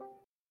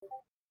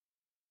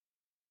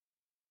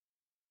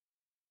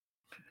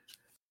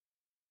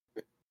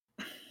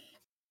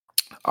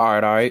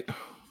All right,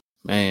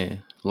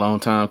 man.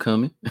 Long time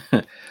coming,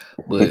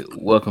 but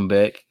welcome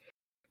back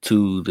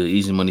to the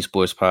Easy Money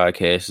Sports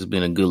Podcast. It's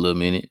been a good little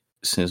minute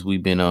since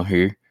we've been on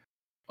here.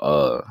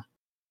 Uh,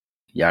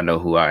 y'all know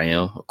who I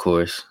am, of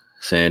course,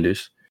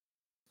 Sanders.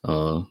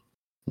 One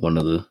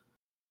of the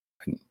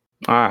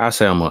I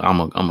say I'm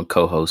a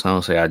co-host. I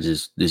don't say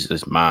this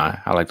is mine.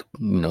 I like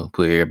to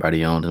put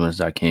everybody on as much as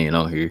I can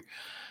on here.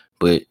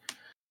 But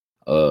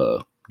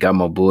got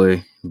my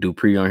boy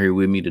Dupree on here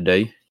with me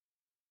today.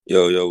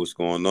 Yo, what's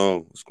going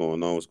on? What's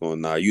going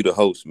on? You the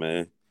host,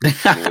 man. I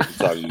know what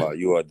you're talking about.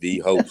 You are the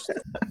host.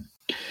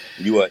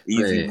 You are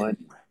Easy Money.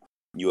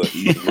 You are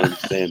Easy Money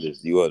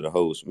Sanders. You are the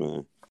host,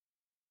 man.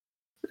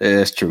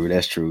 That's true,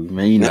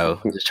 man.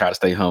 Just try to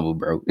stay humble,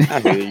 bro. I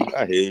hear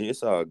you.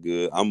 It's all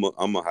good. I'm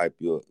a hype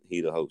you up. He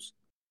the host.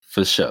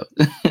 For sure.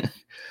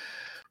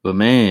 But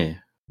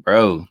man,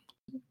 bro,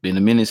 been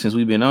a minute since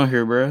we've been on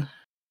here, bro.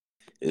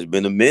 It's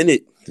been a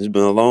minute. It's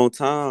been a long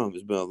time.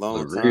 A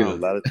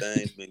lot of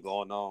things been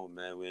going on,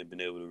 man. We ain't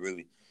been able to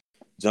really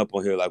jump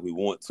on here like we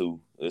want to.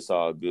 It's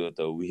all good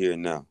though. We here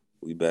now.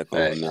 We back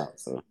on now.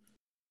 So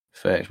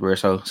facts, bro.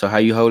 So how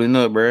you holding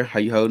up, bro? How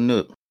you holding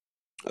up?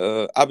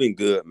 I've been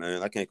good,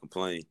 man. I can't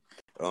complain.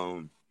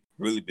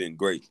 Really been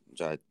great.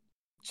 Try to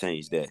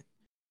change that.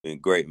 Been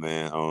great,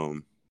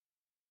 man.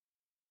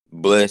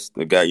 Blessed.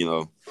 I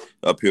got,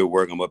 up here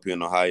working. I'm up here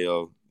in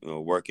Ohio,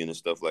 working and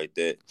stuff like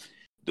that,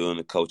 doing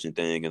the coaching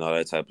thing and all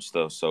that type of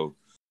stuff. So,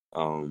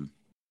 the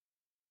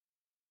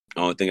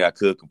only thing I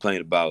could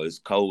complain about is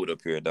cold up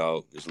here,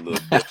 dog. It's a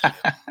little different.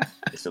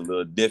 It's a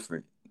little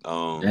different.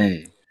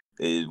 When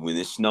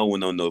it's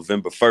snowing on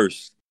November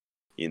 1st,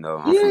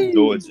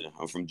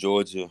 I'm from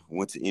Georgia.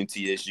 Went to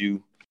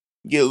MTSU.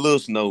 Get a little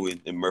snow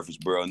in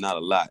Murfreesboro, not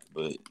a lot,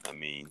 but I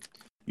mean,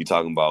 you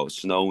talking about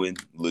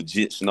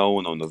legit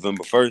snowing on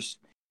November 1st?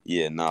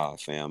 Yeah, nah,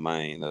 fam,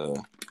 I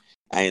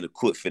ain't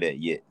equipped for that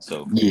yet.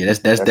 So yeah,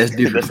 that's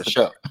different for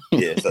sure.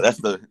 Yeah, so that's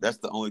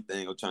the only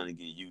thing I'm trying to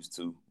get used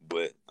to.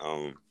 But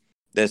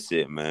that's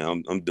it,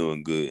 man. I'm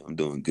doing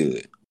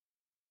good.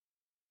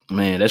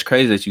 Man, that's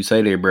crazy that you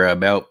say that, bro,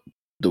 about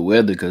the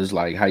weather, because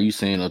like how you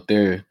saying up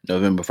there,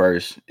 November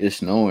 1st, it's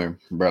snowing,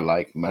 bro.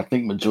 Like I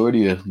think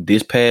majority of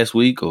this past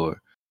week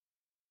or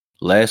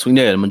last week,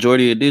 the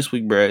majority of this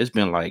week, bro, it's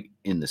been like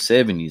in the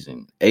 70s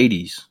and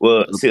 80s.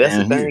 Well, see, that's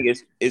the thing.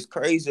 It's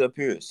crazy up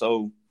here.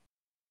 So,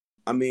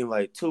 I mean,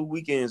 like 2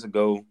 weekends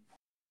ago,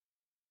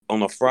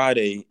 on a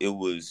Friday, it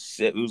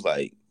was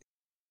like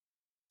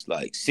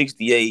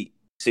 68,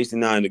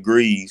 69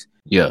 degrees.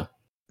 Yeah.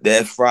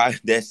 That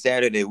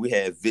Saturday, we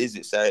had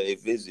Saturday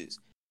visits,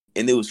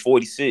 and it was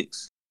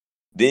 46.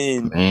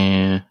 Then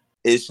man,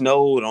 it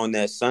snowed on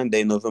that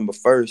Sunday, November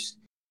 1st,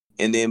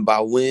 and then by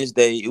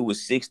Wednesday, it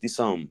was 60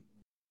 something.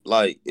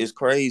 Like, it's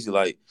crazy.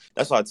 Like,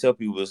 that's why I tell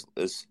people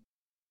it's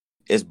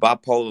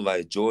bipolar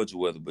like Georgia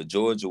weather, but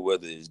Georgia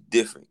weather is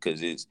different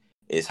because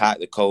it's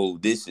hot to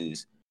cold. This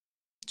is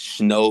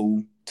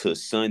snow to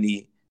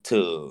sunny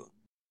to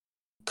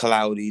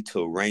cloudy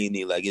to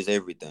rainy. Like, it's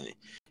everything.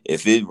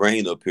 If it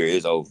rain up here,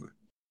 it's over.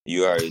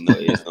 You already know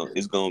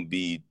it's gonna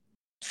be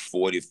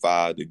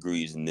 45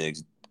 degrees the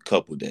next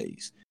couple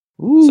days.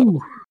 Ooh. So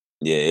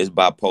yeah, it's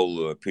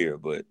bipolar up here,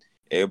 but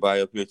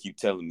everybody up here keep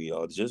telling me,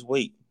 "Oh, just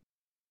wait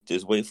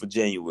for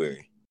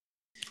January."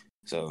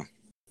 So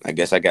I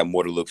guess I got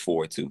more to look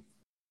forward to.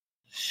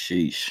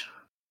 Sheesh,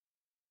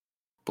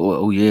 boy.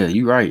 Oh yeah,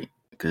 you right.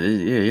 Cause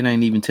it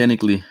ain't even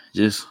technically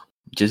just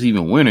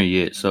even winter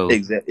yet. So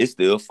exactly, it's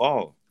still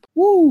fall.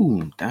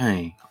 Woo,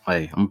 dang.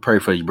 Hey, I'm gonna pray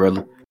for you,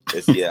 brother. I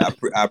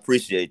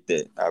appreciate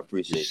that.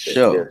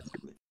 Sure.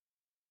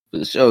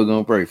 For sure,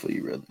 gonna pray for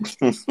you, brother.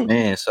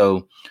 Man,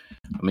 so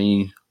I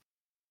mean,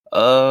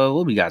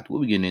 what we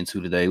getting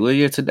into today? Well,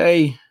 yeah,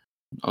 today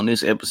on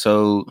this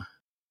episode,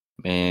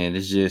 man,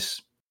 it's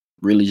just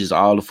really just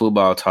all the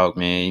football talk,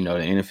 man. The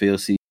NFL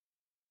season,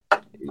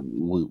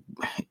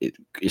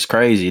 it's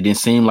crazy. It didn't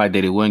seem like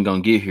that it wasn't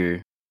gonna get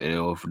here,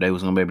 or if they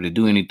was gonna be able to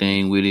do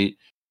anything with it,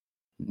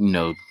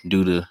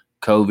 due to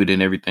COVID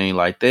and everything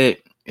like that.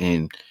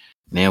 And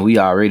man, we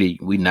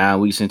 9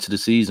 weeks into the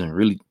season,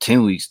 really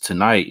 10 weeks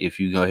tonight, if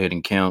you go ahead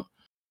and count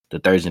the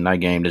Thursday night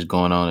game that's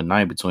going on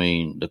tonight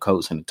between the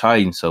Colts and the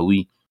Titans. So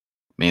we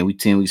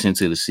 10 weeks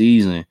into the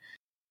season,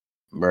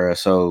 bro.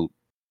 So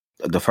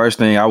the first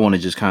thing I want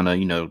to just kind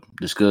of,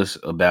 discuss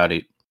about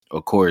it,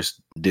 of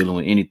course, dealing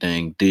with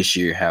anything this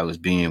year, how it's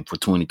been for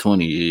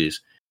 2020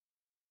 is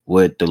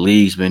what the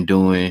league's been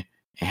doing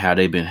and how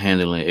they've been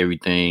handling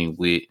everything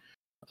with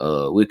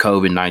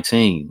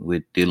COVID-19,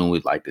 with dealing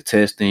with like the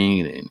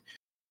testing and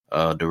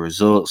the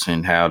results,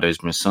 and how there's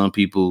been some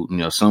people,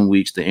 some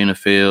weeks the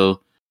NFL,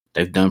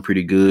 they've done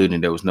pretty good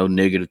and there was no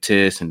negative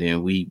tests. And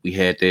then we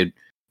had that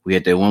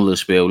one little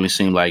spell when it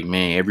seemed like,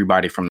 man,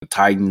 everybody from the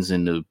Titans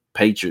and the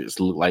Patriots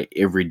looked like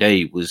every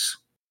day was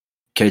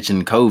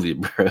catching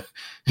COVID, bro.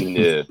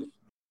 Yeah.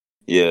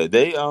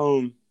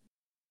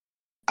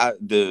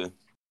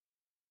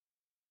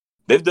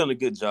 They've done a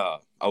good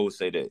job. I would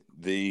say that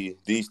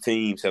these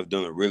teams have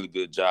done a really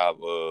good job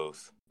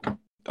of,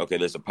 okay,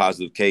 there's a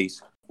positive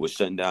case. we're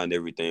shutting down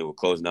everything. We're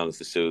closing down the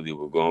facility.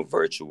 We're going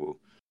virtual,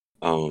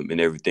 and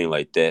everything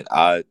like that.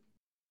 I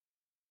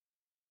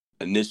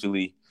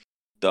initially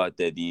thought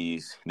that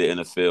the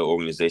NFL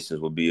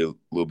organizations would be a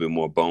little bit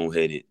more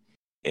boneheaded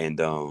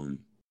and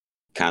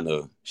kind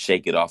of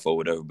shake it off or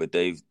whatever, but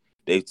they've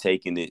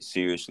taken it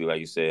seriously. Like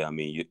you said, I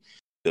mean,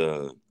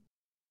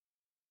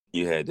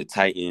 you had the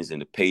Titans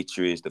and the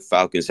Patriots. The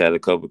Falcons had a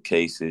couple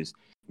cases.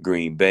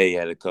 Green Bay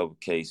had a couple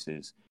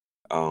cases,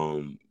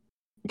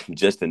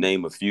 just to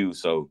name a few.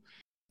 So,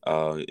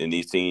 and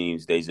these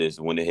teams, they just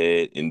went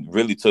ahead and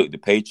really took. The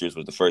Patriots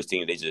was the first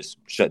team. They just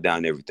shut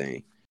down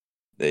everything.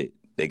 They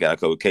got a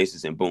couple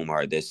cases and boom, all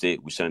right, that's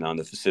it. We're shutting down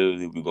the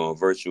facility. We're going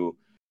virtual,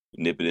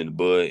 nip it in the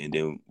bud, and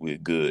then we're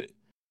good.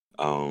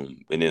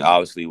 And then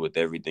obviously with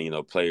everything,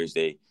 players,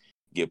 they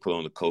get put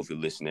on the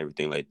COVID list and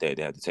everything like that.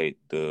 They have to take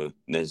the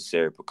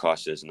necessary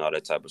precautions and all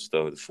that type of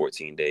stuff, the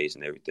 14 days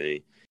and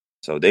everything.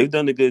 So they've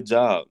done a good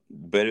job,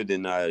 better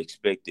than I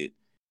expected.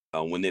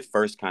 When it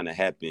first kind of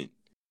happened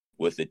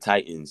with the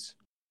Titans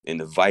and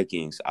the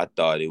Vikings, I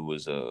thought it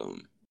was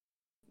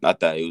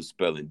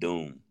spelling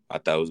doom. I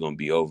thought it was going to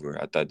be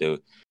over. I thought the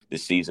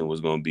season was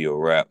going to be a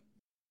wrap.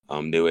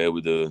 They were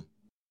able to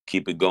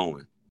keep it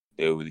going.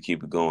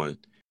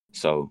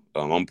 So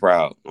I'm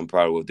proud. I'm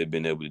proud of what they've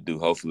been able to do.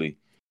 Hopefully,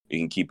 we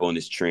can keep on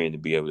this trend to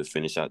be able to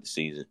finish out the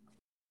season.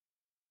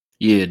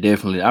 Yeah,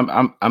 definitely.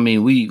 I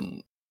mean,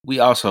 we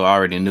also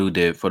already knew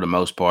that for the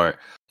most part,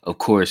 of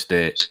course,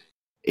 that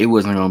it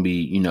wasn't going to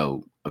be,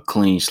 a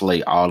clean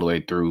slate all the way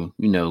through.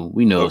 We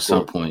know at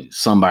some point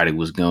somebody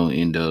was going to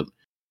end up,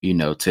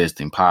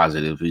 testing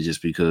positive. It's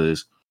just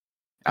because,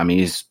 I mean,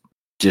 it's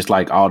just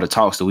like all the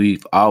talks that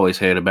we've always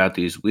had about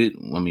this with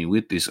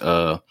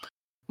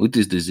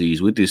this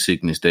disease, with this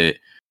sickness, that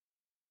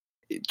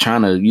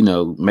trying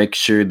to, make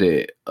sure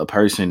that a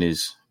person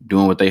is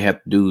doing what they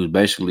have to do is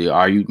basically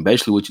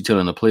what you're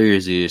telling the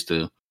players is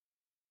to,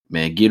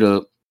 man, get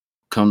up,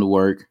 come to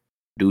work,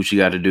 do what you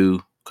got to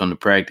do, come to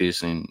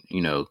practice and,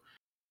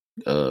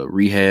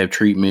 rehab,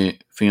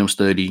 treatment, film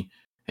study,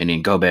 and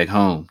then go back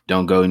home.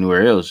 Don't go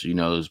anywhere else.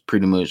 It's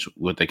pretty much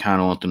what they kind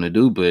of want them to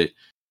do. But,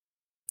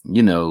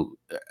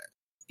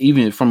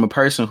 even from a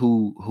person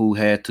who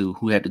had to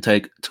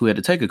take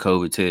a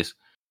COVID test,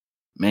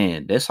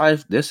 man,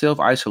 that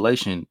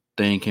self-isolation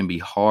thing can be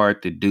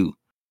hard to do.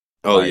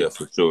 Oh, yeah,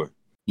 for sure.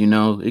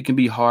 It can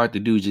be hard to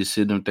do, just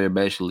sitting up there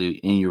basically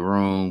in your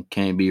room,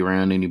 can't be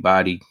around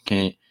anybody,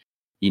 can't,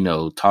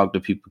 talk to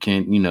people,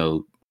 can't,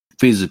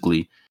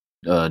 physically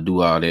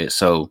do all that.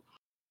 So,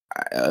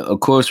 of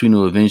course, we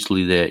knew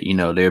eventually that,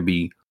 there'd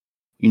be,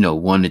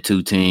 1 to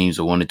 2 teams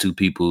or 1 to 2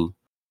 people,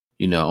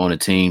 on a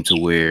team to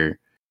where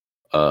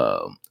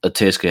a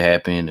test could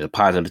happen, a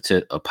positive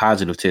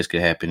test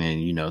could happen,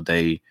 and,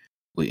 they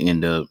would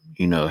end up,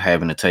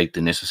 having to take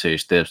the necessary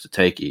steps to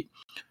take it.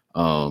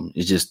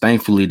 It's just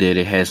thankfully that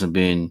it hasn't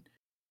been,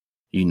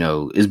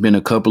 it's been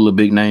a couple of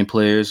big name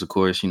players. Of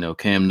course,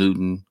 Cam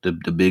Newton, the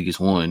biggest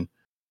one,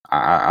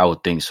 I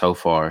would think so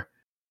far.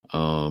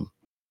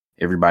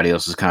 Everybody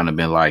else has kind of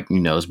been like,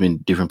 it's been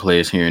different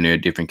players here and there,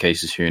 different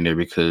cases here and there,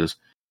 because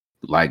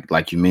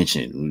like you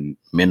mentioned,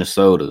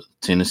 Minnesota,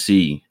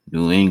 Tennessee,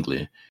 New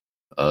England,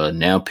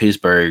 now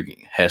Pittsburgh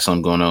has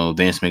something going on,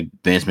 Vance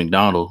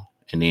McDonald,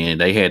 and then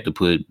they had to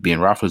put Ben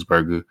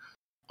Roethlisberger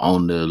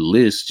on the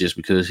list just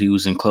because he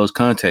was in close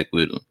contact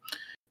with him.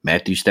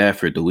 Matthew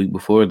Stafford the week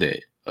before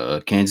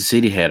that. Kansas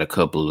City had a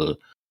couple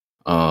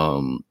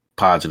of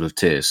positive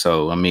tests.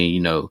 So, I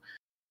mean,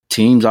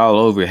 teams all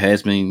over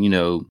has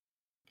been,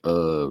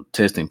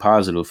 testing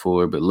positive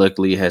for it, but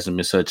luckily it hasn't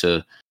been such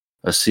a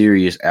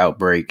serious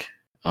outbreak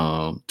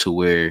to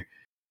where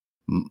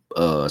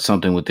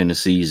something within the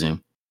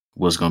season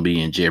was going to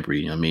be in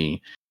jeopardy. I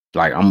mean,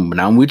 like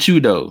I'm with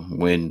you though.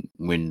 When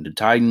the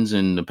Titans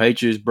and the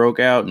Patriots broke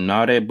out and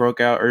all that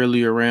broke out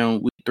earlier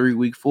around week 3,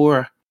 week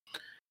 4,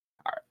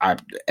 I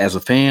as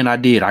a fan, I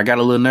got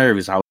a little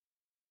nervous. I was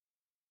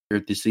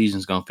if the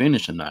season's gonna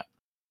finish or not.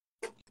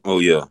 Oh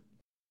yeah,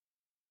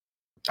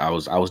 I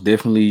was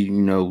definitely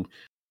a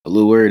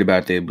little worried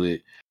about that, but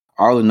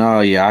all in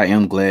all, yeah, I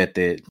am glad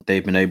that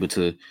they've been able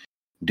to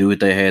do what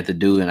they had to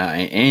do,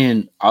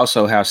 and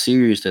also how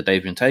serious that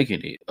they've been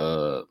taking it.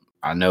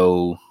 I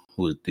know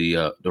with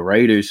the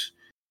Raiders,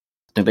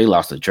 I think they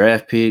lost a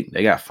draft pick.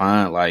 They got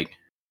fined money.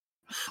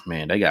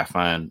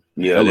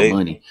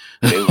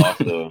 They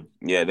lost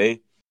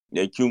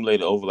they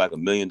accumulated over like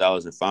 $1 million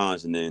in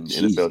fines, and then the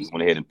NFL just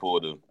went ahead and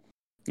pulled them.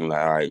 All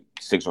right,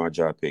 600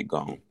 draft pick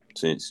gone.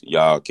 Since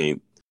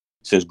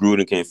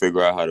Gruden can't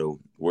figure out how to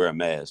wear a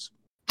mask,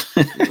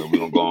 we're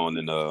gonna go on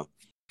and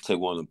take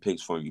one of them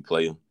picks from you,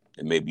 player,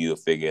 and maybe you'll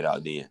figure it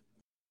out then.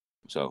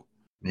 So,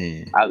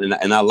 man,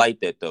 I like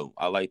that though.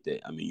 I like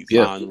that. I mean,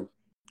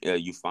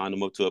 you find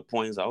them up to a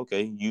point. It's like,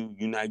 okay,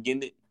 you're not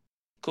getting it.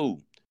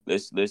 Cool.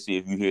 Let's see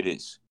if you hear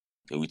this.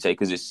 And we take,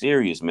 because it's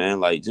serious, man.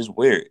 Like, just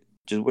wear it.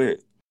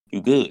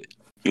 You good.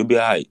 You'll be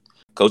all right.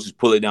 Coaches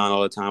pull it down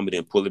all the time, but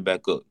then pull it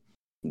back up.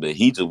 But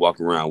he just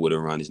walk around with it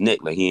around his neck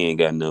like he ain't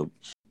got no.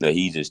 Like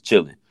he's just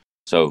chilling.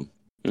 So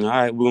All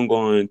right, we're gonna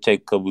go and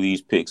take a couple of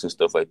these picks and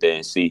stuff like that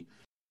and see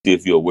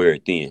if you'll wear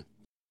it then.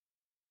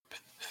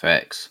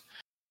 Facts,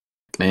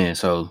 man.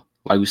 So,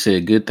 like we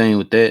said, good thing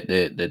with that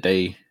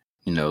they,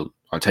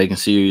 are taking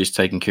serious,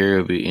 taking care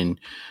of it, and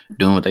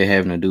doing what they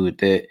having to do with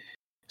that.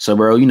 So,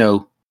 bro,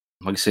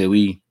 like I said,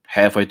 we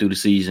halfway through the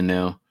season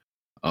now.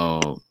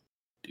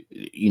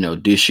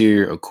 This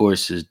year, of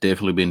course, has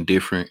definitely been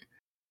different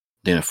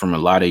than from a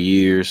lot of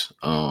years.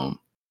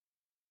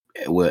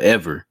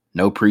 Ever.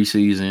 No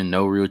preseason,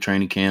 no real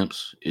training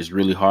camps. It's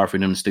really hard for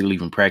them to still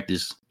even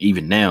practice,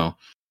 even now,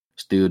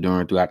 still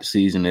throughout the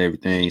season and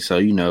everything. So,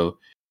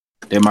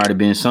 there might have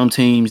been some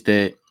teams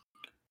that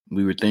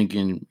we were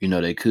thinking,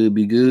 they could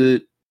be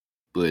good,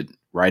 but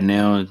right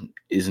now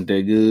isn't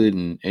that good.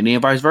 And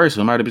then vice versa.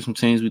 There might have been some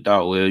teams we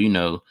thought,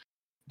 well,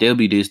 they'll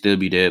be this, they'll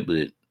be that,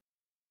 but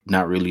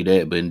not really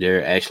that. But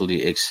they're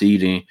actually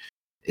exceeding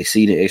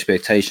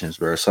expectations,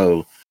 bro.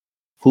 So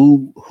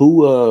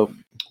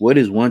what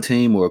is one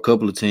team or a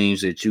couple of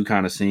teams that you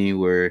kind of seen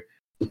where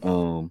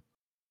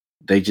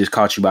they just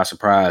caught you by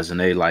surprise and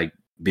they like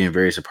being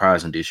very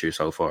surprising this year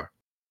so far?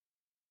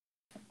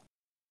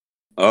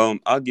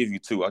 I'll give you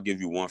two. I'll give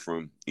you one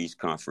from each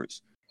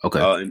conference.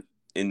 Okay.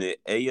 In the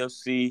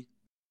AFC,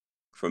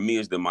 for me,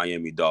 it's the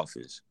Miami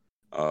Dolphins.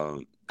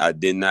 I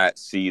did not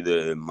see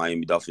the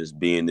Miami Dolphins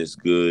being this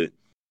good.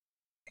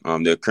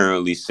 They're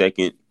currently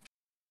second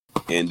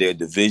in their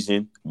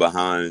division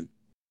behind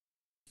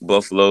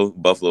Buffalo.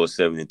 Buffalo is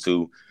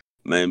 7-2.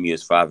 Miami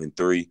is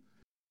 5-3.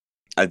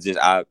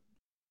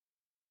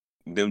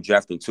 Them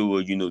drafting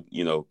Tua,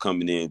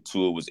 coming in,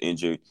 Tua was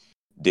injured.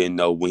 Didn't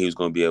know when he was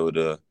going to be able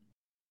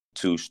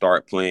to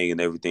start playing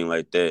and everything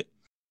like that.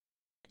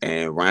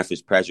 And Ryan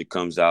Fitzpatrick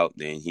comes out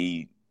and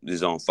he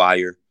is on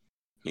fire.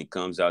 He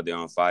comes out there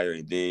on fire,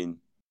 and then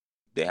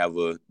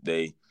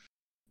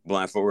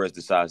Brian Flores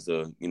decides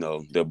to,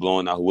 they're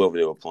blowing out whoever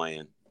they were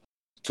playing.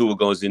 Tua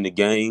goes in the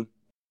game.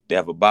 They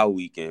have a bye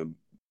week, and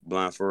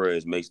Brian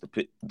Flores makes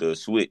the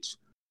switch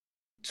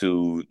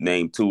to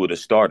name Tua the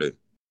starter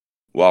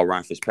while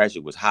Ryan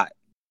Fitzpatrick was hot.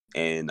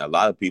 And a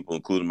lot of people,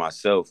 including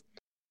myself,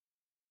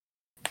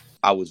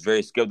 I was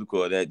very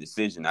skeptical of that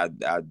decision. I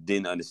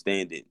didn't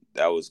understand it.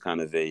 That was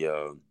kind of I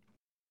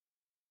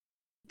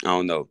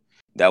don't know.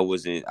 That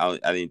wasn't. I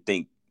didn't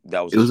think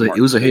that was.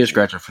 It was a head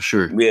scratcher for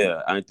sure.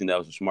 Yeah, I didn't think that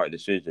was a smart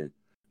decision,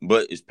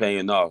 but it's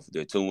paying off.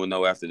 They're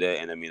 2-0 after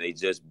that, and I mean they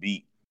just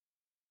beat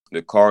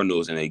the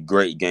Cardinals in a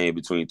great game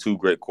between two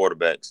great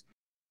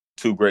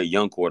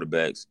young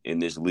quarterbacks in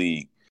this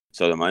league.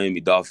 So the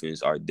Miami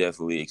Dolphins are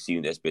definitely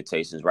exceeding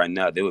expectations. Right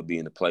now, they would be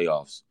in the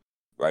playoffs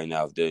right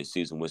now if the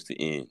season was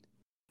to end.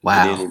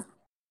 Wow.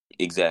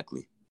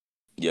 Exactly.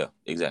 Yeah,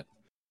 exactly.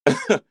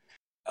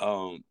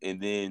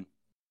 And then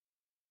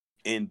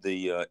in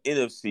the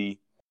NFC,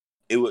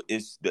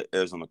 it's the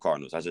Arizona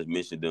Cardinals. I just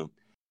mentioned them.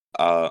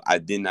 I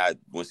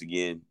didn't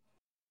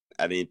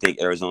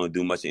think Arizona would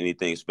do much of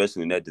anything,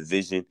 especially in that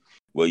division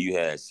where you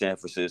had San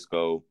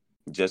Francisco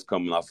just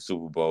coming off a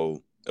Super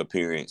Bowl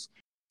appearance.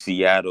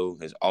 Seattle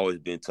has always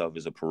been tough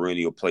as a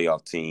perennial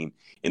playoff team.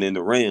 And then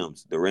the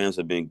Rams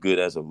have been good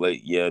as of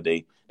late. Yeah,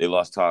 they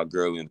lost Todd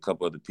Gurley and a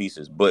couple other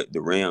pieces, but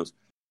the Rams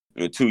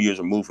are 2 years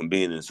removed from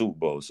being in the Super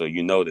Bowl. So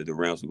you know that the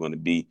Rams are going to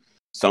be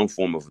some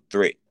form of a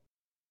threat.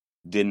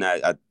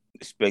 I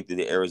expected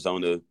the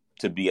Arizona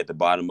to be at the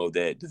bottom of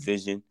that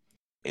division,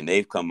 and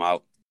they've come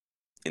out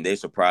and they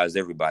surprised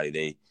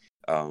everybody.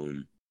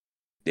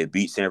 They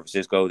beat San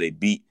Francisco. They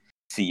beat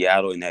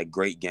Seattle in that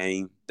great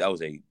game. That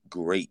was a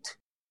great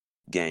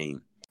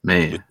game,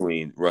 man,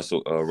 between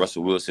Russell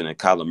Wilson and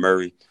Kyler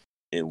Murray,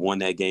 and won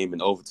that game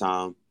in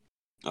overtime.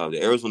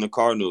 The Arizona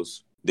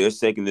Cardinals, they're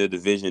second in the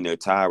division. They're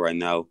tied right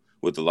now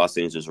with the Los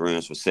Angeles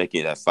Rams for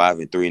second at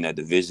 5-3 in that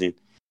division.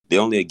 They're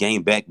only a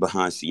game back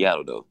behind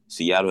Seattle, though.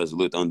 Seattle has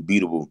looked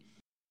unbeatable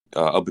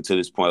up until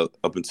this point,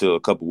 up until a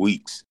couple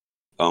weeks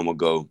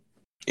ago,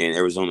 and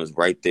Arizona's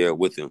right there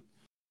with them.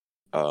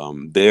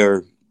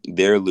 They're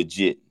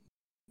legit.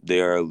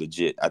 They are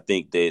legit. I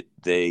think that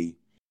I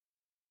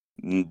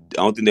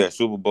don't think they're a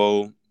Super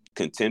Bowl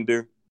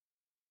contender,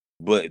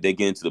 but if they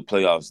get into the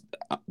playoffs,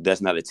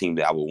 that's not a team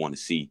that I would want to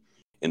see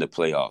in the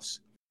playoffs.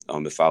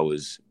 If I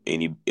was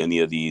any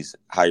of these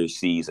higher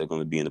seeds that are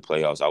going to be in the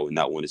playoffs, I would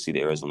not want to see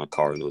the Arizona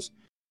Cardinals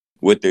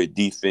with their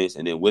defense,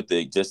 and then with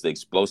the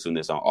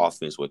explosiveness on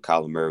offense with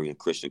Kyler Murray and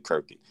Christian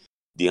Kirk, and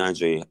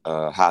DeAndre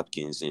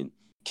Hopkins and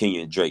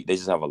Kenyon Drake. They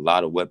just have a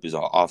lot of weapons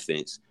on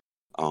offense.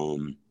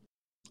 And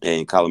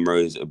Kyler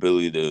Murray's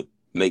ability to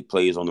make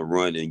plays on the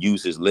run and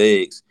use his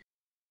legs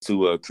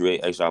to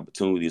create extra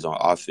opportunities on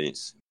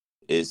offense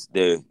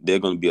they're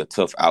going to be a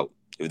tough out.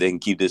 If they can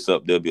keep this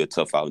up, they'll be a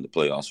tough out in the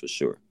playoffs for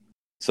sure.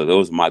 So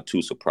those are my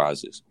two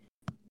surprises.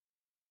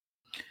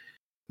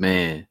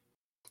 Man,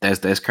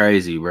 that's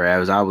crazy, bro.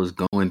 As I was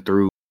going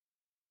through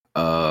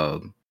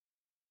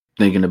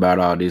thinking about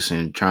all this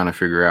and trying to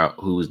figure out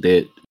who was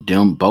that,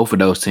 both of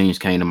those teams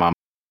came to my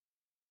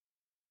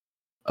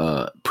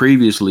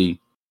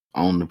previously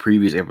on the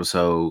previous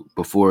episode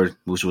before,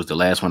 which was the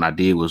last one I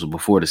did, was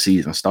before the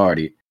season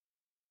started.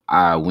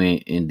 I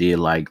went and did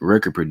like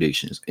record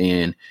predictions,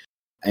 and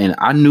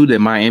I knew that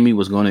Miami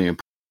was going to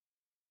improve.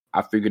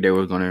 I figured they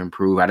were going to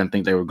improve. I didn't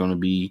think they were going to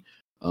be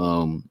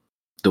the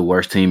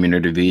worst team in their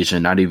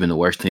division, not even the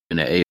worst team in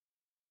the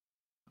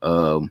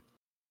A.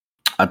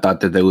 I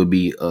thought that they would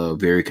be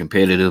very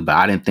competitive, but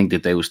I didn't think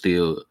that they would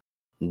still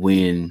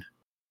win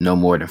no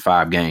more than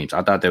 5 games.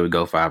 I thought they would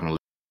go 5-11.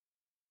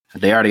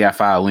 They already got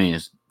 5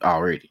 wins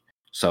already,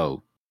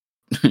 so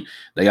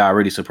they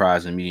already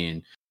surprising me,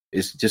 and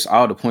it's just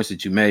all the points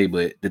that you made.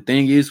 But the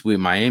thing is, with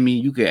Miami,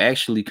 you could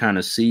actually kind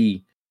of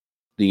see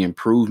the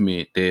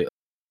improvement that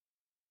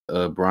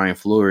Brian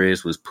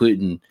Flores was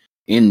putting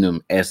in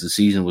them as the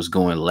season was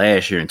going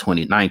last year in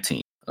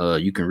 2019.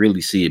 You can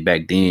really see it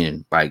back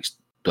then,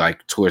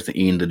 like towards the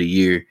end of the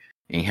year,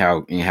 and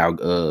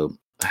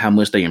how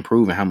much they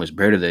improved and how much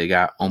better they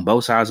got on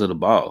both sides of the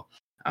ball.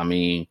 I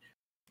mean,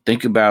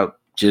 think about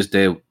just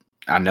that.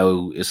 I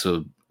know it's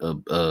a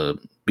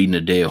beating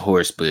a dead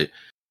horse, but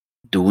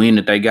the win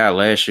that they got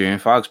last year in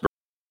Foxborough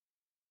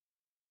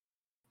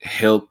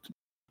helped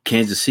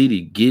Kansas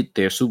City get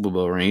their Super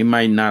Bowl ring. It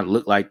might not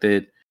look like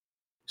that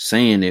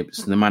saying it.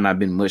 There might not have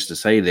been much to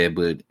say that,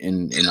 but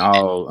in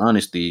all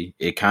honesty,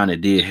 it kind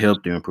of did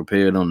help them,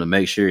 prepare them to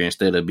make sure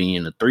instead of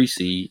being a 3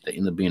 seed, they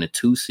end up being a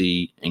 2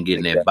 seed and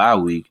getting that bye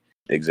week.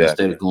 Exactly.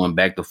 Instead of going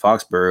back to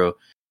Foxborough,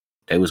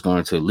 they was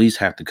going to at least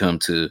have to come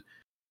to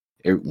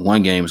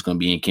one game is going to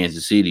be in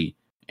Kansas City.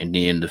 And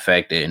then the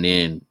fact that, and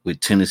then with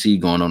Tennessee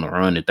going on the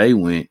run that they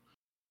went,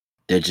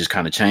 that just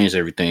kind of changed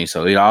everything.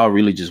 So it all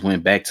really just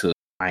went back to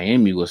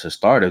Miami was the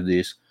start of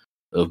this,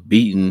 of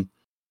beating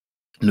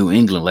New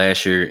England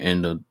last year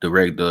in the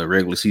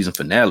regular season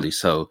finale.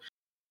 So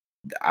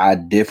I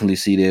definitely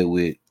see that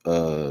with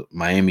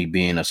Miami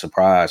being a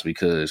surprise,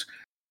 because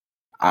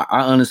I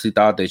honestly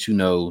thought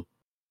that,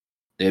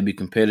 they'd be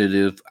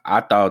competitive.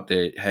 I thought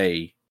that,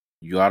 hey,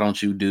 why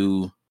don't you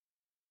do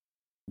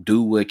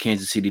what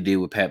Kansas City did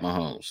with Pat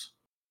Mahomes?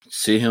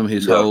 Sit him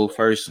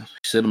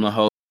the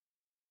whole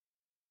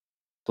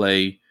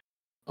play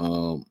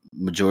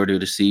majority of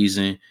the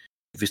season.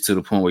 If it's to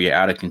the point where you're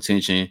out of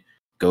contention,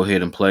 go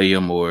ahead and play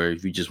him. Or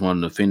if you just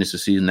want to finish the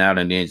season out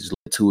and then just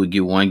let Tua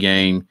get one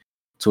game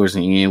towards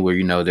the end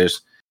where,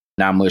 there's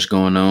not much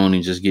going on,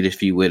 and just get his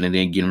feet wet and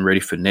then get him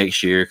ready for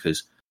next year.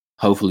 Because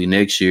hopefully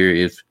next year,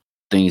 if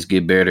things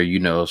get better,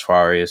 as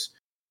far as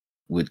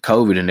with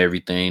COVID and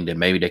everything, that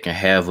maybe they can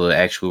have an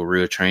actual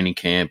real training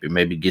camp and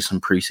maybe get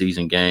some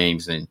preseason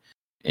games, and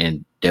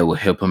that will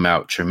help him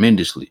out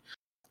tremendously.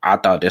 I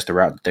thought that's the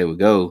route that they would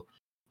go.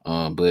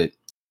 But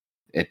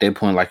at that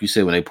point, like you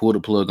said, when they pulled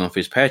the plug on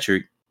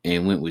Fitzpatrick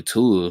and went with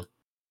Tua,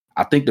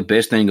 I think the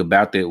best thing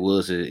about that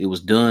was it was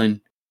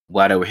done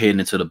while they were heading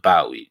into the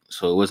bye week.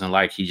 So it wasn't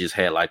like he just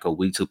had like a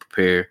week to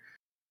prepare.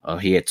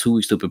 He had 2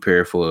 weeks to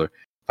prepare for,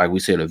 like we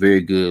said, a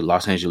very good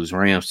Los Angeles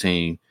Rams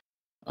team.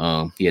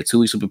 He had 2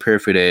 weeks to prepare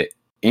for that.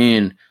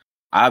 And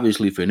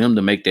obviously for them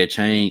to make that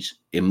change,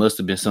 it must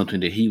have been something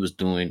that he was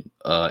doing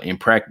in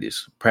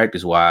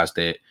practice-wise,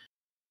 that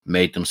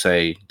made them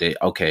say that,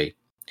 okay,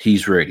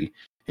 he's ready.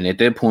 And at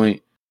that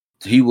point,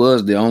 he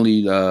was the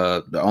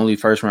only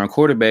first-round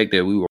quarterback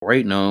that we were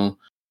waiting on.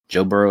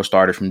 Joe Burrow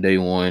started from day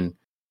 1.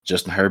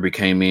 Justin Herbert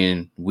came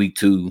in week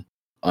 2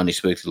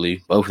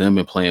 unexpectedly. Both of them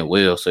been playing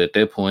well. So at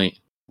that point,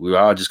 we were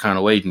all just kind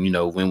of waiting,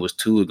 when was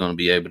Tua going to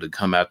be able to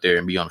come out there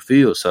and be on the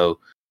field. So,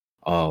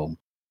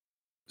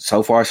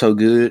 so far so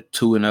good,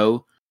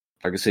 2-0.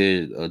 Like I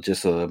said,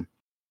 just a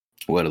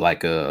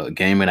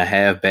game and a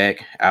half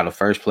back out of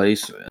first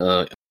place.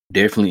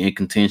 Definitely in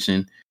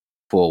contention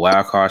for a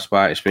wild card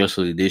spot,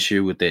 especially this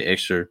year with the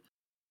extra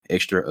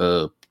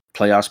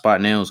playoff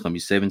spot. Now it's going to be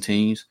 7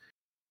 teams.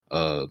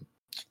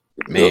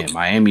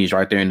 Miami is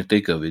right there in the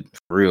thick of it,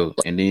 for real.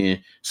 And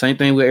then same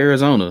thing with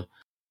Arizona.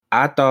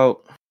 I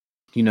thought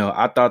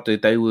that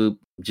they would,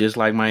 just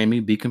like Miami,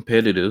 be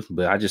competitive,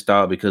 but I just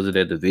thought because of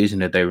that division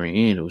that they were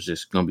in, it was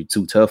just going to be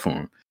too tough for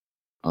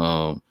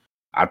them.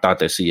 I thought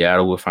that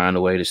Seattle would find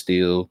a way to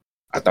steal.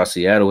 I thought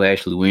Seattle would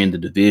actually win the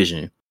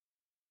division.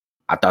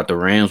 I thought the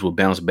Rams would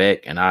bounce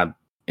back, and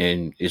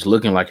it's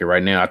looking like it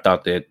right now. I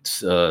thought that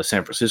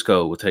San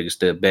Francisco would take a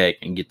step back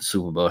and get the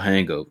Super Bowl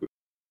hangover.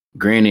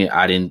 Granted,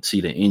 I didn't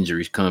see the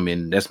injuries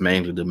coming. That's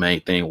mainly the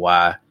main thing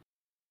why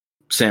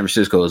San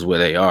Francisco is where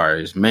they are.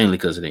 It's mainly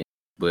because of the injuries.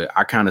 But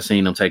I kind of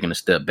seen them taking a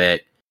step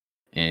back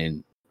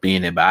and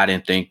being there. But I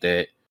didn't think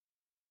that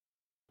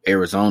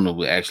Arizona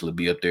would actually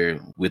be up there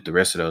with the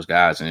rest of those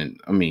guys. And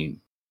I mean,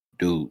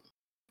 dude,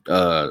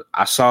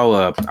 I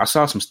saw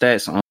some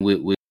stats on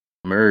with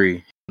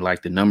Murray,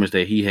 like the numbers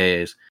that he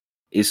has.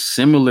 It's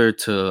similar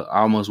to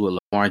almost what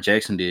Lamar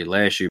Jackson did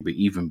last year, but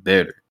even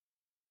better.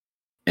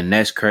 And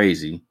that's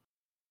crazy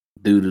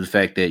due to the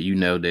fact that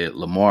that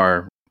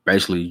Lamar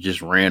basically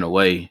just ran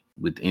away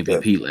with the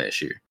MVP last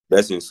year.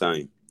 That's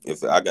insane.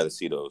 If I got to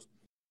see those.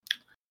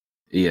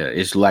 Yeah,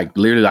 it's like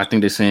literally, I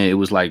think they're saying it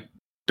was like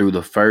through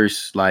the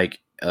first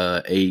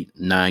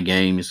 8-9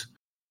 games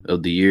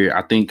of the year.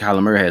 I think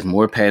Kyler Murray has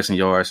more passing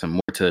yards and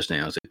more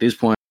touchdowns. At this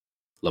point,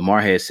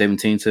 Lamar has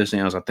 17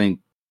 touchdowns. I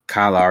think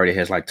Kyler already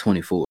has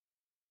 24.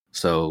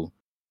 So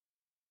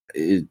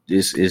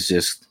it's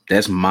just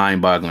that's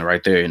mind boggling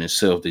right there in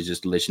itself to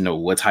just let you know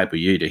what type of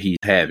year that he's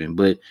having.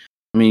 But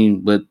I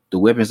mean, but the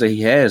weapons that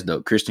he has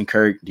though, Christian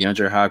Kirk,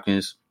 DeAndre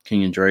Hopkins,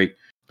 Kenyon Drake,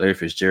 Larry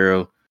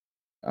Fitzgerald.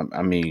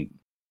 I mean,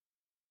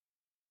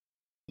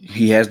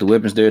 he has the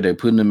weapons there. They're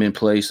putting them in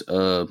place.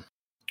 Cliff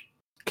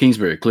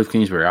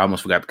Kingsbury. I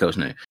almost forgot the coach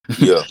name.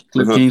 Yeah,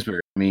 Cliff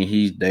Kingsbury. I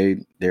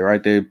mean, they're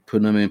right there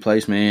putting them in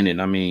place, man.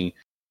 And I mean,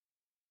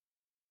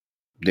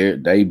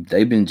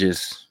 they've been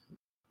just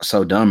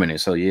so dominant.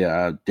 So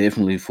yeah,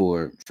 definitely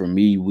for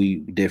me, we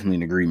definitely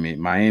in agreement.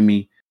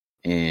 Miami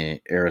and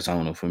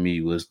Arizona for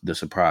me was the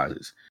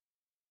surprises.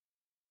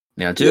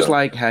 Now, just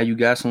like how you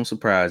got some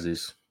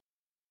surprises,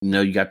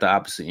 you got the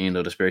opposite end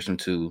of the spectrum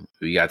too.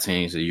 You got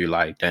teams that you're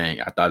like, dang,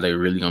 I thought they were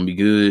really gonna be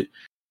good,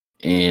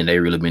 and they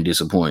really been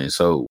disappointed.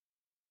 So,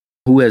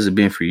 who has it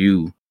been for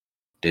you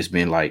that's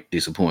been like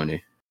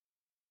disappointing?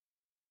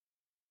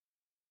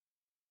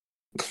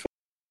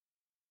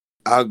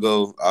 I'll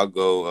go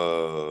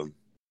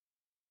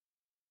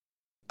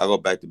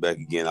back to back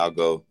again. I'll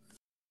go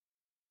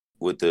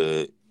with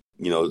the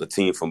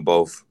team from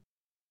both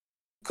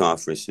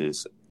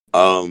conferences.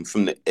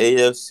 From the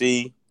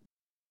AFC,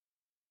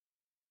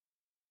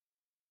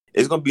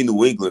 it's gonna be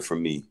New England for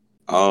me.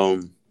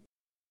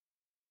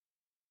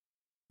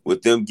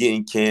 With them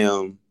getting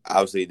Cam,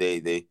 obviously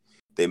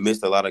they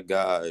missed a lot of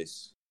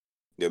guys.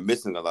 They're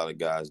missing a lot of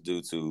guys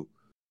due to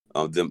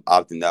them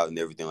opting out and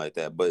everything like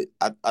that. But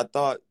I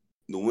thought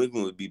New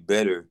England would be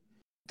better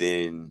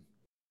than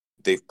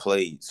they've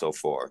played so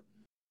far.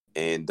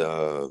 And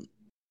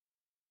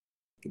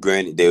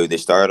granted, they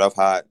started off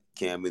hot.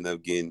 Cam ended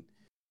up getting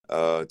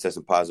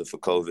testing positive for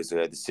COVID, so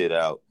they had to sit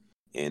out.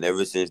 And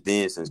ever since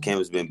then, since Cam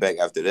has been back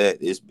after that,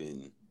 it's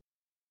been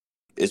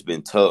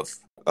tough.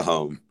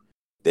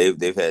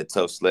 They've had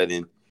tough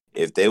sledding.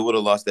 If they would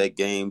have lost that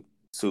game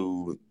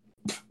to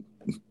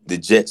the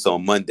Jets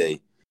on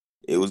Monday,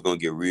 it was gonna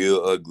get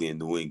real ugly in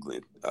New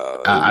England.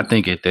 I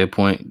think at that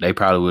point they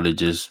probably would have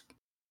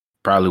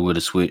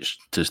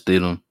switched to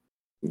Stidham.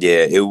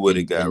 Yeah, it would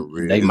have got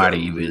real. They might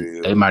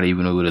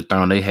even would have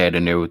thrown their hat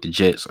in there with the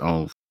Jets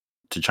on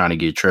to trying to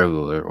get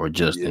Trevor or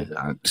Justin.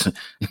 Yeah.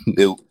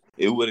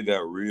 It would have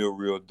got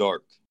real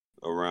dark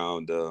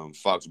around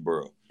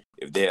Foxborough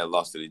if they had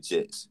lost to the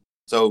Jets.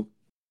 So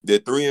they're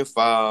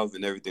 3-5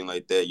 and everything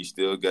like that. You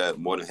still got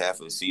more than half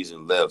of the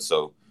season left,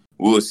 so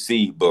we'll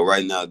see. But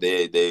right now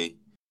they've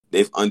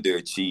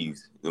underachieved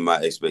in my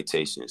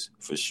expectations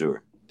for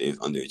sure. They've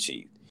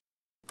underachieved.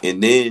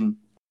 And then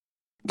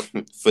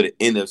for the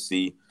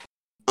NFC,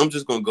 I'm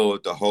just gonna go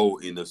with the whole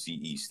NFC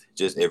East.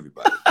 Just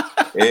everybody.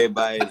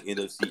 Everybody in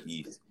the NFC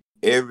East.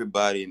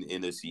 Everybody in the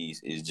NFC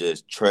East is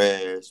just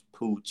trash,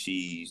 poo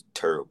cheese,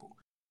 terrible.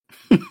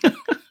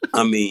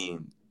 I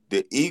mean,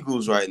 the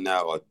Eagles right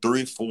now are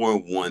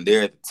 3-4-1.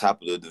 They're at the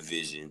top of the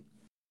division.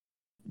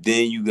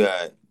 Then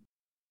they're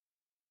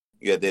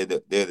at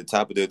the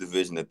top of their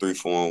division at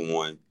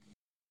 3-4-1.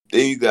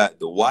 Then you got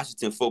the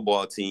Washington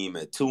football team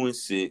at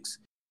 2-6,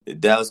 the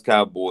Dallas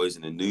Cowboys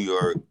and the New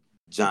York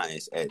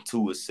Giants at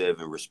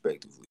 2-7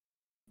 respectively.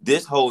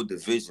 This whole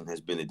division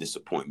has been a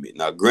disappointment.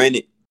 Now,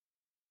 granted,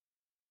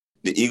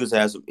 the Eagles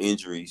have some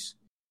injuries.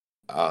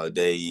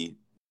 There's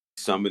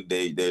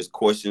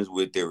questions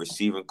with their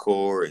receiving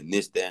core and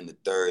this, that, and the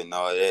third and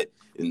all that.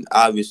 And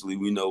obviously,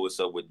 we know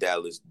what's up with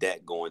Dallas,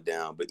 Dak going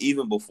down. But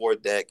even before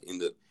Dak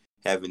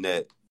having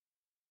that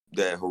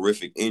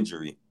horrific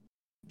injury,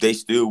 they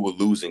still were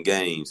losing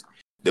games.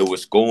 They were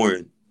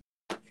scoring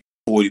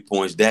 40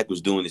 points. Dak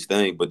was doing his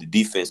thing, but the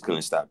defense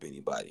couldn't stop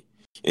anybody.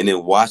 And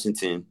then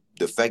Washington,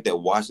 the fact that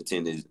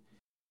Washington is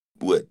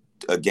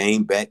a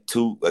game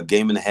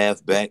and a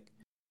half back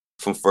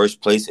from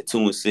first place at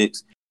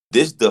 2-6.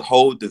 The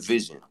whole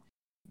division.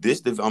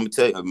 I'm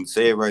gonna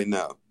say it right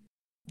now.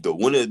 The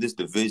winner of this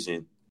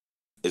division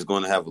is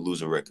going to have a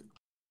losing record.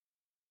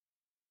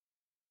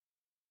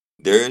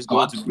 There is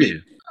going to be.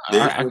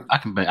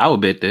 I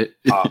would bet that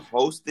a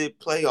hosted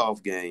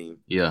playoff game.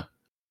 Yeah.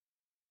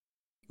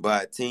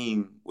 By a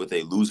team with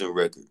a losing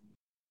record.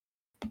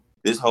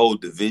 This whole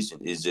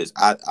division is just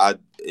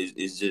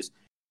it's just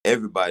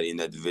everybody in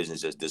that division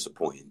is just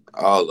disappointing.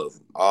 All of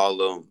them.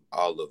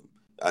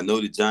 I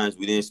know the Giants,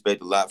 we didn't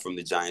expect a lot from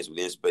the Giants. We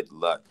didn't expect a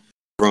lot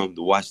from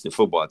the Washington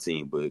football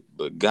team, but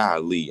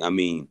golly, I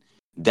mean,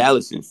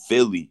 Dallas and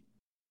Philly,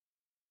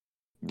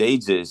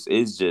 it's just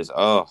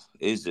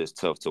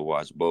tough to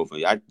watch both of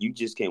you. You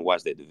just can't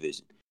watch that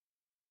division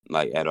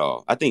like at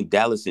all. I think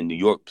Dallas and New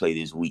York play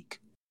this week.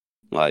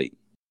 Like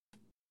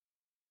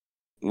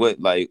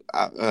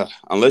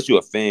unless you're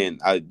a fan,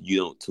 you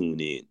don't tune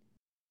in.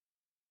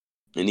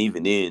 And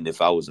even then,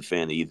 if I was a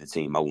fan of either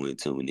team, I wouldn't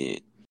tune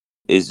in.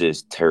 It's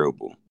just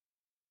terrible.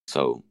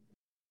 So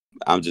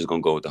I'm just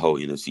gonna go with the whole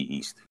NFC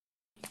East.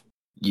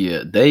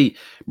 Yeah, they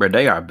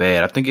are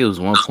bad. I think it was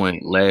one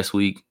point last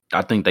week.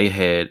 I think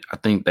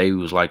they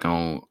was like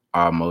on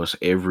almost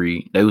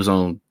every. They was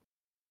on.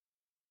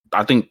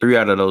 I think 3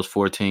 out of those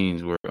 4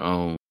 teams were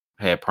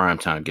had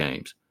primetime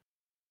games.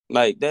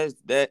 Like that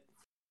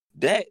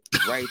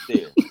right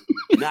there.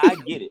 No, I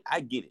get it.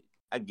 I get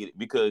it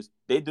because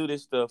they do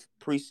this stuff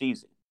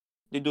preseason.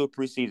 They do it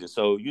preseason,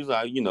 so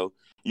usually,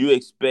 you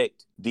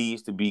expect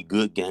these to be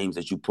good games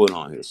that you put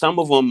on here. Some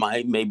of them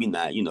might, maybe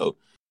not.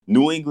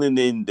 New England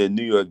and the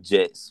New York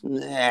Jets.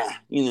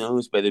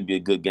 It's better to be a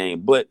good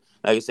game. But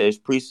like I said, it's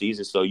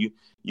preseason, so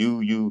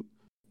you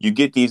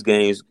get these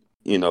games,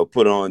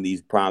 put on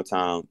these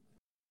primetime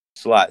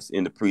slots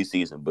in the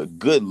preseason. But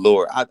good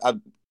Lord, I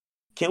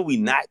can we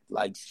not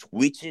like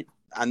switch it?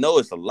 I know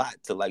it's a lot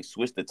to like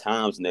switch the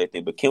times and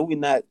everything, but can we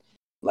not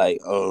like?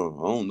 Oh,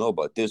 I don't know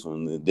about this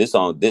one. This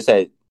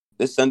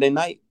Sunday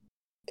night,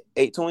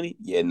 8:20.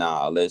 Yeah,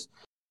 nah.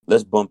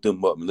 Let's bump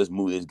them up and let's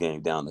move this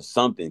game down to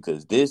something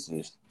because this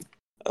is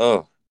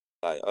oh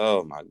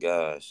my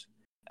gosh.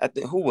 I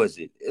think who was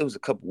it? It was a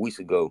couple weeks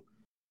ago.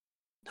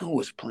 Who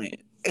was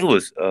playing? It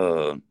was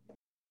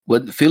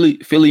What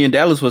Philly and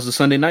Dallas was the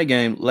Sunday night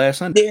game last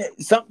Sunday.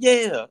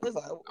 Yeah. It's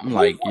like, I'm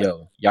like,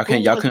 yo, y'all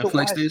can't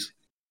flex this.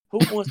 Who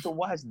wants to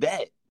watch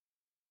that?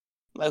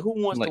 Like,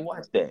 who wants to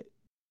watch that?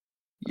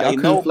 Y'all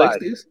couldn't flex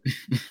this.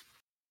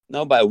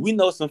 Nobody. We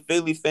know some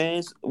Philly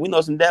fans. We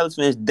know some Dallas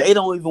fans. They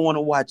don't even want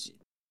to watch it.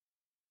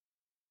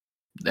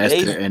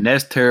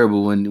 That's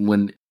terrible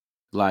when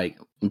like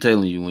I'm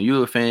telling you, when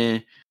you're a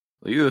fan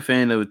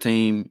of a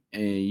team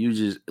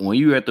and when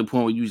you're at the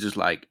point where you just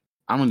like,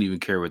 I don't even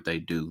care what they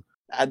do.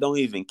 I don't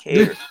even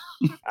care.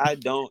 I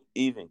don't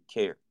even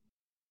care.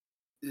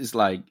 It's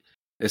like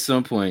at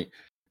some point,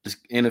 the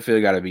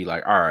NFL got to be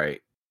like, all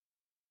right,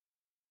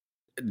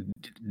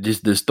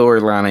 the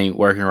storyline ain't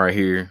working right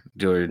here.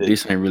 Or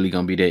this ain't really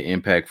gonna be that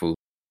impactful.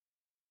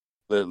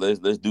 Let's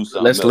do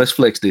something. Let's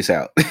flex this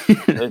out.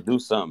 Let's do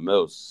something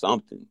else.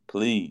 Something,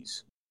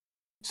 please.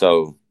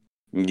 So,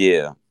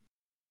 yeah.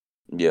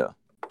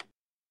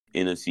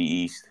 NFC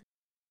East,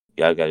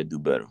 y'all got to do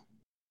better.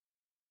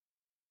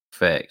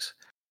 Facts,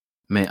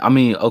 man. I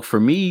mean, for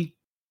me,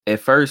 at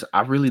first,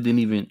 I didn't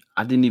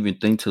even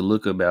think to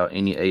look about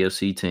any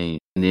AFC team,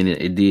 and then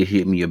it did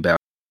hit me about.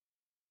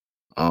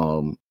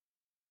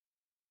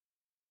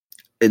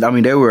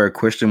 They were a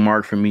question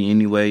mark for me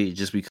anyway,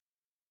 just because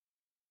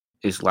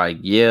it's like,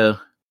 yeah,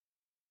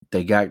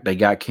 they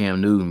got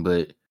Cam Newton,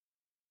 but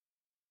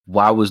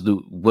what's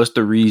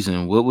the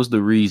reason? What was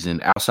the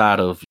reason outside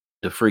of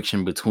the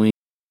friction between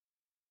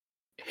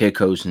head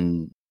coach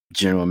and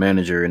general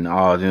manager and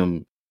all of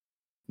them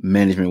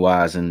management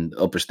wise and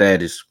upper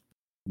status?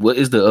 What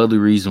is the other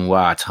reason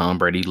why Tom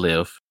Brady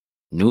left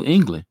New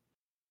England?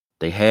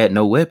 They had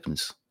no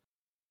weapons.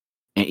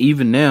 And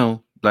even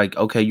now, like,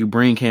 okay, you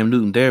bring Cam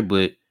Newton there,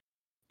 but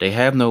they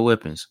have no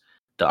weapons.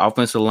 The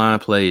offensive line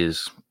play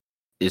is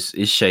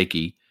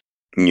shaky.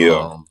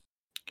 Yeah.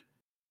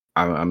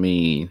 I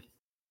mean,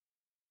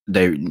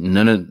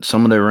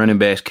 some of their running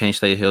backs can't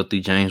stay healthy.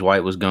 James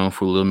White was gone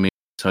for a little minute.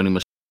 Tony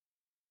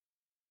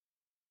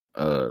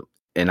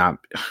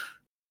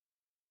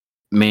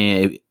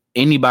man, if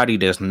anybody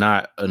that's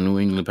not a New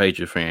England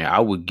Patriot fan, I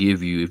would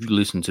give you, if you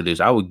listen to this,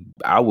 I would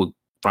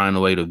find a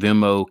way to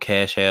Venmo,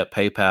 Cash App,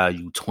 PayPal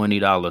you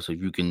 $20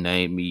 if you can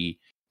name me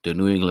the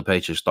New England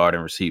Patriots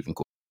starting receiving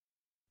corps.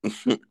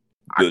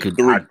 I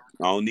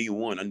don't need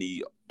one. I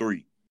need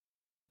 3.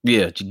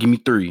 Yeah, just give me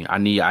 3. I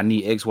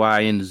need X, Y,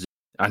 and Z.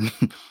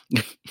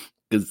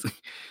 Because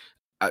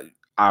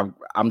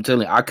I'm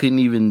telling you, I couldn't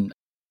even.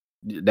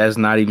 That's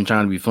not even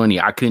trying to be funny.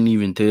 I couldn't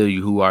even tell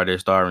you who are their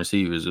starting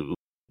receivers.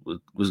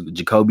 Was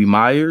Jacoby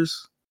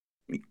Myers?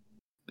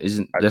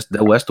 That's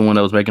the one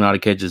that was making all the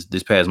catches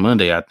this past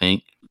Monday, I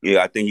think.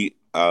 Yeah, I think he.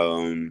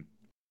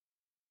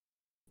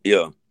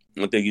 Yeah,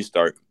 I think he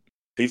start.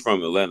 He's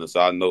from Atlanta, so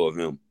I know of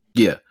him.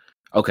 Yeah.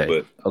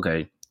 Okay.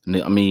 Okay.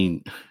 I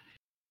mean,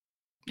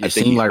 it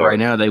seemed like right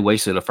now they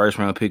wasted a first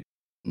round pick,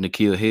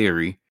 N'Keal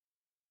Harry.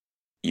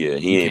 Yeah,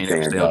 he ain't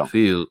stay on the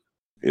field.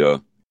 Yeah.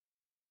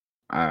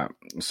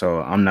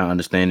 So I'm not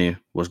understanding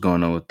what's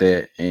going on with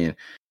that, and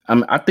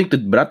I think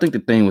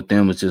the thing with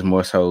them is just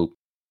more so.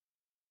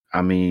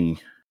 I mean,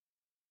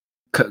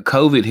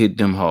 COVID hit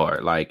them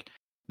hard. Like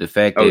the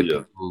fact that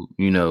people,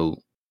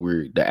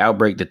 were the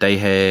outbreak that they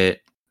had,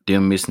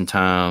 them missing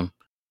time,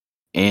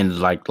 and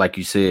like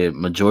you said,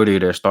 majority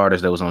of their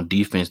starters that was on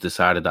defense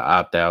decided to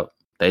opt out.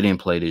 They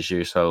didn't play this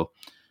year, so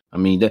I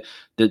mean,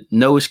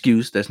 no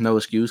excuse. That's no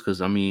excuse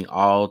because I mean,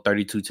 all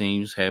 32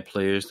 teams had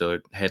players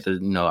that had the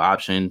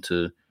option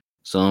to.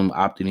 Some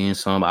opted in,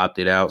 some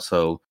opted out.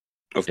 So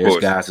there's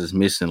guys that's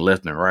missing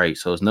left and right.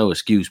 So it's no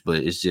excuse,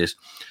 but it's just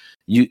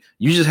you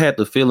just had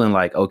the feeling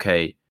like,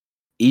 okay,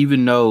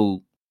 even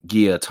though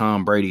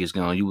Tom Brady is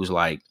gone, you was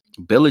like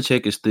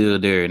Belichick is still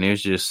there, and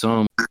there's just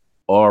some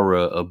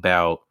aura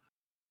about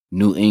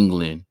New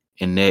England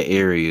in that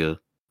area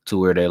to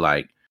where they're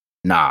like,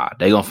 nah,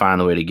 they gonna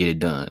find a way to get it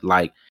done.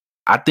 Like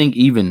I think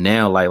even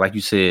now, like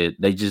you said,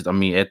 they just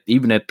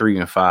even at 3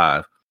 and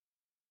 5.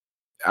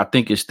 I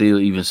think it's still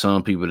even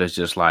some people that's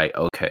just like,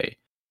 okay,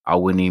 I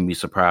wouldn't even be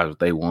surprised if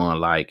they won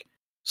like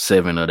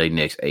 7 of their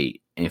next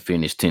 8 and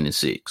finished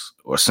 10-6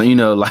 or so.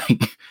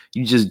 Like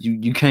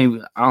you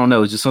can't. I don't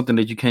know. It's just something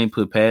that you can't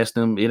put past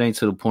them. It ain't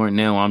to the point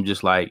now. I'm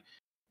just like,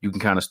 you can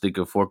kind of stick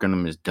a fork in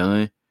them. It's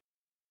done.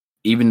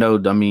 even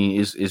though I mean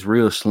it's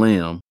real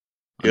slim.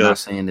 I'm Yeah. not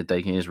saying that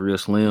they can. It's real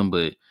slim,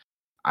 but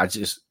I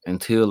just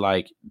until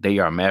like they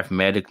are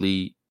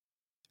mathematically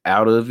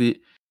out of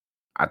it,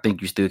 I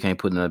think you still can't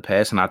put another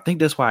pass. And I think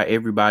that's why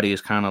everybody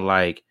is kind of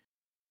like,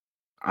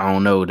 I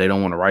don't know, they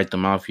don't want to write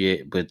them off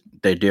yet, but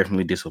they're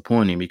definitely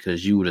disappointing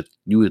because you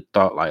would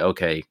thought like,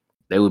 okay,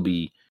 they would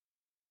be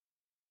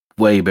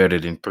way better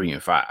than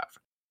 3-5.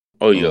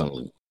 Oh yeah.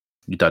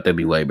 You thought they'd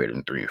be way better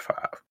than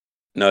 3-5.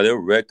 No, their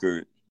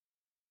record.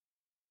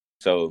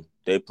 So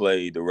they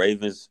play the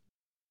Ravens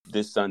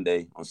this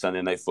Sunday on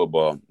Sunday Night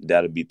Football.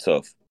 That'll be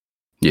tough.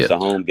 Yeah. It's a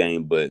home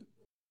game, but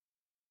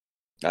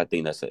I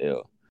think that's an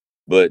L.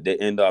 But they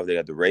end off, they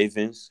got the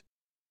Ravens,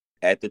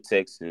 at the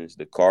Texans,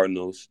 the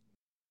Cardinals,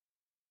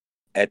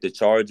 at the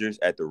Chargers,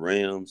 at the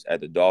Rams,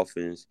 at the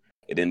Dolphins,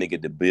 and then they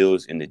get the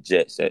Bills and the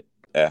Jets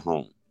at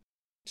home.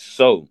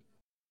 So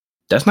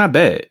that's not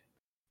bad.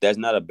 That's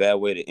not a bad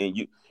way to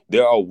end.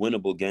 There are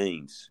winnable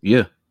games.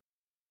 Yeah.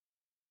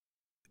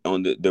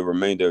 On the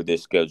remainder of their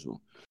schedule.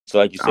 So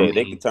like you said,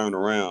 they can turn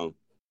around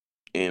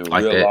and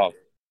like reel that. off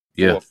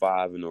 4 or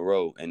 5 in a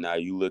row. And now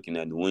you looking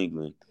at New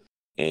England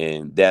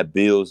and that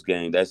Bills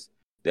game,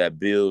 that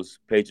Bills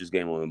Patriots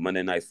game on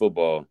Monday Night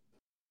Football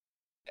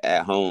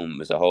at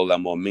home is a whole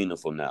lot more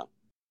meaningful now.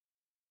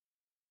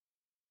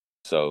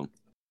 So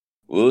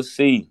we'll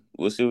see.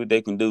 We'll see what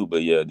they can do.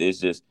 But yeah, it's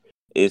just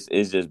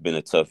been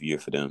a tough year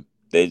for them.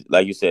 They,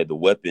 like you said,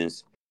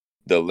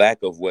 the lack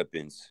of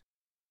weapons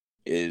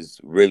is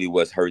really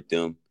what's hurt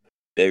them.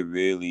 They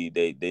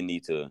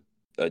need to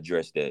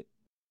address that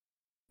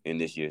in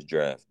this year's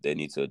draft. They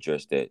need to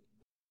address that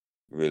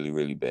really,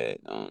 really bad.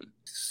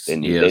 They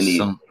need a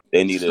receiver.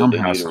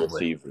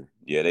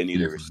 Yeah, they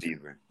need a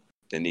receiver.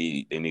 They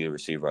need a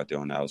receiver out there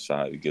on the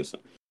outside to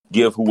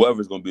give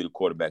whoever's going to be the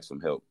quarterback some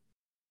help.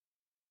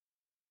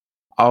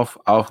 Off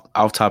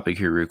topic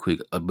here real quick,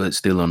 but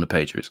still on the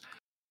Patriots.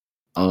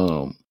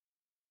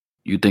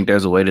 You think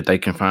there's a way that they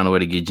can find a way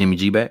to get Jimmy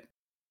G back?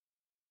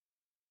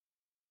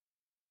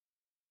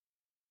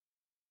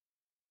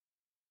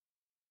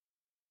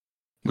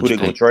 Who they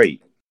gonna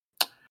trade?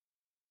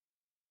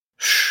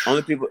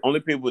 Only people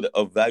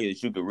of value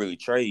that you could really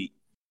trade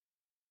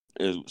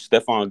is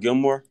Stephon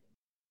Gilmore.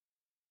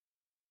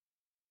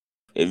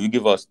 If you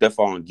give us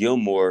Stephon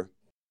Gilmore,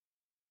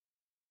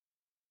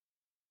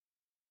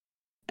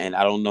 and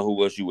I don't know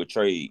who else you would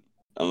trade,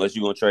 unless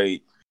you're gonna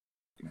trade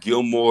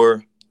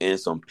Gilmore and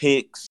some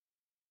picks.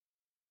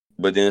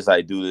 But then it's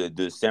like,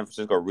 do San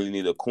Francisco really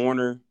need a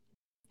corner?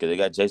 Because they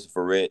got Jason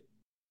Verrett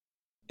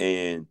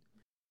and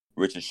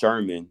Richard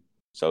Sherman.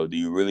 So do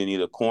you really need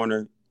a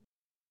corner?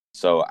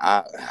 So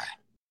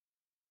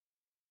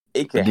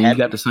it could happen. You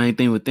got the same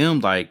thing with them.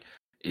 Like,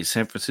 is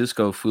San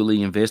Francisco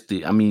fully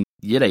invested? I mean,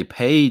 yeah, they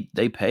paid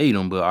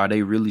them, but are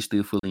they really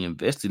still fully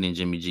invested in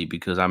Jimmy G?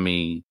 Because I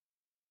mean,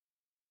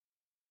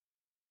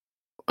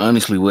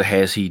 honestly, what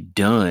has he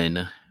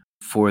done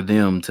for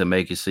them to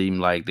make it seem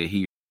like that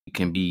he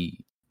can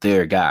be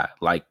their guy?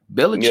 Like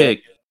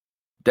Belichick,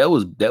 that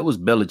was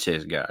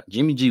Belichick's guy.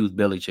 Jimmy G was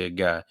Belichick's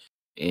guy,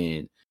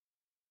 and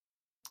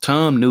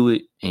Tom knew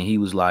it, and he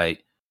was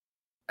like,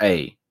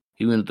 "Hey,"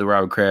 he went to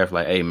Robert Kraft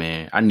like, "Hey,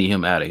 man, I need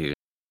him out of here."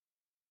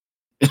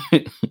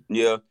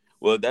 Yeah,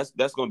 well, that's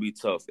gonna be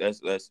tough. That's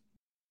gonna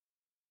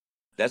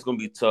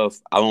be tough.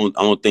 I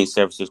don't think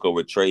San Francisco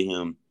would trade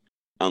him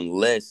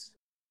unless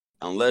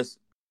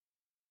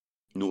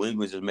New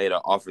England just made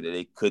an offer that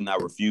they could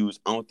not refuse.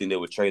 I don't think they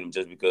would trade him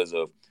just because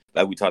of,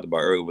 like we talked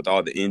about earlier, with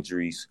all the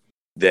injuries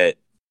that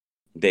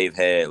they've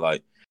had.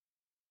 Like,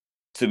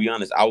 to be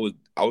honest, I was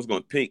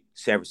going to pick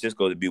San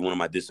Francisco to be one of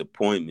my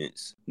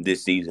disappointments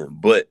this season,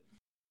 but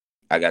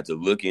I got to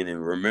looking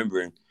and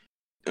remembering.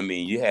 I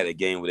mean, you had a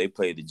game where they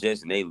played the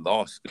Jets and they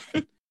lost,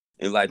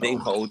 and like their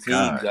whole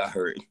team got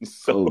hurt.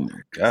 So, oh my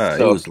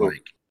God, it was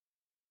like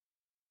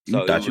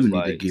you thought you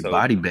needed to get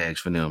body bags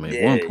for them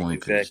at one point.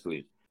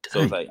 Exactly.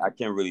 So it's like I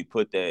can't really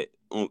put that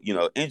on. You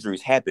know,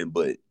 injuries happen,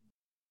 but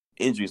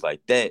injuries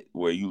like that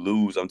where you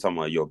lose, I'm talking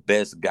about your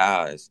best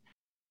guys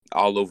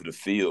all over the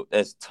field.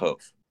 That's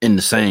tough. In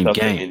the same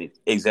game.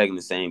 Exactly in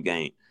the same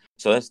game.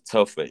 So that's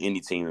tough for any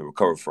team to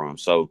recover from.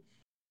 So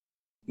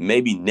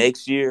maybe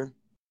next year,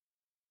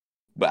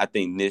 but I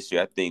think this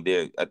year,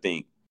 I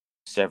think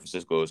San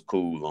Francisco is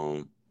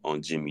cool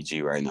on Jimmy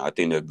G right now. I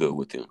think they're good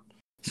with him.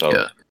 So,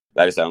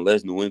 like I said,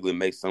 unless New England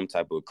makes some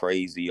type of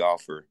crazy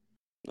offer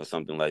or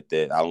something like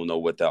that, I don't know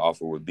what that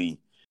offer would be.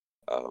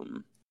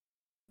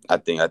 I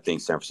think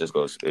San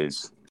Francisco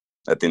is.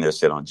 I think they're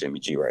set on Jimmy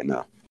G right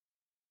now.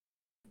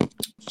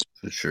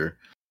 For sure.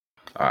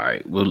 All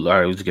right,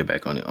 let's get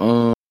back on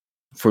it.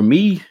 For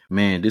me,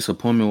 man,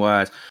 disappointment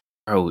wise,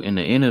 bro, in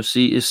the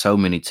NFC, it's so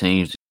many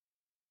teams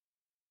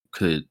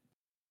could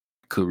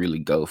really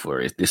go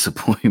for its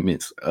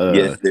disappointments.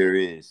 Yes, there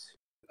is.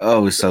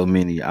 Oh, it's so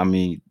many. I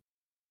mean,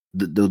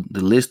 the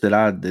list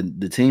that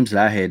the teams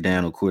that I had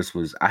down, of course,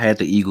 was I had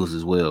the Eagles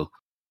as well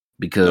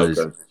because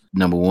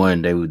number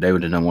one, they were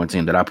the number one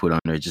team that I put on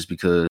there just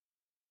because,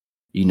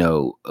 you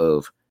know,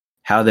 of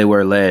how they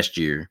were last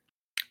year,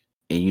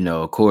 and you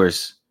know, of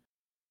course,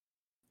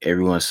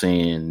 everyone's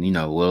saying,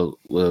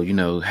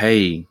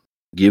 hey,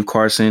 give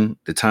Carson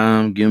the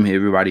time, give him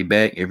everybody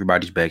back.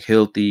 Everybody's back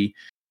healthy,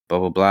 blah,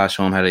 blah, blah.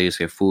 Show him how they is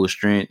at full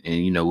strength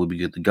and, we'll be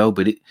good to go.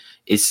 But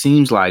it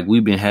seems like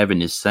we've been having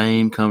the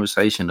same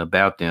conversation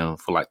about them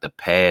for like the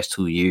past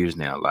 2 years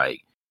now.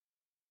 Like,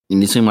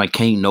 and it seems like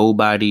can't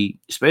nobody,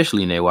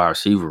 especially in that wide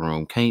receiver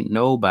room, can't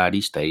nobody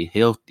stay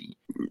healthy.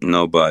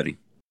 Nobody.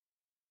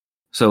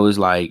 So it's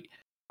like,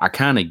 I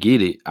kind of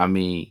get it. I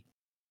mean,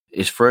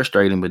 it's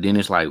frustrating, but then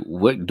it's like,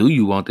 what do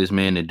you want this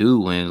man to do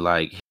when,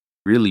 like,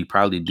 really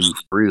probably do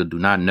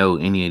not know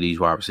any of these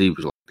wide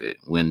receivers like that?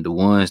 When the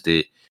ones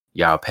that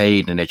y'all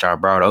paid and that y'all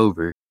brought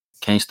over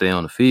can't stay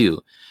on the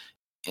field,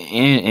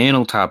 and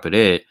on top of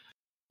that,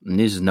 and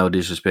this is no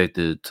disrespect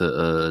to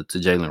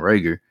Jalen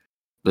Reagor,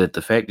 but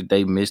the fact that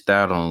they missed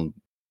out on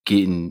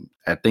getting,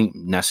 I think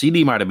now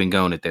CD might have been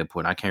gone at that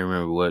point. I can't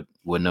remember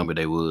what number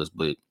they was,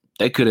 but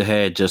they could have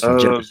had Justin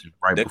Jefferson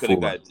right they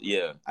before.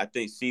 I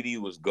think CD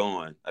was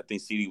gone. I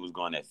think CD was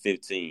gone at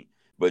 15,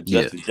 but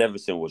Justin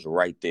Jefferson was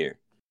right there.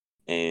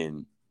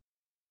 And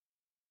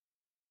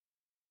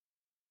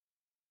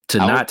to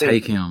not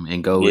take him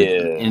and go,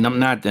 and I'm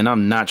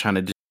not trying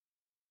to,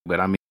 but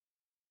I mean,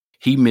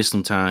 he missed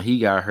some time. He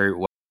got hurt.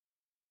 Why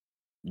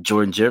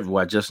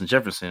Justin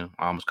Jefferson,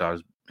 I almost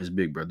called his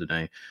big brother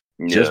name.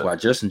 Just why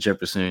Justin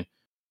Jefferson,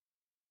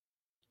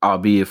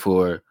 albeit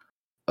for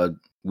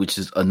which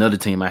is another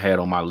team I had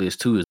on my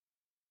list too, is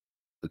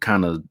the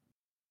kind of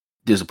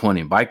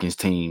disappointing Vikings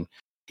team.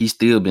 He's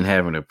still been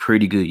having a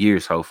pretty good year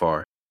so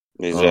far.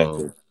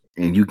 Exactly.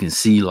 And you can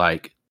see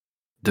like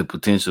the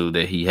potential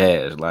that he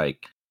has,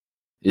 like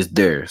it's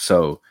there.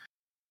 So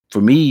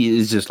for me,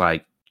 it's just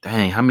like,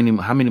 dang, how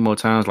many more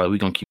times like we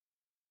gonna keep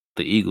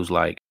the Eagles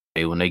like,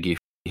 hey, when they get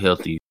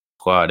healthy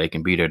squad, they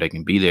can be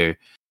there.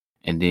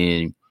 And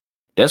then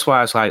that's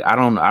why it's like I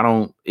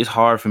don't it's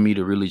hard for me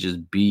to really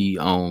just be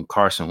on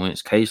Carson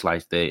Wentz's case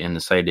like that and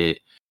to say that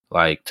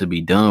like to be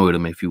done with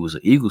him if he was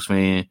an Eagles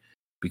fan,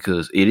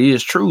 because it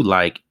is true,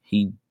 like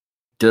he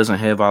doesn't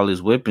have all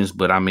his weapons,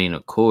 but I mean,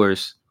 of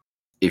course,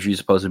 if you're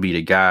supposed to be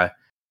the guy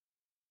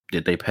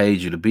that they paid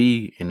you to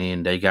be, and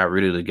then they got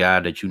rid of the guy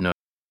that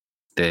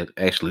that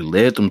actually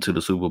led them to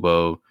the Super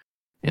Bowl,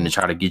 and to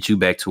try to get you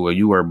back to where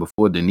you were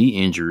before the knee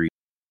injury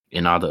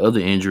and all the other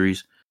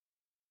injuries,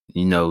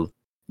 you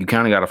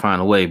kind of got to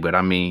find a way. But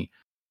I mean,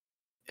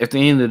 at the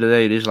end of the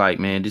day, it's like,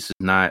 man, this is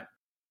not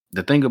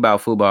the thing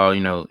about football,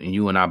 and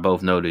you and I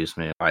both know this,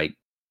 man. Like,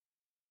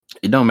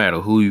 it don't matter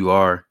who you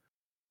are.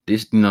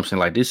 This, you know what I'm saying?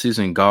 Like, this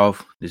isn't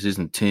golf. This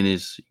isn't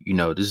tennis.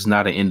 This is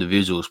not an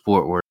individual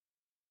sport where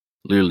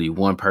literally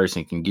one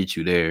person can get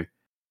you there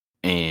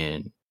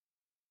and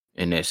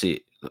that's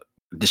it.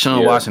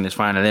 Deshaun Watson is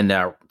finding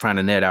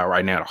that out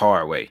right now the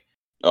hard way.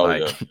 Oh,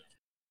 like,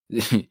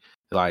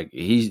 like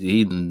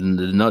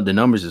the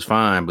numbers is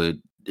fine, but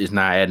it's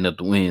not adding up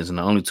the wins. And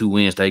the only 2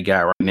 wins they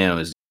got right now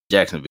is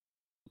Jacksonville.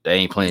 They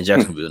ain't playing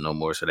Jacksonville no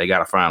more, so they got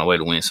to find a way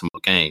to win some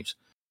more games.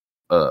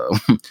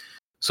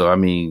 So I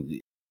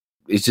mean,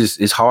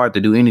 it's hard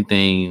to do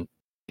anything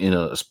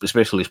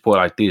especially a sport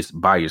like this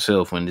by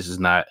yourself when this is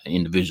not an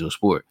individual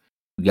sport.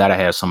 You got to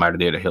have somebody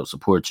there to help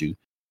support you.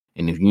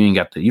 And if you you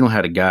don't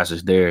have the guys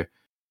that's there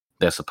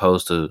that's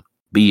supposed to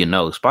be in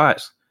those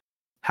spots,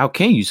 how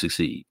can you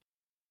succeed?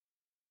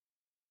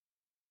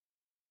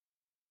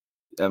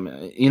 I mean,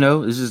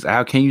 it's just,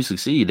 how can you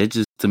succeed? That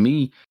just, to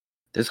me,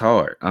 that's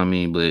hard. I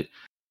mean, but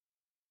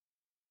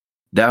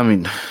that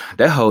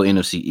whole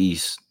NFC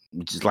East,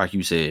 which is like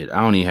you said,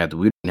 we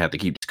didn't have to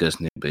keep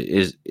discussing it, but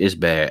it's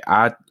bad.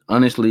 I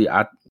honestly,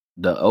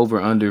 the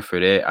over under for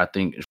that, I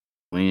think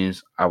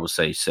wins, I would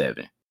say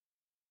 7.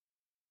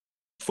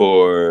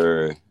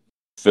 For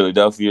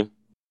Philadelphia?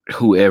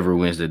 Whoever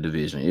wins the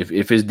division.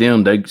 If it's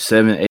them, they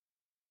 7, 8.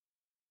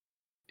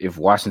 If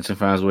Washington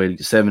finds a way to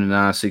get 7 to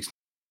 9, 6,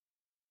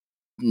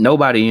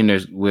 nobody in there.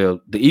 Well,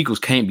 the Eagles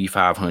can't be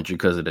 500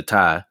 because of the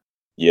tie.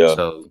 Yeah.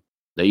 So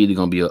they're either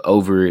gonna be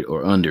over it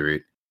or under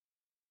it.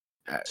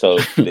 So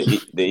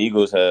the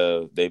Eagles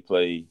they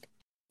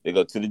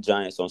go to the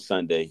Giants on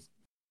Sunday.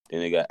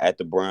 Then they got at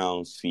the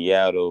Browns,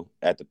 Seattle,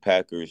 at the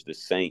Packers, the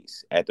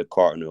Saints, at the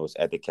Cardinals,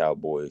 at the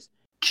Cowboys,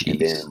 and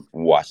then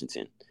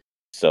Washington.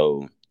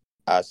 So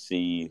I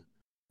see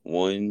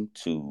 1,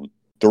 2,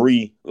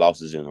 3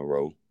 losses in a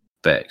row.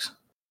 Facts.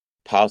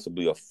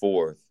 Possibly a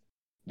 4th,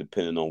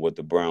 depending on what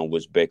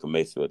which Baker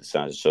Mayfield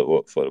decides to show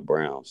up for the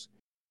Browns.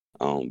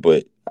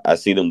 But I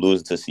see them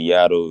losing to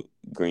Seattle,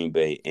 Green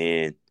Bay,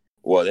 and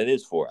that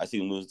is 4. I see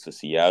them losing to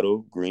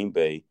Seattle, Green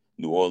Bay,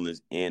 New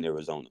Orleans, and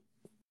Arizona.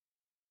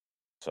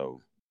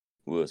 So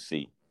we'll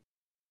see.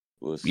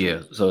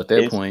 Yeah. So at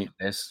that point,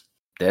 that's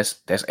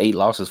 8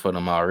 losses for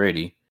them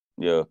already.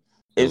 Yeah.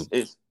 So,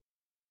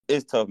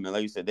 it's tough, man.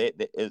 Like you said,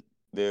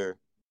 their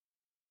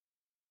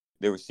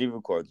receiver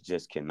core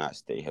just cannot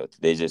stay healthy.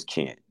 They just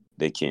can't.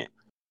 They can't.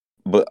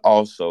 But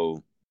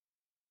also,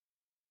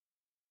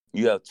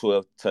 you have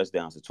 12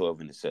 touchdowns and 12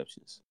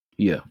 interceptions.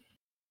 Yeah.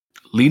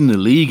 Leading the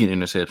league in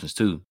interceptions,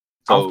 too.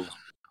 So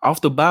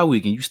off the bye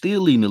week, and you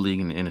still leading the league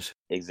in interceptions.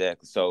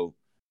 Exactly. So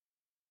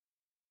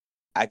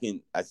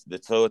the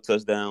total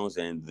touchdowns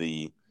and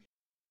the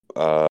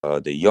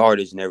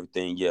yardage and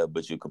everything, yeah,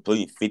 but you're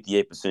completing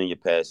 58% of your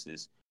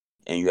passes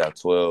and you have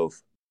 12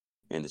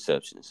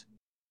 interceptions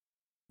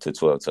to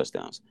 12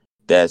 touchdowns.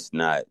 That's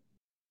not,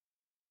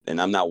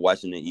 and I'm not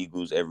watching the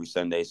Eagles every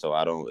Sunday, so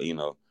I don't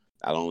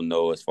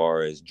know as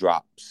far as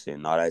drops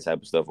and all that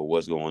type of stuff or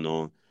what's going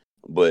on.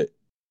 But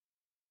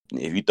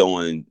if you're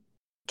throwing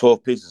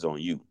 12 pitches on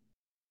you,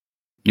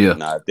 Yeah.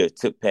 now if they're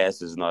tip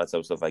passes and all that type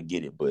of stuff, I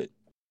get it, but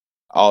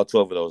all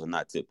 12 of those are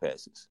not tip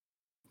passes.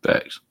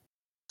 Facts.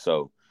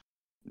 So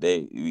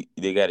they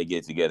got to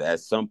get together. At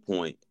some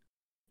point,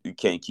 you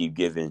can't keep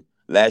giving.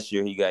 Last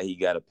year he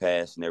got a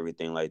pass and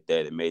everything like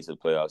that. It made it to the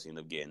playoffs. He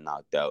ended up getting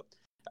knocked out.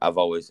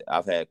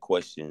 I've had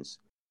questions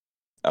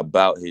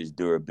about his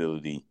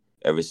durability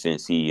ever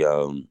since he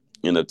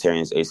ended up tearing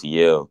his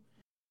ACL,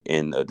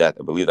 and that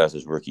I believe that was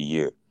his rookie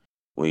year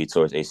when he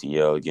tore his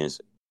ACL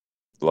against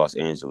Los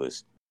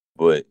Angeles.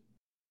 But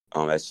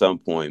at some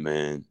point,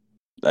 man,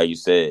 like you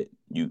said,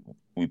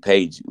 we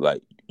paid you.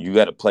 Like, you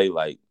got to play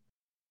like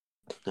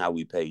how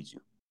we paid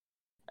you.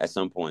 At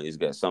some point,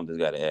 something's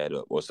got to add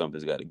up or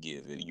something's got to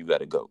give. You got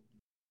to go.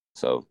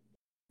 So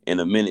in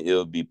a minute,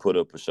 it'll be put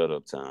up or shut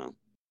up time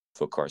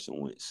for Carson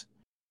Wentz.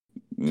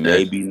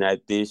 Maybe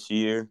not this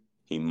year.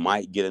 He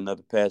might get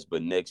another pass,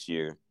 but next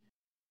year,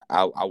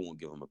 I won't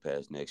give him a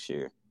pass next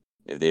year.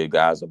 If their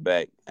guys are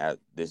back,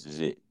 this is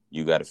it.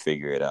 You got to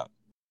figure it out.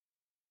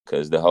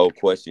 Because the whole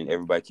question,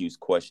 everybody keeps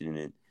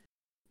questioning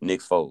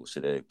Nick Foles.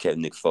 Should they have kept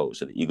Nick Foles?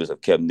 Should the Eagles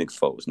have kept Nick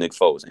Foles?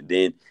 And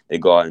then they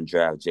go out and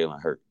draft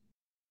Jalen Hurts.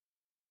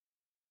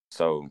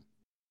 So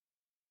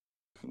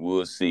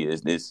we'll see.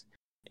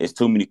 It's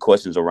too many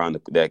questions around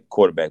that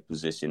quarterback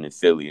position in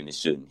Philly, and it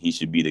shouldn't. He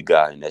should be the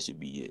guy, and that should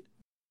be it.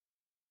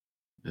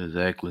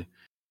 Exactly.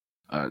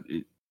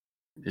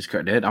 It's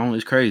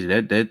crazy.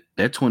 That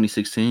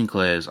 2016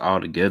 class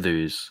altogether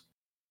is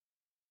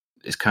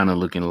kind of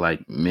looking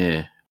like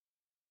meh.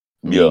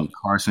 I mean,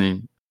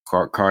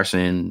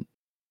 Carson,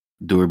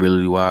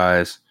 durability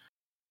wise,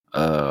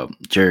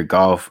 Jared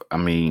Goff. I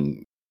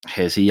mean,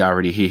 has he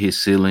already hit his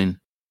ceiling?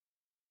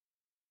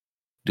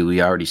 Do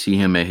we already see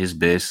him at his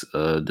best?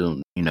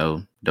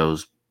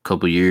 Those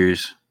couple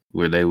years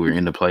where they were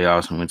in the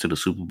playoffs and went to the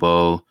Super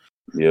Bowl.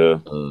 Yeah.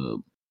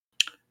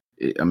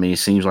 It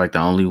seems like the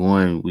only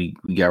one we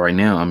got right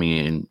now. I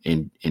mean,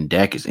 and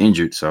Dak is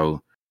injured,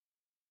 so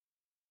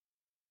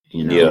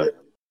Yeah.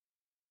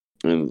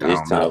 And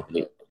it's time.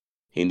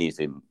 He needs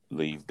to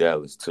leave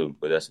Dallas too,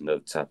 but that's another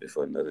topic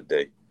for another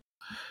day.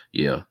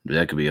 Yeah,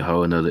 that could be a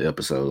whole another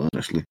episode,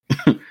 honestly.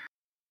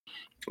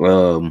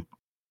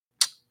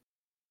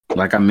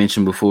 Like I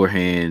mentioned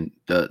beforehand,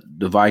 the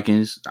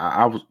Vikings,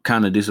 I was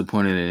kind of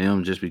disappointed in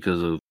them just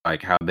because of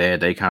like how bad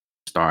they kind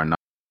of starting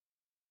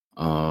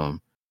off.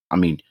 I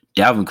mean,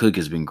 Dalvin Cook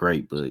has been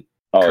great, but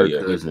Kirk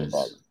Cousins.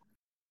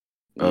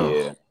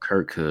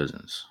 Kirk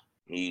Cousins.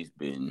 He's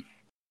been.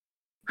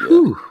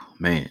 Whew,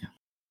 man.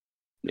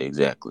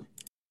 Exactly.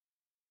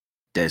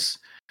 That's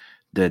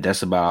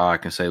about all I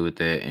can say with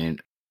that.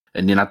 And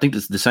then I think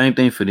the same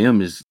thing for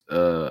them is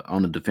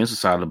on the defensive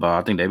side of the ball.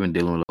 I think they've been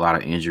dealing with a lot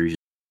of injuries.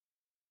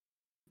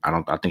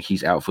 I think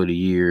he's out for the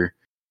year.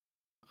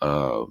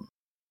 The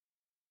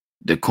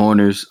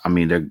corners, I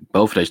mean,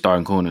 both their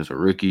starting corners are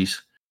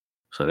rookies,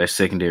 so their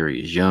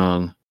secondary is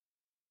young.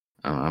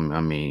 I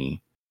mean,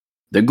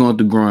 they're going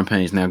through growing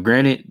pains. Now,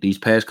 granted, these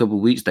past couple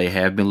of weeks they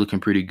have been looking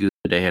pretty good.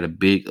 They had a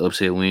big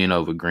upset win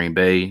over Green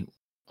Bay,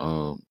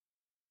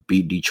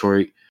 beat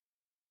Detroit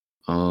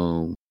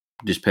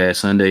this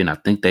past Sunday, and I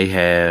think they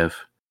have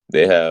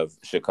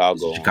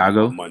Chicago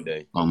on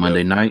Monday.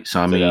 Monday night.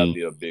 So that'll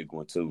be a big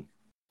one too.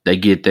 They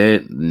get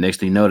that. Next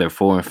thing you know, they're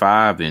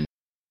 4-5, and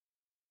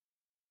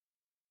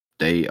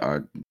they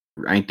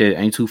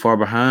ain't too far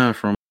behind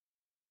from.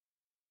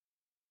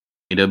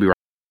 They'll be right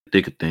in the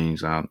thick of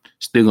things.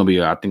 Still gonna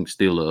be, I think,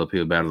 still an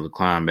uphill battle to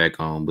climb back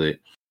on, but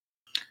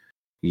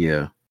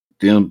yeah,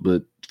 them.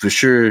 But for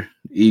sure,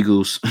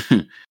 Eagles,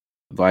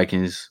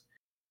 Vikings.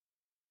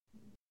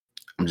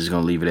 I'm just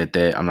gonna leave it at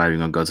that. I'm not even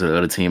gonna go to the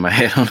other team I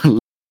had on the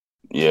list.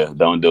 Yeah,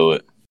 don't do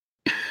it.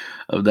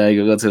 I'm not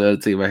even gonna go to the other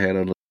team I had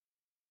on the list.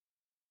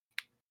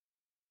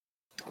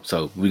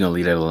 So we're gonna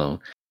leave that alone.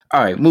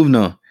 All right, moving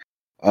on.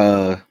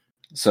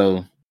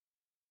 So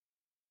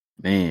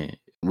man,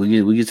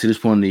 we get to this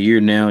point in the year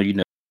now. You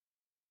know,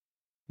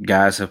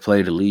 guys have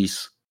played at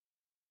least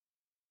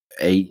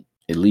 8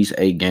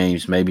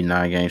 games, maybe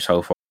 9 games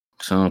so far.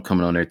 Some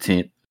coming on their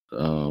 10th.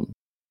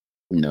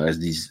 As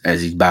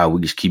these bye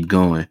weeks keep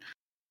going,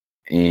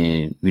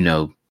 and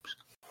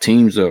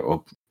teams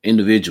or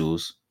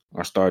individuals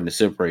are starting to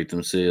separate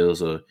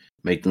themselves or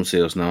make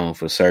themselves known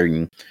for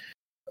certain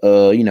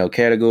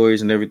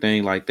categories and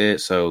everything like that.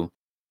 So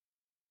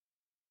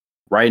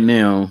right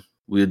now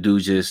we'll do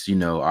just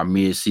our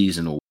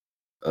mid-season.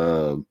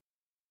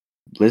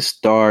 Let's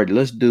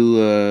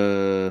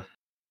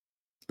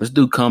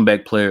do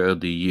comeback player of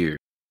the year.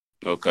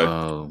 Okay.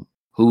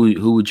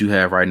 Who would you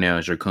have right now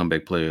as your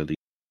comeback player of the year?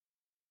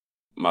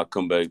 My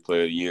comeback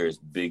player of the year is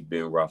Big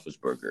Ben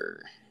Roethlisberger.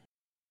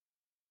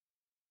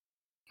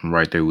 I'm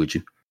right there with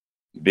you.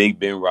 Big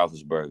Ben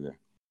Roethlisberger.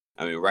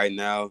 I mean, right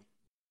now,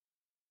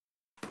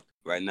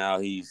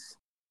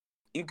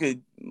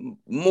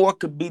 more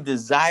could be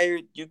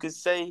desired, you could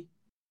say,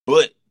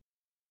 but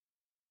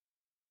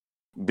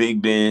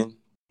Big Ben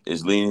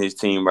is leading his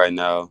team right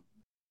now.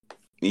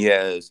 He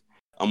has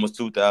almost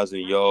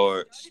 2,000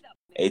 yards,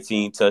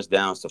 18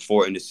 touchdowns to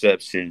 4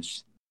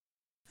 interceptions.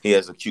 He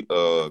has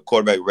a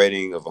quarterback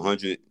rating of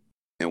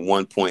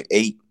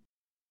 101.8,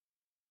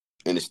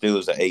 and the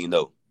Steelers are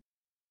 8-0.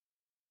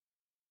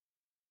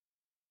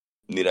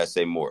 Need I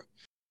say more?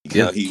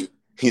 Yeah. He's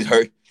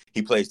hurt.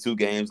 He plays 2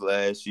 games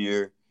last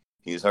year.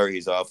 He's hurt.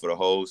 He's out for the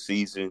whole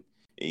season.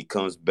 He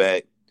comes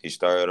back. He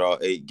started all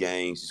 8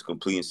 games. He's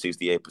completing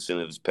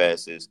 68% of his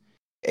passes,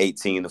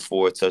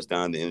 18-4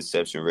 touchdown to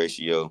interception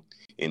ratio,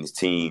 and his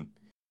team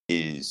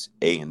is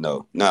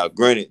 8-0. Now,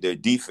 granted, their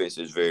defense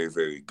is very,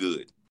 very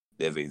good.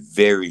 They have a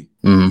very,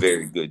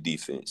 very good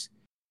defense.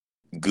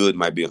 Good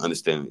might be an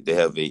understatement. They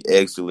have an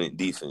excellent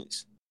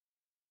defense,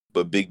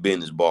 but Big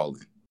Ben is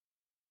balling.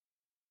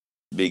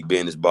 Big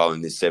Ben is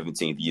balling his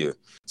 17th year.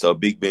 So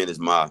Big Ben is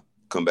my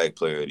comeback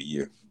player of the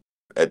year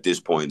at this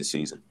point in the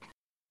season.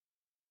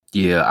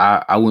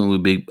 Yeah, I went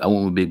with Big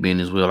Ben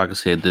as well. Like I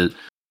said, the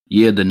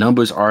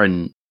numbers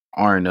aren't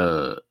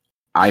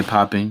eye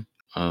popping.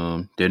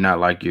 They're not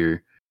like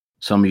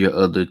some of your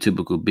other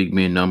typical Big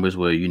Ben numbers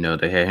where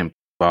they had him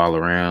ball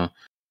around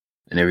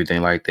and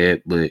everything like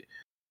that. But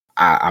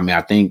I mean,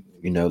 I think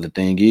the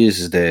thing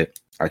is that,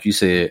 like you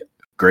said,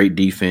 great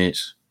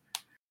defense,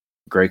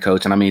 great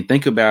coach, and I mean,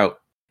 think about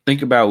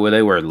where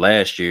they were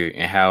last year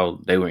and how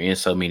they were in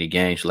so many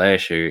games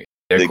last year.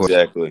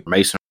 Exactly.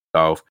 Mason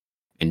Rudolph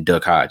and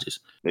Duck Hodges.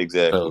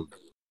 Exactly. So,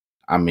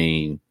 I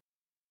mean,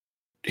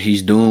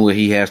 he's doing what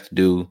he has to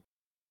do.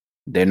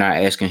 They're not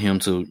asking him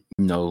to,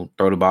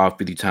 throw the ball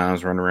 50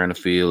 times, run around the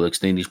field,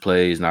 extend these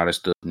plays, and all that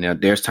stuff. Now,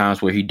 there's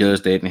times where he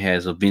does that and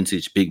has a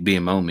vintage Big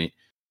Ben moment,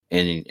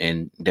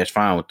 and that's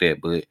fine with that.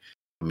 But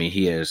I mean,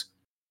 he has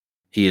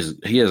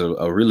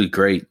a really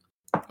great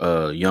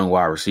young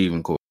wide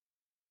receiving core.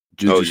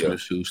 Juju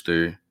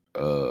Smith-Schuster,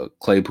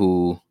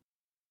 Claypool,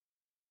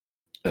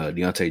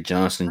 Deontay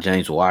Johnson,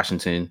 James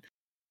Washington,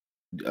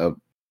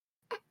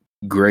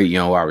 great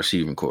young wide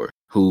receiving core.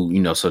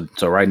 Who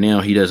so right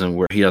now he doesn't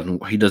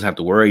have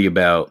to worry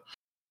about.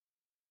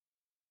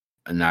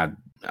 And I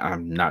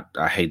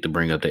hate to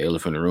bring up the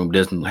elephant in the room.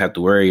 Doesn't have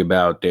to worry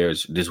about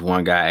there's this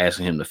one guy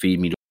asking him to feed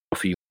me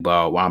the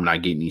ball while I'm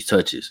not getting these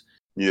touches.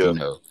 Yeah,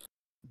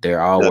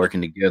 they're all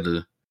working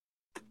together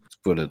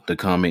for the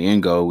common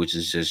end goal, which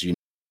is just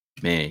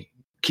man,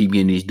 keep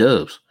getting these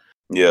dubs.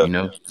 Yeah,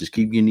 just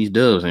keep getting these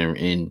dubs,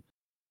 and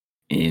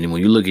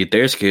when you look at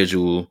their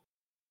schedule,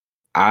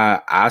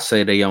 I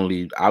say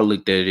I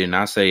looked at it and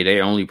I say they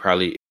only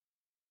probably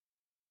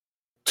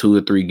 2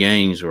 or 3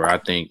 games, or I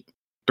think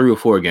 3 or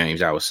 4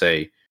 games, I would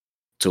say,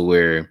 to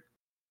where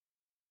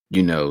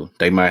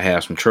they might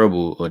have some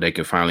trouble or they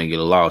can finally get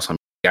a loss. I mean,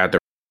 got their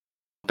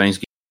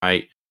Thanksgiving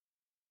night.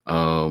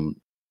 Man,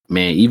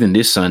 even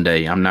this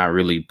Sunday, I'm not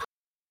really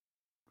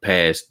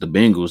past the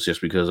Bengals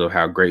just because of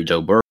how great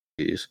Joe Burrow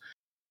is.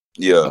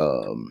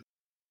 Yeah.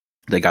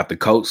 They got the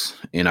Colts,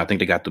 and I think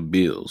they got the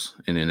Bills,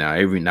 and then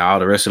all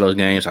the rest of those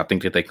games, I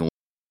think that they can win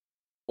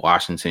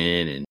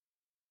Washington and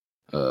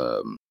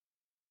a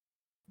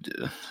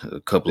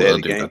couple of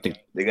others. I think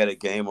they got a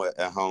game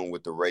at home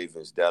with the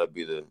Ravens. That's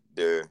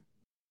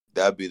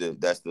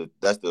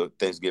the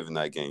Thanksgiving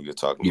night game you're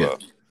talking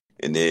about,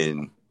 and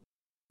then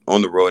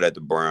on the road at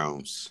the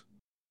Browns.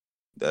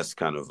 That's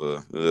kind of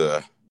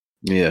yeah.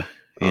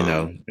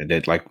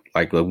 That like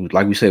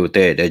we said with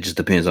that just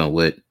depends on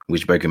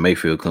which Baker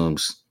Mayfield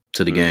comes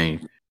to the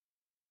game.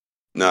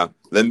 Now,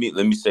 let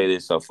me say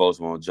this so folks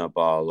won't jump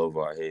all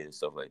over our head and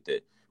stuff like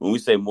that. When we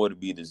say more to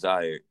be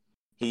desired,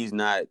 he's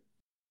not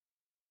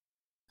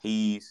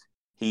one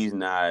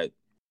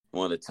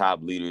of the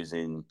top leaders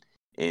in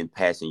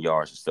passing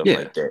yards and stuff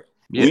like that.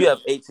 Yeah.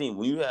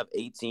 When you have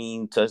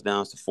 18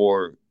 touchdowns to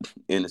 4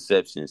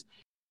 interceptions,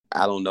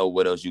 I don't know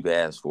what else you could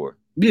ask for.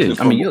 Yeah,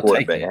 I mean, you'll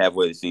take that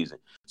halfway the season.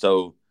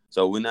 So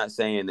we're not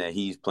saying that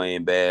he's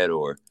playing bad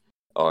or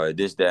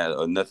this, that,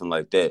 or nothing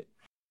like that.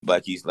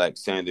 But like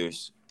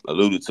Sanders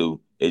alluded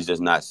to, it's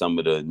just not some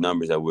of the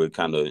numbers that we're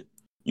kind of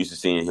used to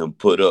seeing him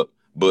put up.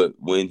 But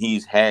when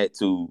he's had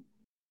to,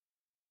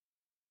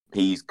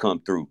 he's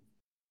come through.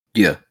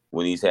 Yeah.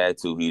 When he's had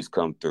to, he's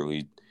come through.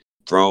 He's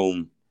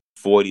thrown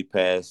 40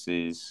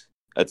 passes.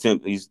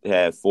 He's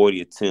had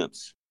 40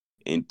 attempts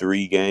in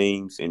 3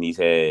 games, and he's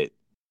had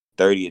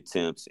 30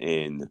 attempts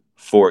in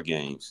 4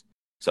 games.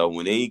 So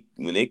when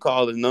they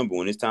call his number,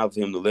 when it's time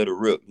for him to let it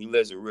rip, he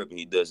lets it rip and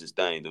he does his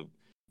thing. The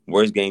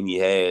worst game he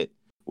had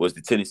was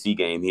the Tennessee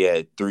game. He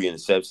had 3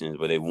 interceptions,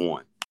 but they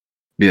won.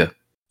 Yeah.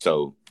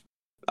 So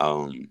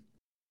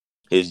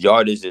his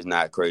yardage is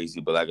not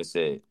crazy, but like I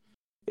said,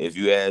 if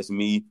you ask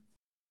me,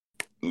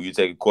 when you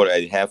take a quarter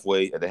at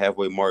the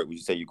halfway mark, when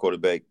you take your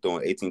quarterback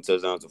throwing 18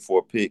 touchdowns and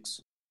 4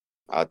 picks,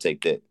 I'll take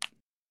that.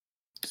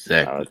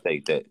 Exactly. I'll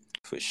take that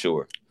for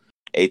sure.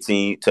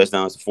 18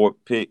 touchdowns and 4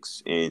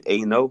 picks and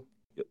 8-0.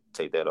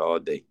 take that all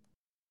day.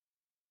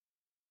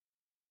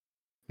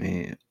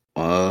 Man,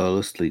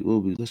 let's see.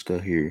 Let's go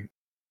here.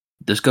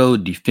 Let's go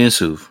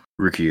defensive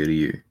rookie of the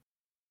year.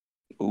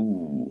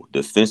 Ooh,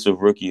 defensive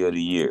rookie of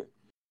the year.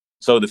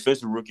 So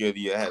defensive rookie of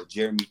the year, I have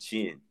Jeremy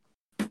Chin.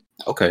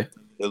 Okay.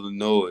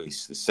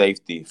 Illinois, the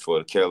safety for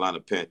the Carolina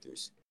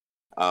Panthers.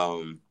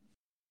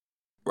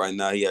 Right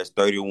now he has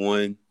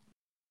 31.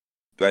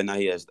 Right now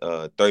he has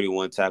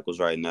 31 tackles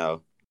right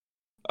now.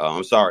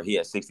 I'm sorry, he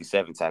has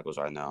 67 tackles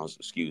right now.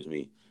 Excuse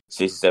me.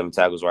 67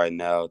 tackles right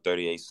now,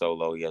 38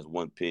 solo. He has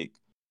 1 pick.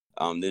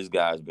 This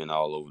guy's been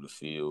all over the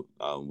field.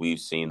 We've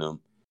seen him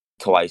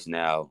twice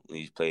now when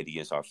he's played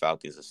against our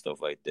Falcons and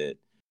stuff like that.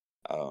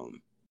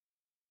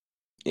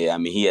 Yeah, I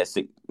mean, he has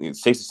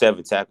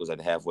 67 tackles at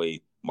the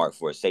halfway mark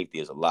for a safety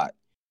is a lot.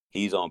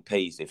 He's on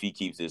pace. If he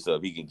keeps this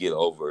up, he can get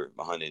over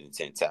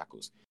 110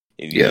 tackles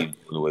if he keeps doing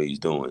the way he's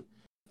doing.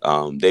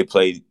 They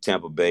played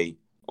Tampa Bay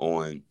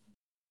on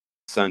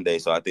Sunday,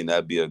 so I think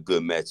that'd be a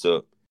good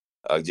matchup.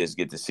 Just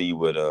get to see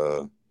what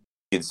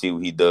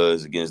he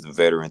does against the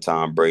veteran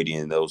Tom Brady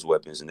and those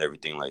weapons and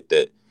everything like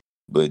that.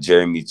 But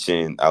Jeremy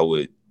Chin, I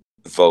would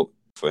vote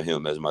for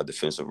him as my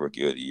defensive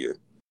rookie of the year.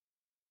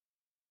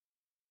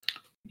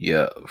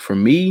 Yeah, for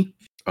me,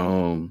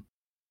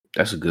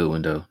 that's a good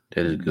one though.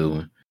 That is a good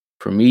one.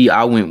 For me,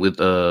 I went with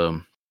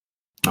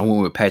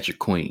Patrick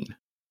Queen.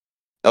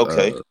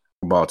 Okay.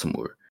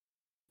 Baltimore.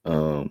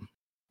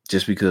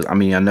 Just because I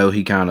know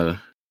he kind of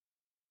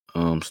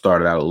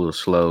started out a little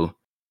slow,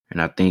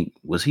 and I think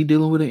was he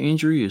dealing with an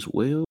injury as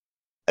well?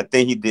 I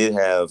think he did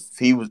have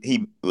he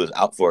was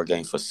out for a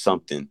game for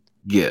something.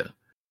 Yeah.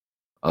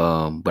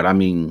 But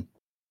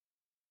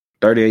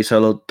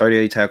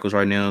 38 tackles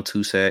right now,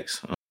 2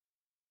 sacks.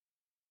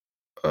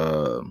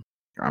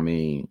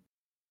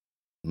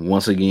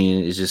 Once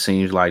again, it just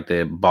seems like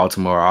that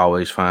Baltimore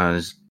always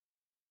finds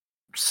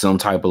some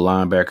type of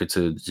linebacker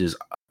to just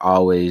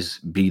always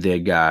be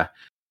that guy.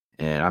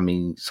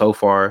 And so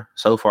far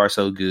so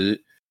good.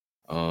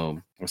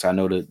 So I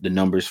know the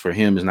numbers for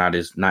him is not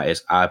as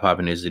eye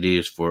popping as it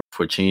is for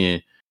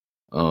Chin.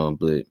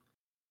 But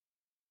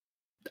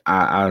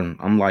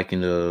I'm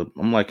liking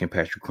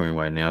Patrick Queen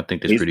right now. I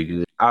think that's pretty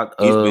good.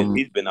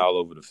 He's been all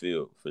over the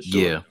field for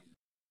sure.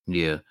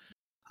 Yeah.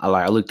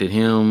 I looked at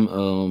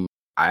him.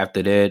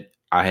 After that,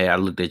 I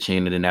looked at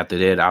Chin, and then after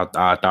that,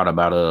 I thought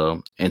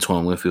about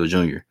Antoine Winfield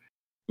Jr.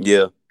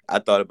 Yeah, I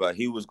thought about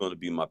he was going to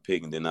be my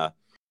pick, and then I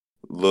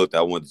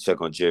wanted to check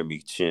on Jeremy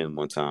Chin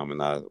one time,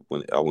 and I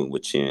went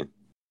with Chin.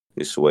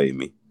 It swayed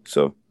me.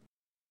 So,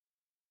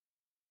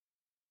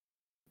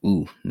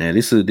 ooh, now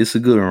this is a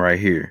good one right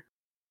here.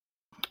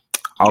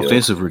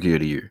 Offensive rookie of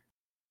the year,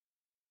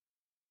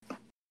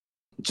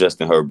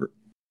 Justin Herbert.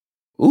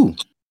 Ooh,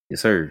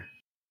 yes sir.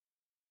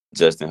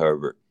 Justin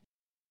Herbert.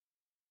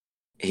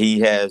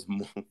 He has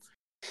more.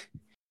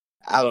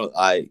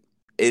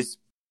 It's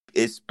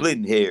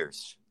splitting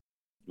hairs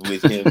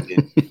with him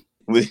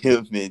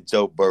and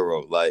Joe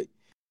Burrow. Like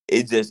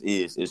it just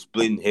is. It's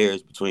splitting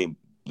hairs between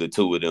the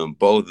two of them.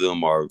 Both of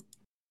them are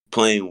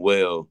playing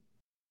well,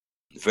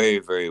 very,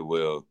 very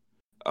well.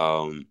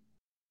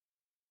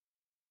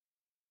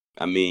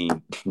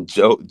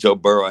 Joe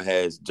Burrow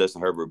has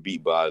Justin Herbert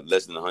beat by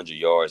less than 100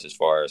 yards as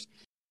far as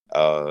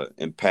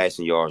in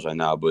passing yards right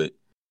now. But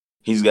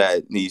he's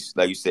got these,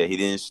 like you said, he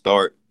didn't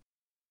start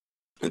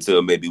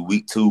until maybe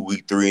week 2,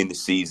 week 3 in the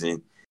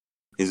season.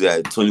 He's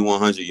got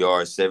 2,100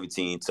 yards,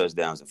 17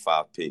 touchdowns, and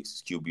 5 picks.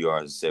 His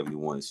QBR is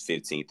 71. Is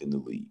 15th in the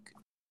league.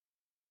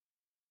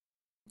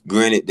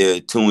 Granted, they're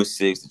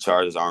 2-6. The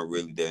Chargers aren't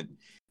really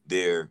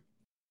there.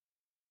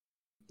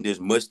 There's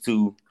much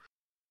to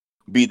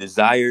be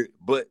desired,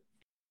 but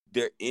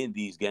they're in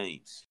these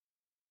games.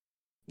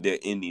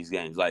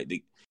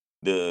 Like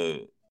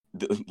the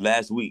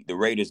last week, the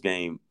Raiders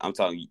game.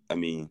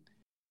 The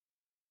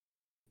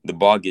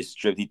ball gets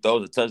stripped. He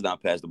throws a touchdown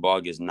pass. The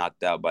ball gets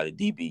knocked out by the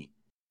DB,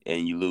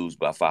 and you lose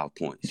by 5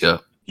 points. Yeah,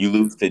 you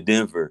lose to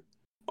Denver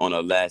on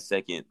a last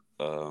second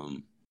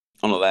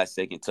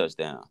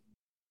touchdown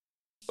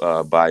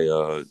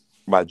by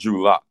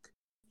Drew Lock.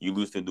 You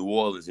lose to New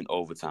Orleans in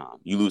overtime.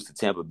 You lose to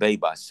Tampa Bay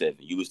by 7.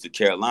 You lose to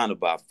Carolina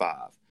by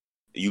 5.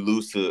 You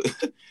lose to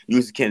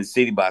Kansas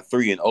City by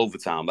 3 in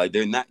overtime. Like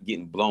they're not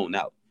getting blown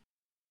out.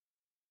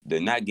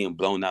 They're not getting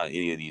blown out in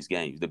any of these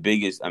games. The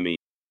biggest,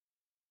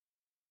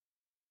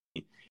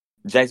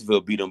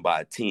 Jacksonville beat them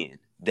by 10.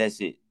 That's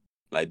it.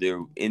 Like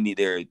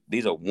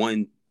these are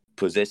one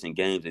possession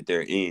games that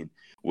they're in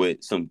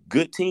with some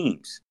good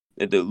teams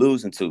that they're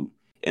losing to.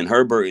 And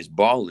Herbert is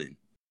balling.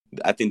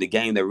 I think the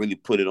game that really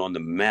put it on the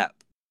map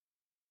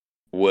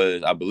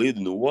was, I believe,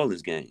 the New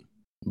Orleans game.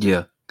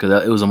 Yeah,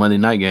 because it was a Monday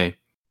night game.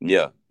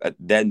 Yeah,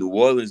 that New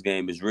Orleans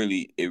game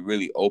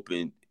really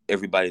opened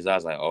everybody's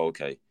eyes. Like, oh,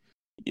 okay,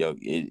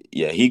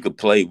 he could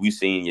play. We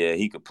seen,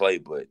 he could play,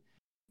 but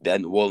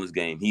that New Orleans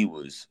game, he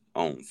was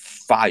on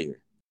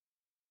fire.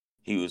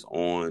 And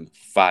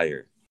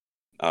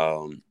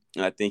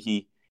I think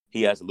he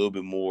has a little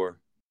bit more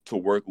to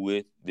work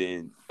with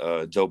than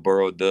Joe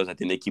Burrow does. I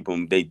think they keep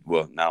him. I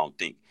don't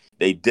think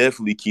they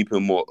definitely keep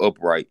him more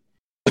upright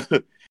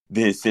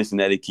then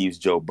Cincinnati keeps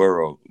Joe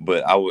Burrow.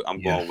 But I'm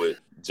Yeah. going with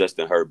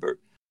Justin Herbert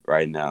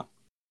right now.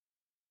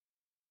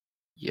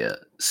 Yeah.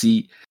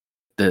 See,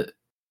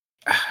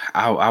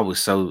 I was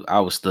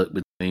stuck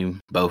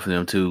between both of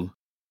them too.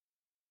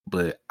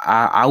 But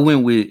I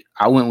went with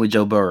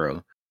Joe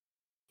Burrow.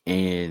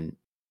 And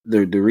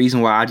the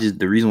reason why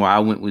I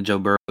went with Joe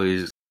Burrow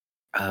is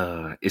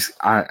when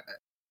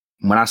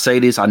I say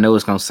this, I know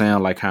it's gonna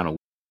sound like kind of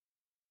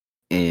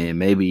and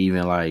maybe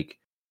even like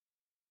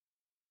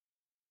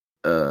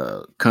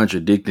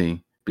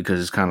contradicting because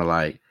it's kind of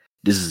like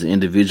this is an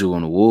individual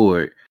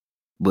award,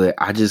 but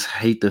I just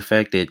hate the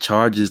fact that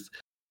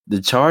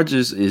the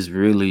Chargers is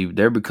really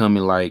they're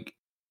becoming like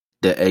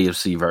the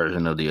AFC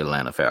version of the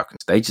Atlanta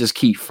Falcons. They just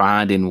keep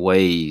finding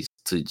ways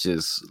to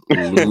just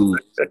lose.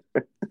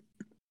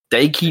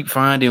 They keep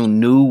finding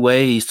new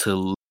ways to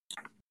lose.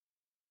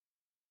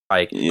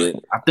 Like, Yeah.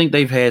 I think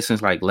they've had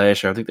since like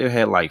last year. I think they've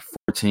had like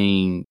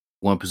 14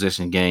 one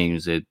possession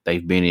games that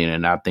they've been in,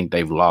 and I think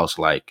they've lost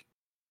like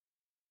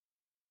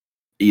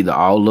either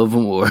all of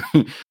them or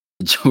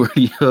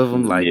majority of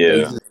them. Like,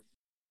 they just,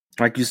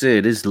 like you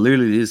said, it's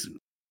literally this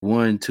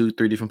 1, 2,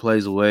 3 different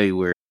plays away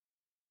where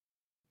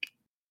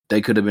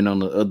they could have been on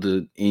the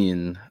other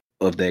end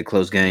of that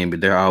close game, but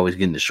they're always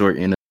getting the short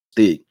end of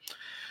the stick.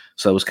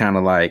 So it's kind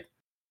of like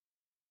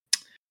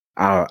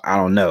I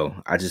don't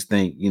know. I just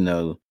think,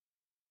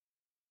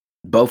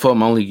 both of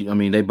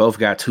them they both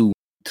got two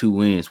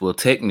wins. Well,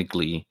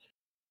 technically,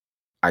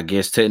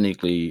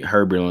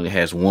 Herbert only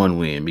has one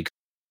win because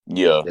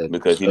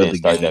he didn't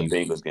start that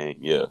Bengals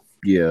game.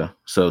 Yeah.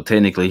 So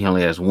technically, he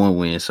only has one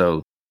win.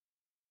 So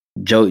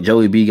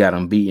Joey B got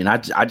him beaten.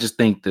 I just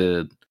think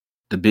the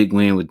big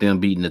win with them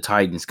beating the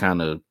Titans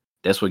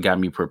that's what got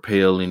me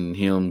propelling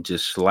him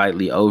just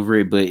slightly over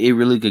it. But it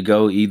really could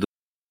go either,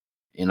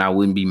 and I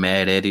wouldn't be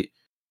mad at it.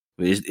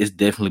 But it's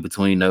definitely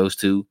between those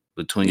two,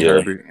 between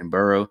Herbert and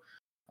Burrow.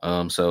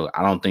 So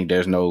I don't think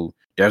there's no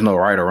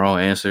right or wrong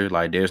answer.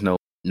 Like there's no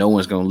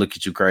one's gonna look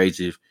at you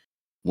crazy if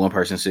one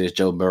person says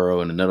Joe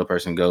Burrow and another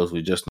person goes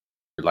with Justin.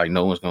 Like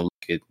no one's gonna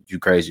look at you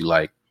crazy.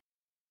 Like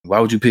why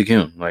would you pick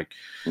him? Like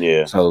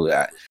So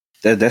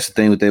that's the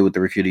thing with the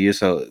rookie of the year.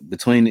 So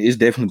it's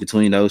definitely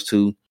between those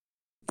two.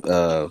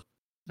 You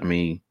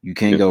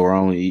can't go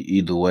wrong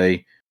either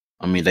way.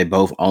 They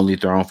both only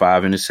thrown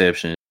 5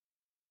 interceptions.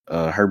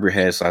 Herbert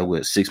has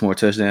 6 more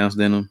touchdowns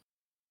than him.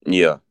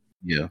 Yeah.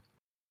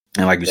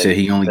 And like you said,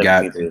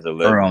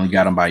 Burrow only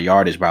got him by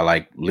yardage by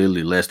like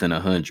literally less than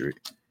 100.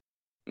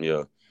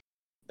 Yeah.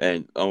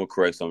 And I'm gonna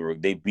correct something.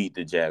 They beat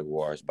the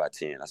Jaguars by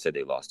 10. I said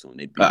they lost to them.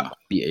 They beat them.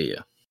 Yeah.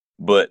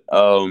 But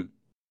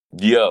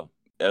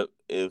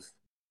if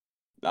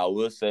I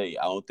will say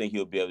I don't think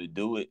he'll be able to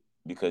do it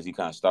because he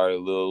kind of started a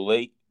little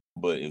late.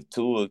 But if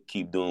Tua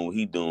keep doing what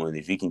he's doing,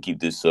 if he can keep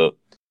this up,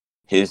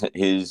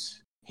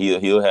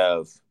 he'll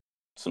have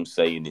some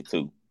say in it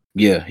too.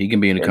 Yeah, he can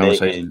be in the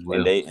conversation as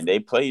well. And they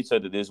play each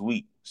other this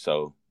week,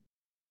 so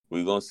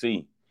we're gonna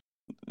see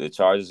the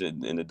Chargers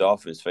and the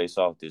Dolphins face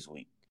off this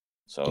week.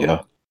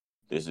 So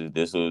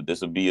this will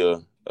be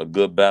a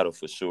good battle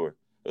for sure.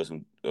 There's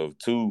some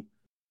two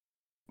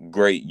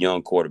great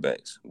young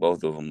quarterbacks.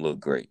 Both of them look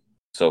great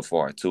so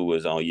far. Tua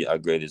is only I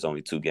graded it's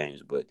only 2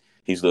 games, but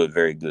he's looked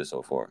very good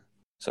so far.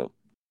 So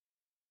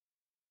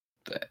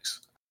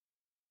thanks.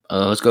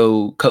 Let's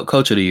go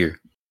coach of the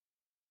year.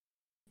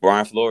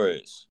 Brian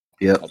Flores.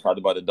 Yep. I talked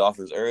about the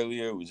Dolphins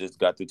earlier. We just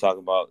got to talk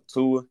about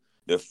Tua.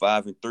 They're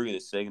 5-3. They're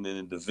second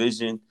in the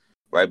division,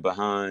 right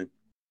behind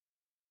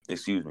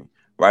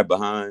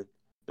the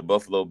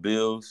Buffalo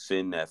Bills,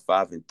 sitting at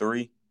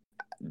 5-3.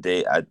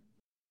 I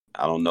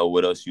don't know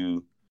what else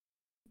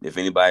if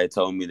anybody had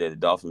told me that the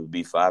Dolphins would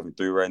be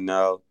 5-3 right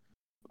now,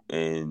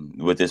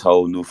 and with this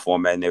whole new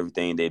format and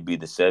everything, they'd be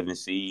the 7th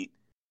seed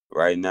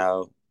right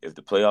now. If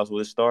the playoffs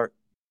would start,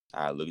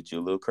 I'd look at you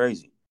a little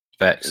crazy.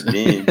 Facts. And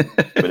then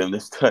for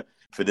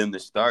them to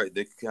start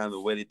the kind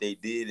of way that they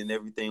did and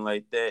everything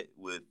like that,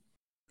 with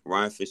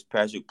Ryan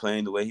Fitzpatrick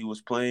playing the way he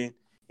was playing,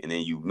 and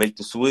then you make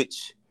the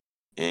switch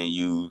and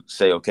you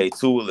say, okay,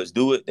 Tua, let's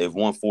do it. They've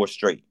won 4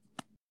 straight.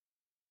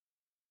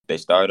 They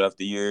started off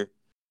the year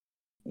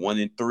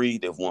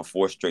 1-3. They've won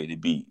 4 straight. They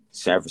beat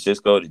San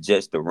Francisco, the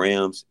Jets, the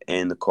Rams,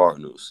 and the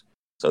Cardinals.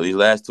 So these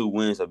last 2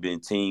 wins have been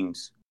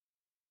teams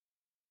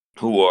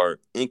who are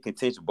in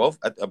contention. Both,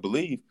 I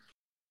believe,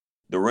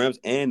 the Rams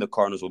and the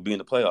Cardinals will be in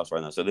the playoffs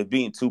right now. So they're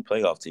beating 2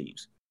 playoff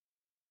teams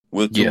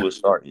with Tua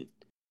starting.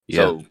 Yeah.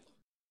 So,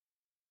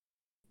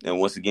 and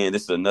once again,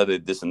 this is another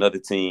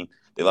team.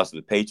 They lost to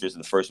the Patriots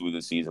in the first week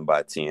of the season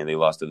by 10. They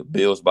lost to the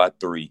Bills by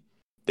 3.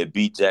 They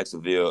beat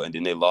Jacksonville, and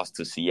then they lost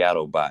to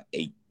Seattle by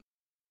 8.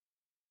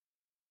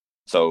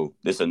 So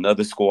this is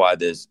another squad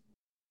that's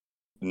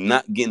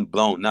not getting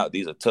blown out.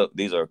 These are tough.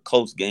 These are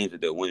close games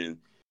that they're winning.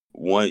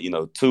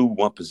 2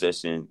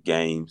 one-possession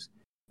games.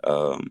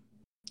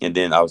 And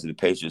then obviously the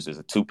Patriots is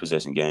a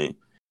 2-possession game.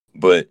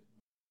 But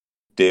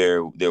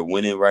they're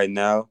winning right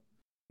now.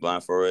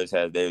 Brian Flores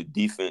has their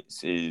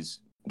defense is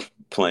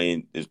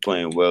playing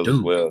well as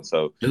well.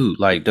 So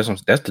like that's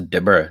the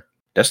bruh.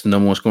 That's the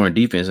number one scoring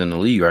defense in the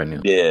league right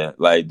now. Yeah,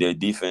 like their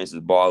defense is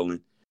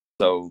balling.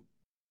 So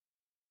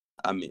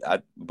I mean,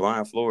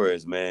 Brian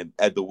Flores, man,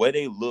 at the way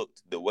they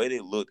looked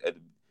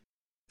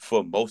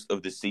for most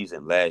of the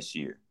season last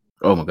year.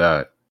 Oh my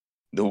God.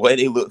 The way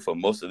they looked for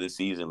most of the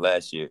season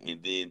last year,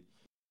 and then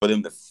for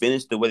them to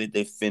finish the way that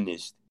they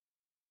finished,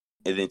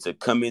 and then to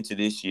come into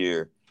this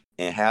year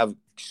and have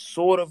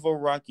sort of a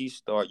rocky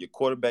start. Your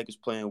quarterback is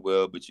playing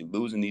well, but you're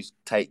losing these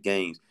tight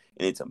games,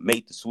 and then to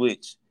make the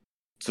switch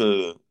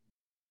to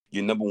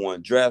your number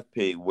one draft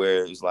pick,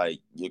 where it's like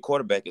your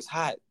quarterback is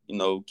hot,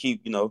 let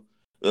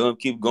him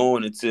keep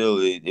going until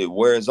it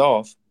wears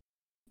off,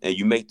 and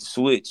you make the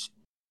switch,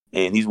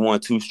 and he's won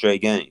 2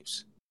 straight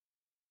games,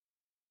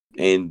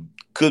 and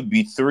could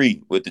be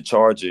 3 with the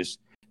Chargers.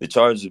 The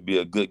Chargers would be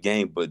a good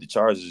game, but the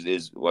Chargers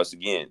is, once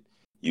again,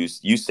 you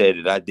said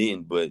it, I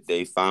didn't, but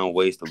they found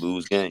ways to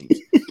lose games.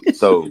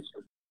 So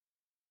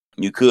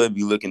you could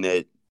be looking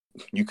at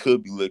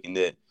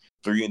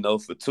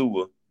 3-0 for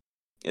Tua,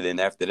 and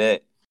then after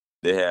that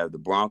they have the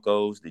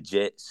Broncos, the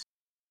Jets,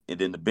 and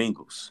then the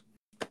Bengals.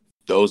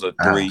 Those are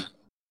 3.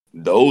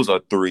 Those are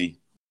 3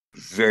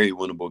 very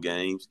winnable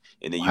games,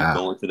 and then you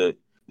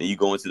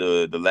go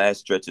into the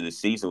last stretch of the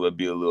season will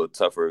be a little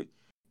tougher.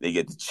 They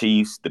get the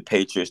Chiefs, the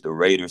Patriots, the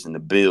Raiders, and the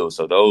Bills.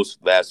 So those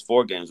last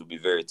 4 games will be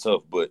very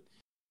tough, but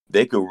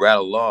they could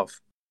rattle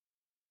off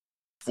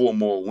 4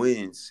 more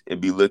wins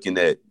and be looking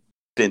at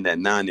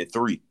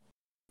 9-3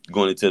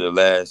 going into the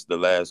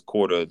last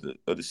quarter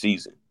of the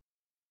season.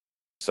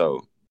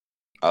 So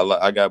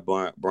I got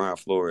Brian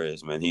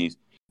Flores, man. He's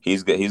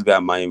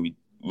got Miami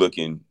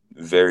looking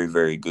very,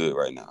 very good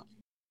right now.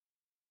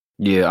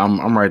 Yeah,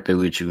 I'm right there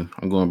with you.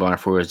 I'm going Brian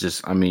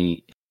Flores.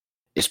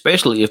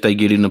 Especially if they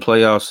get in the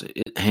playoffs,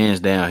 hands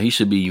down, he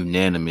should be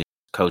unanimous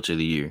coach of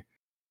the year.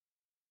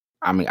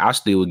 I mean, I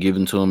still would give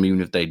them to him even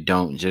if they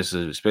don't,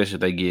 especially if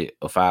they get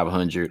a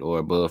 500 or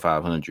above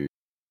 500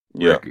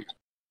 record.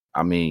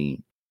 I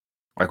mean,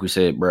 like we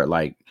said, bro,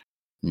 like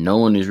no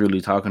one is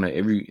really talking to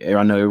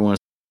I know everyone's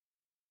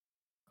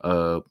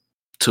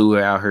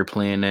Tua out here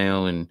playing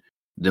now and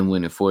them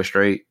winning 4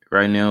 straight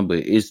right now,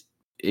 but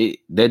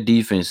that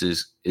defense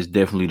is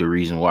definitely the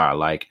reason why.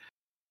 Like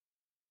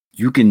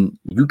you can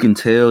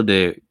tell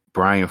that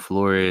Brian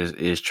Flores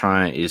is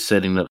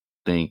setting up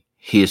the thing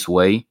his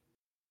way.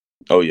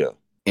 Oh yeah.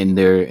 And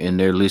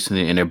they're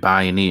listening and they're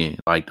buying in.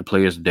 Like the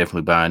players are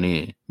definitely buying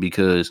in,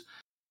 because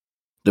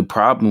the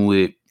problem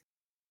with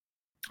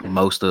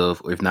most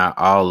of, if not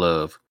all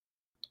of,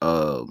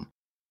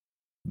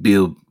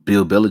 Bill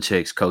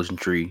Belichick's coaching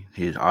tree,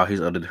 all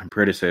his other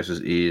predecessors,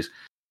 is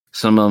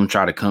some of them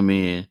try to come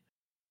in,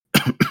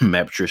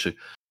 Matt Patricia,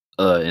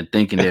 and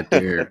thinking that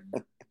they're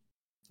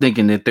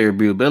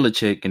Bill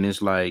Belichick, and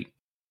it's like,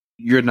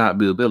 you're not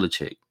Bill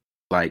Belichick.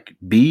 Like,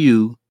 be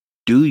you,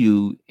 do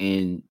you,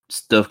 and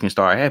stuff can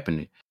start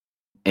happening.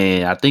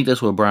 And I think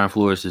that's what Brian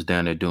Flores is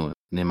down there doing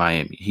in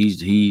Miami.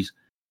 He's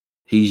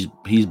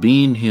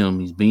being him.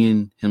 He's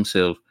being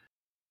himself.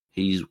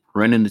 He's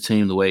running the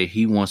team the way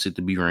he wants it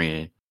to be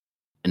ran,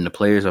 and the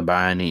players are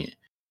buying in.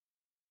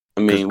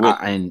 I mean,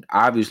 and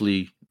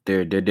obviously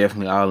they're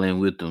definitely all in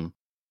with them.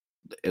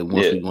 And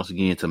once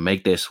again, to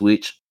make that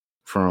switch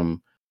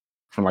from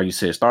like you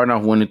said, starting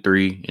off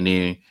 1-3 and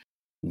then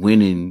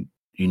winning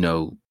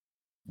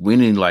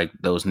like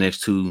those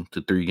next 2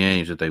 to 3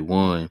 games that they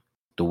won,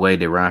 the way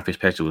that Ryan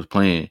Fitzpatrick was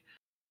playing,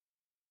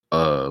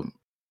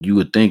 you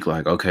would think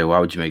like, okay, why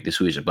would you make this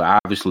switch?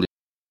 But obviously,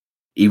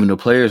 even the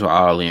players were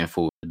all in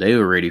for it. They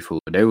were ready for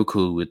it. They were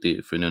cool with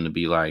it, for them to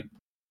be like,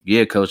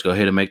 yeah, coach, go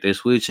ahead and make that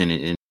switch.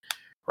 And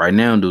right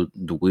now,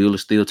 the wheel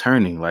is still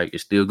turning. Like,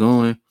 it's still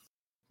going.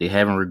 They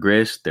haven't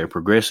regressed. They're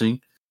progressing.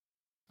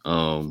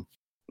 A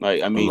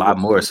lot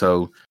more.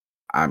 So,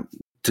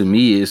 to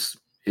me,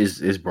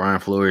 it's Brian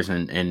Flores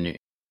and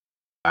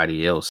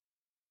anybody else.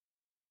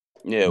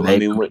 Yeah,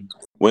 maybe. I mean,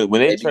 when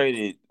they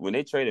traded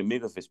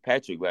Minkah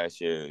Fitzpatrick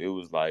last year, it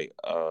was like,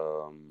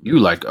 you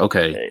like,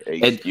 okay,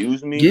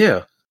 excuse me,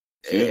 yeah.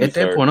 Excuse at me, that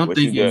sir. point, I'm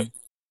thinking,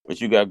 what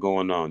you got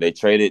going on? They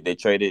traded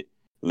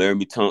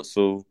Laramie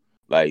Tunsil.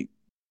 Like,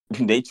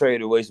 they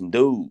traded away some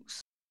dudes.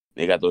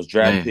 They got those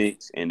draft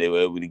picks, and they were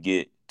able to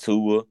get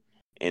Tua,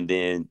 and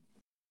then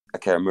I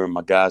can't remember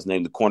my guy's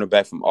name, the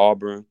cornerback from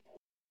Auburn.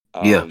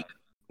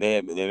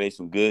 They made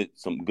some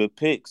good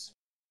picks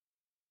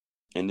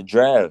in the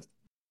draft.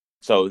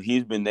 So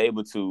they've been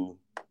able to,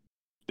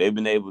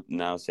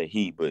 now say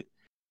he, but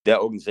that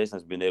organization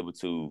has been able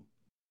to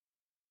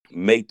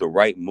make the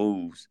right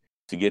moves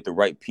to get the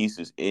right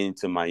pieces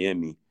into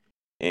Miami,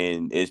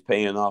 and it's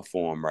paying off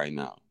for them right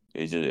now.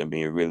 It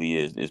really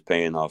is. It's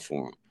paying off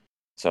for them.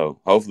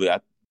 So hopefully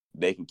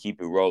they can keep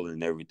it rolling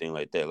and everything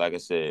like that. Like I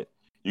said,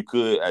 you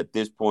could, at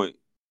this point,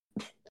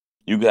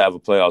 you could have a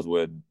playoffs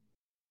where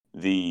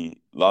the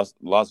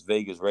Las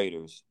Vegas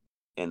Raiders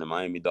and the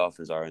Miami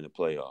Dolphins are in the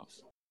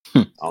playoffs.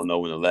 I don't know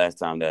when the last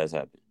time that has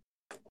happened.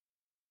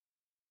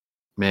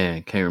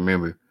 Man, can't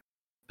remember.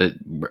 But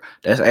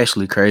that's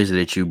actually crazy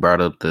that you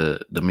brought up the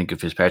Minkah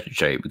Fitzpatrick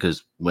trade,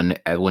 because when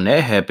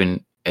that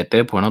happened, at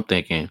that point, I'm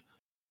thinking,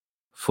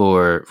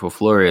 for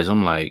Flores,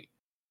 I'm like,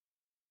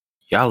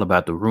 y'all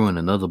about to ruin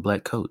another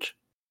black coach.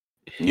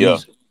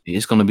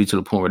 It's going to be to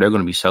the point where they're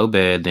going to be so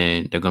bad,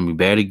 then they're going to be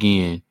bad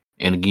again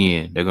and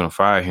again. They're going to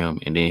fire him,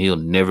 and then he'll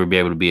never be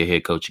able to be a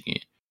head coach again.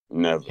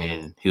 Never.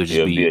 And he'll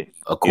just be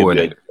a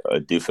coordinator. A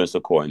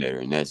defensive coordinator,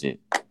 and that's it.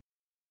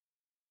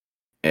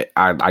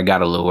 I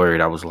got a little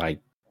worried. I was like,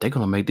 they're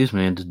going to make this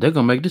man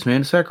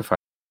a sacrifice.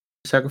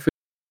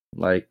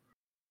 Like,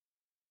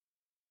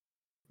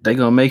 they're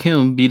going to make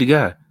him be the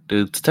guy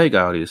to take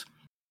all this.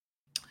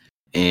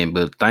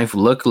 But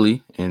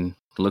luckily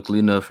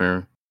enough,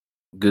 and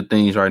good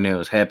things right now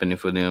is happening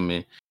for them,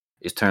 and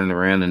it's turning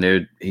around,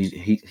 and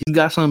he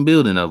got something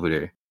building over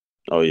there.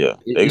 Oh yeah,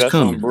 they got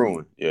something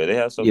brewing. Yeah, they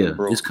have something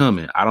brewing. It's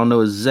coming. I don't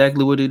know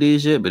exactly what it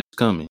is yet, but it's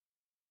coming.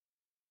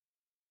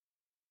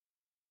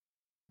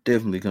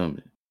 Definitely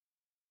coming.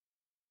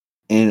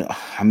 And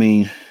I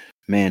mean,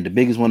 man, the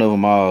biggest one of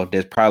them all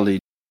that's probably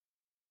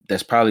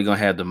gonna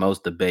have the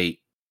most debate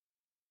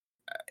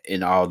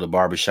in all the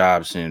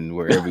barbershops and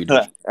wherever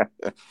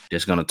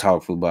that's gonna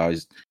talk football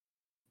is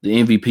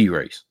the MVP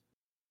race.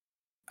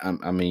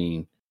 I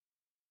mean,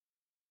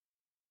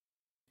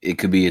 it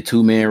could be a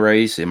 2-man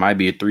race. It might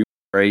be a 3-man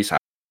race.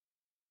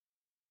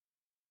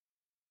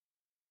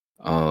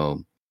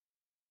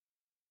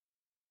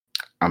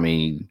 I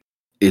mean,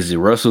 is it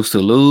Russell's to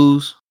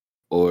lose,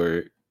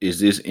 or is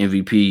this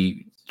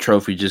MVP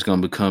trophy just going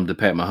to become the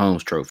Pat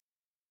Mahomes trophy?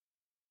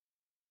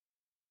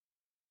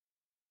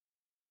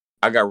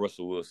 I got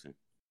Russell Wilson.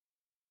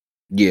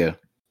 Yeah,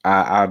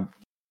 I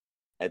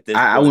went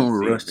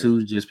with Russ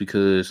too, just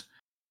because,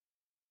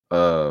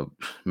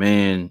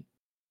 man,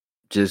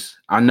 just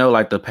I know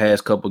like the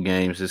past couple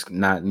games, it's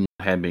not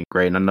have been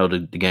great, and I know the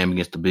game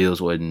against the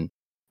Bills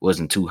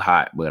wasn't too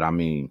hot, but I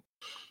mean,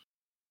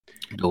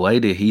 the way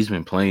that he's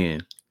been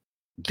playing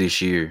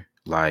this year,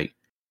 like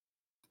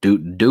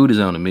dude is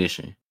on a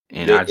mission,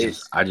 and I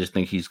just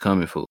think he's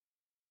coming for.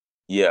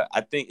 Yeah,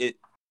 I think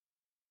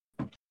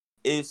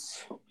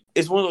it's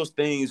one of those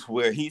things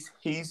where he's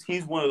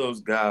one of those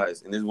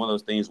guys, and it's one of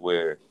those things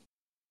where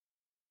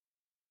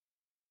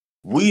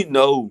we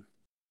know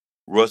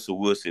Russell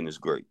Wilson is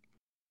great.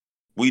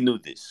 We knew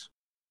this.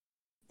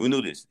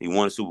 He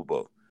won a Super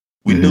Bowl.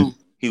 We knew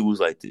he was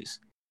like this.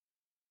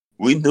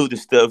 We knew the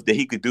stuff that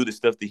he could do, the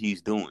stuff that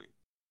he's doing.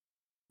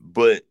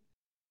 But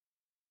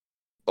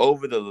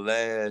over the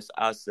last,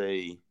 I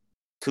say,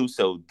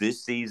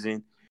 this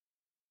season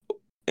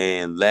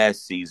and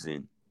last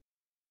season,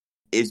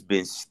 it's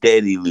been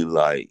steadily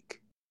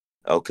like,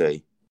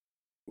 okay,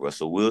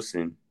 Russell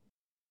Wilson,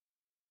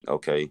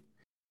 and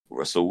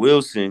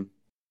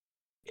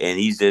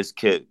he's just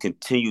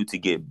continued to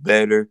get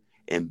better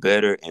and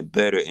better and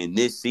better. And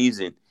this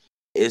season,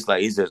 it's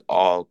like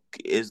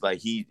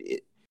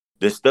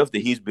the stuff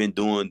that he's been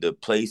doing, the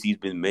plays he's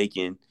been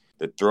making,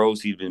 the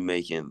throws he's been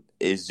making,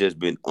 it's just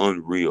been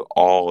unreal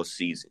all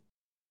season.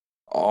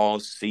 All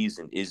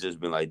season, it's just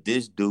been like,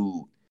 this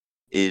dude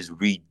is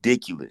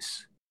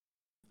ridiculous.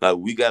 Like,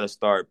 we got to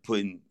start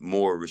putting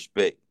more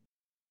respect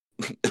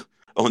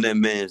on that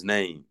man's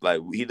name.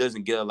 Like, he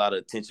doesn't get a lot of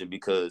attention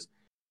because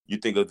you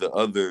think of the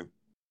other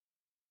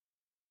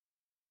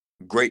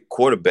great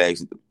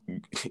quarterbacks,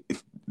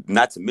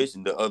 not to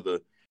mention the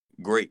other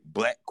great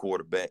black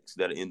quarterbacks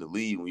that are in the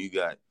league. When you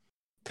got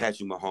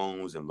Patrick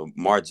Mahomes and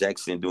Lamar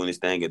Jackson doing this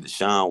thing, and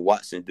Deshaun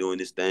Watson doing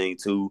this thing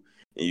too,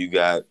 and you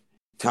got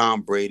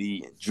Tom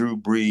Brady and Drew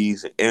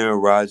Brees and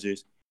Aaron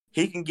Rodgers,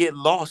 he can get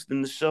lost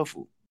in the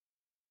shuffle.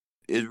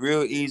 It's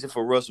real easy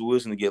for Russell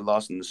Wilson to get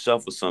lost in the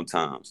shuffle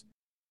sometimes.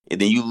 And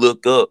then you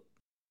look up,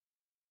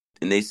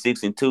 and they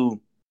 6-2,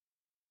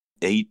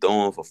 and he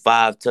throwing for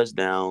 5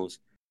 touchdowns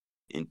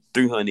and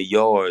 300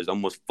 yards,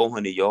 almost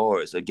 400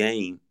 yards a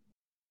game.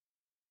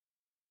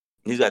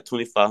 He's got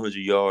 2,500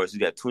 yards.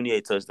 He's got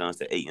 28 touchdowns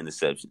to 8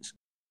 interceptions.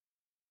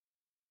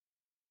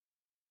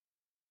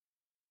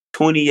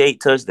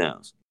 28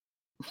 touchdowns.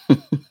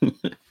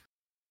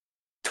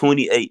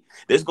 28.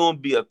 There's going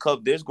to be a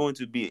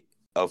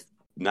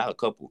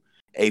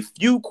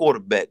few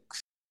quarterbacks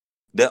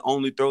that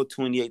only throw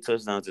 28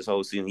 touchdowns this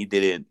whole season. He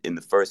did it in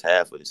the first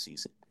half of the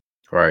season.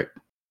 Right.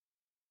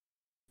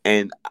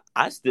 And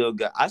I still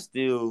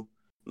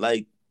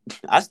like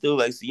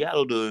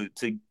Seattle to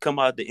come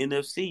out the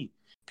NFC.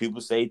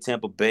 People say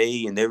Tampa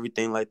Bay and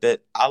everything like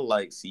that. I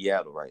like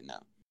Seattle right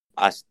now.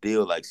 I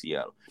still like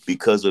Seattle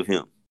because of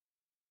him.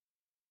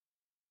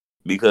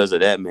 Because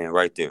of that man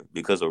right there.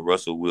 Because of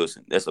Russell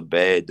Wilson. That's a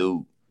bad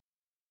dude.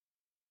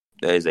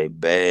 That is a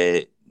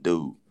bad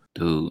dude.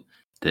 Dude,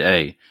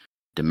 the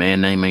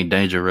man name ain't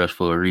Dangerous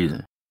for a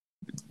reason.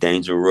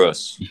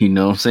 Dangerous. You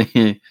know what I'm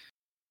saying?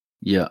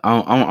 Yeah,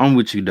 I'm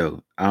with you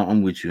though.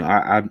 I'm with you.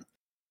 I'm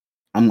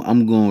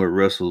going with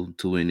Russell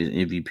to win his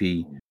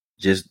MVP.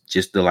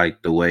 Just the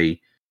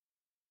way,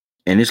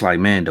 and it's like,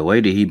 man, the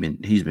way that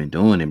he's been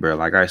doing it, bro.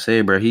 Like I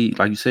said, bro,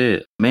 like you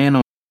said, man,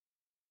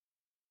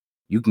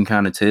 you can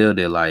kind of tell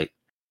that, like,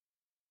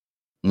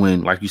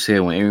 when, like you said,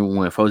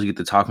 when folks get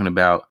to talking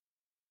about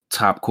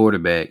top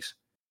quarterbacks,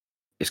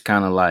 it's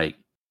kind of like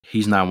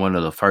he's not one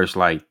of the first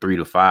like 3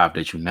 to 5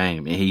 that you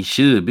name, and he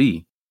should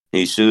be.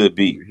 He should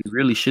be. He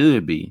really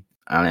should be.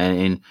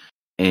 And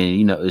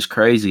you know, it's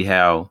crazy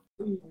how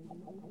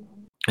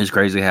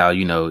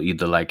you know,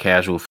 either like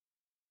casual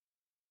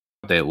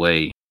that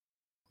way,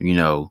 you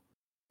know,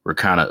 we're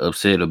kind of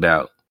upset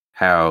about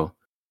how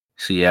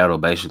Seattle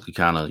basically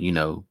kind of, you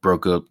know,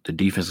 broke up the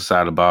defensive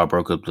side of the ball,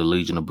 broke up the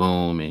Legion of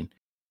Boom, and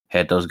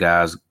had those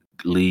guys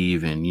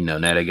leave, and you know,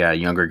 now they got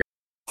younger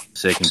guys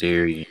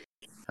secondary,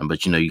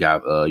 but you know, you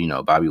got you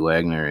know, Bobby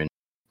Wagner and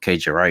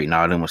KJ Wright, and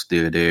all them are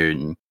still there,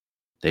 and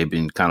they've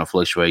been kind of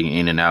fluctuating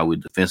in and out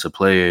with defensive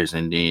players,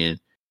 and then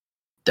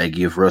they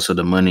give Russell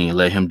the money and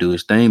let him do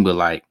his thing, but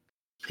like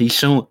he's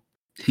showing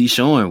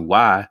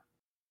y'all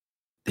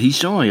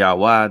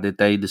why that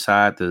they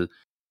decide to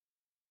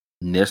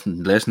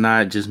let's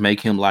not just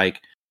make him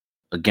like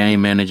a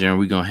game manager and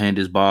we're gonna hand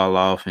this ball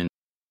off and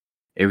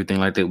everything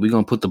like that. We're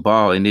gonna put the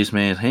ball in this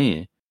man's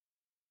hand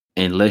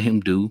and let him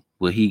do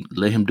what he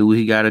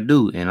gotta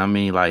do. And I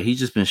mean, like, he's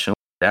just been showing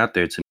out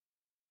there to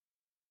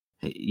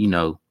me, you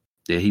know,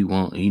 that he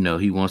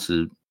wants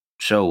to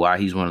show why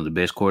he's one of the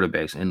best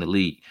quarterbacks in the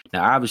league.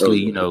 Now, obviously,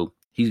 you know,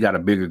 he's got a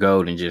bigger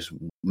goal than just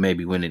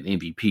maybe winning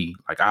MVP.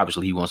 Like,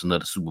 obviously, he wants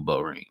another Super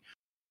Bowl ring.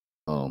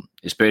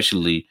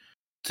 Especially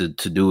to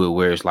do it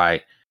where it's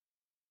like,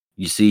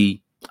 you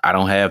see, I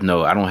don't have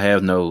no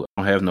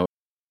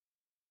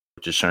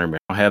Richard Sherman.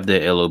 I don't have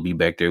that LOB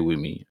back there with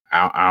me.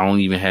 I don't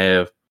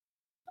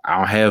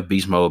have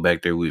Beast Mode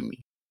back there with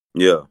me.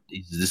 Yeah.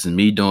 This is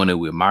me doing it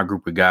with my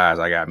group of guys.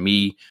 I got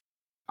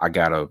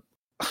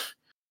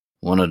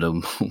one of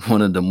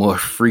the more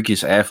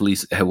freakish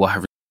athletes at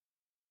wide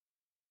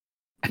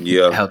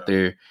receiver out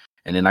there.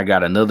 And then I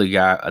got another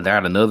out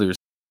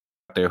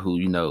there who,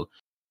 you know,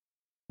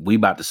 we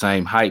about the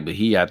same height, but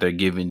he out there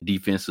giving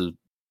defensive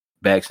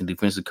backs and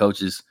defensive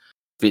coaches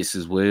fits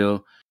as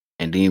well.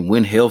 And then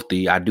when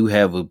healthy, I do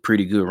have a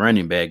pretty good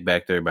running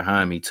back there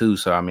behind me too.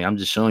 So I mean, I'm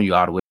just showing you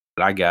all the way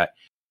that I got.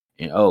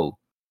 And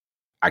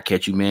I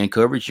catch you man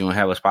coverage. You don't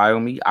have a spy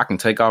on me. I can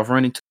take off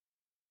running too.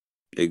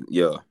 It's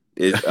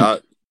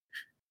ugly.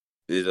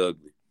 It's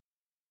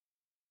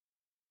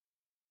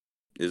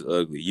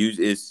ugly.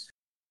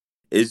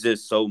 It's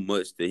just so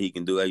much that he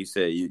can do. Like you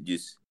said,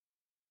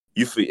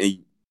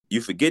 you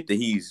forget that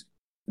he's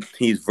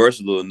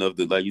versatile enough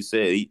that, like you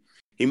said,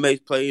 he makes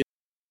plays.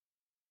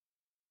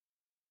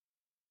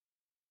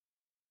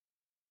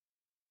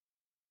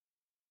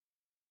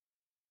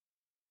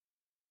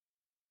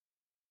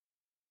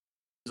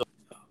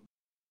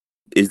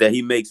 Is that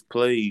he makes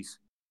plays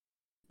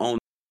on.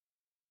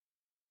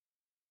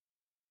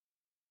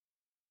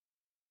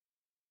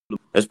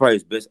 That's probably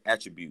his best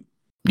attribute.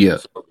 Yeah.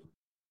 So,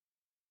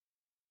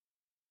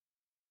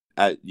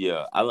 I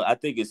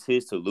think it's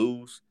his to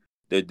lose.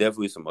 There are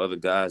definitely some other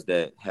guys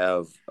that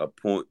have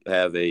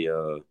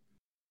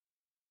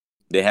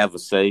they have a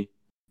say.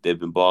 They've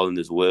been balling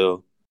as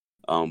well.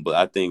 But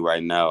I think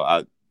right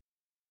now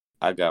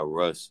I got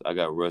Russ. I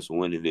got Russ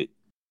winning it.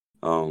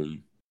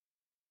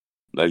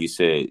 Like you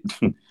said,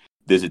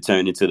 does it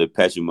turn into the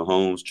Patrick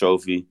Mahomes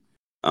trophy?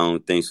 I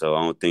don't think so.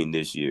 I don't think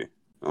this year.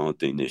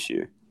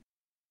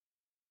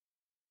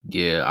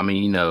 Yeah, I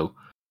mean, you know,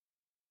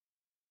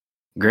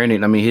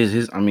 granted, I mean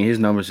his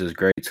numbers is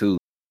great too.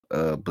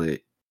 But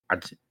I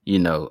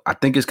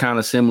think it's kind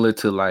of similar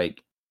to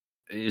like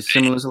the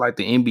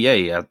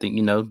NBA. I think,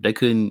 you know, they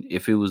couldn't,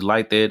 if it was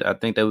like that, I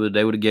think they would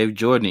have gave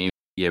Jordan the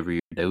MVP every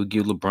year. They would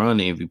give LeBron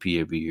the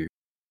MVP every year.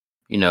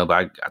 You know,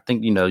 but I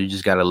think, you know, you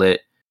just gotta let,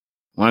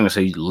 well, I'm gonna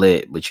say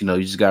but you know,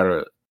 you just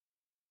gotta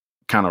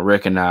kind of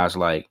recognize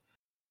like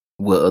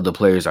what other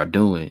players are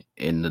doing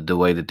and the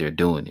way that they're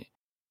doing it.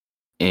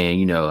 And,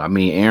 you know, I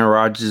mean, Aaron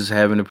Rodgers is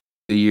having a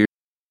good year.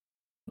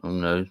 I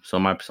don't know,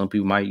 some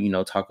people might, you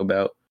know,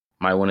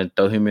 might want to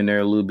throw him in there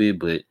a little bit,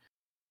 but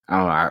I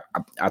don't know.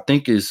 I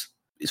think it's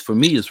for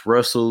me, it's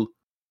Russell,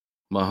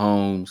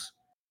 Mahomes.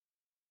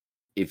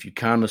 If you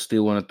kind of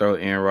still want to throw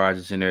Aaron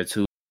Rodgers in there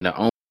too, the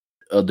only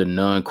other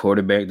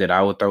non-quarterback that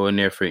I would throw in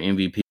there for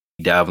MVP,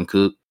 Dalvin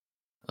Cook.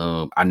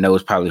 I know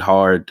it's probably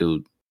hard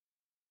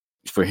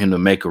for him to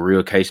make a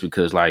real case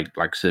because, like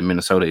I said,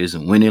 Minnesota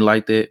isn't winning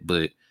like that,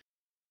 but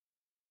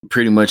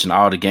pretty much in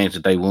all the games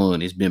that they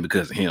won, it's been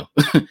because of him.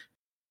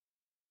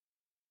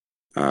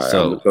 All right,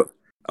 so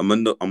I'm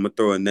gonna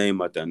throw a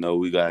name out there. I know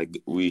we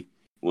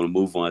want to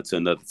move on to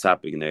another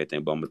topic and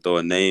everything, but I'm gonna throw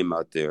a name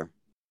out there.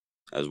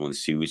 I just want to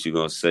see what you're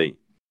gonna say.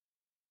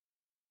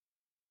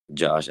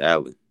 Josh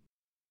Allen.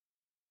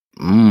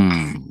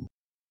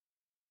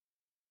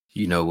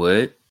 You know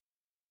what?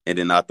 And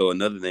then I'll throw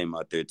another name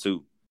out there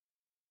too.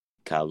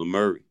 Kyler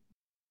Murray.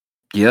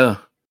 Yeah.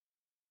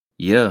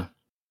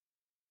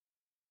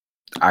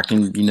 I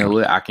can, you know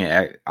what? I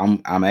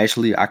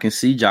can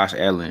see Josh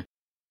Allen.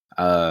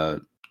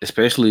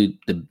 Especially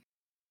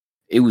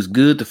it was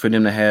good for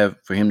him to have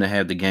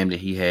the game that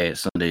he had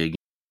Sunday again,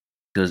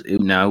 because it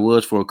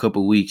was for a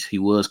couple of weeks. He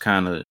was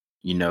kind of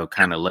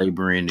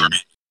laboring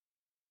and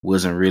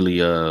wasn't really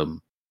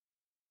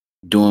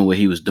doing what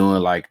he was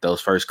doing like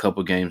those first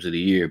couple games of the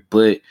year.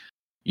 But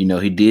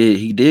he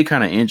did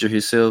kind of injure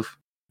himself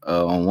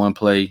on one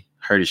play,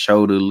 hurt his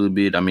shoulder a little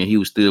bit. I mean,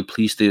 he still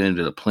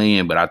ended up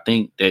playing, but I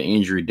think that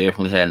injury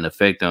definitely had an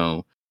effect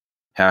on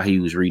how he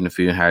was reading the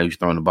field, how he was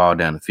throwing the ball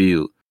down the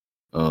field.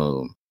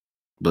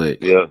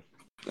 But yeah,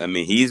 I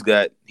mean, he's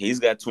got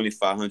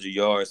 2,500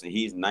 yards and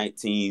he's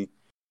 19-5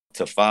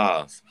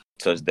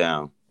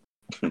 touchdown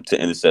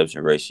to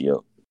interception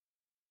ratio.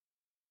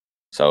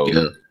 So,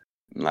 yeah,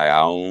 like,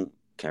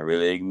 can't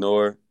really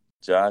ignore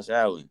Josh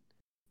Allen.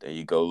 Then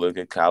you go look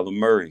at Kyler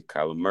Murray.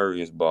 Kyler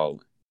Murray is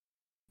balling.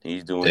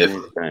 He's doing his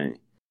thing.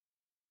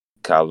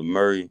 Kyler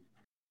Murray,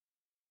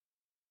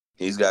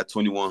 he's got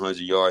 2,100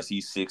 yards.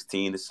 He's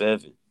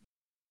 16-7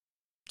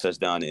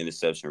 touchdown to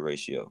interception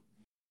ratio.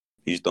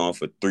 He's throwing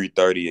for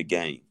 330 a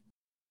game.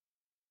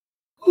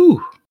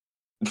 Ooh.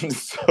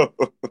 So,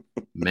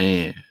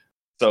 man.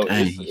 So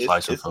it's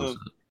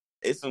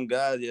some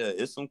guys, yeah,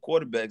 it's some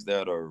quarterbacks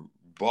that are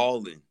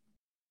balling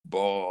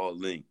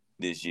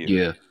this year.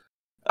 Yeah.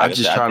 Like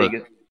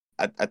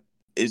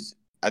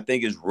I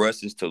think it's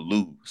Russ's to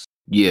lose.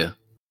 Yeah.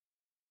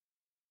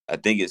 I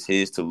think it's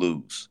his to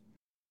lose.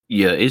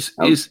 Yeah, it's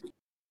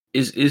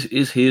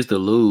his to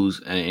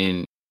lose,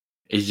 and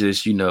it's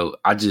just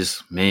I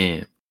just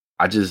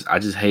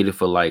hate it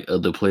for like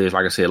other players.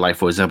 Like I said, like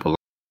for example,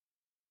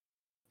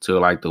 to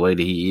like the way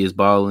that he is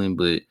balling,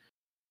 but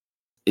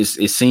it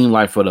seemed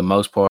like for the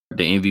most part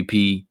the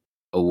MVP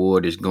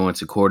award is going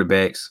to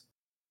quarterbacks.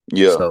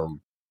 Yeah. So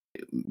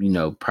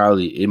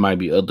probably it might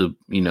be other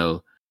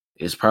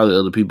it's probably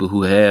other people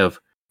who have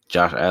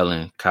Josh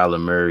Allen, Kyler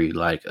Murray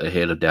like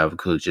ahead of Dalvin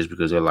Cook just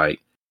because they're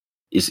like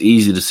it's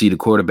easy to see the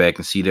quarterback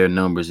and see their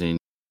numbers and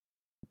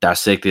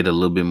dissect it a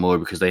little bit more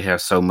because they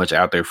have so much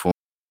out there for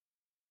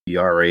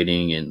PR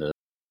rating and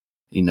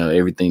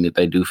everything that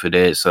they do for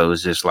that. So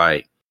it's just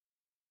like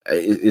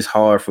it's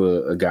hard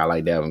for a guy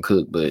like Dalvin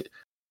Cook, but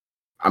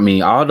I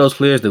mean all those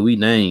players that we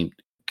named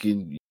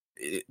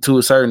to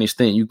a certain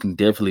extent, you can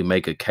definitely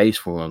make a case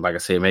for him. Like I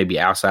said, maybe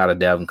outside of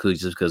Dalvin Cook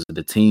just because of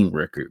the team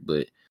record,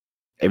 but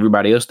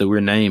everybody else that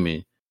we're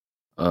naming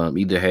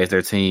either has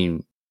their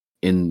team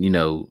in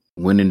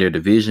winning their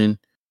division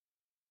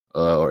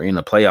or in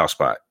a playoff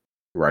spot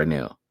right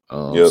now.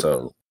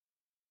 So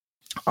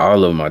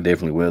all of them are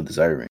definitely well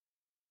deserving.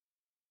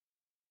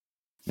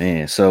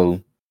 Man,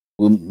 so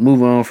we'll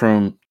move on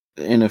from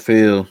the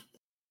NFL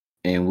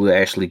and we'll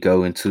actually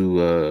go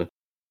into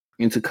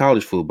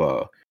college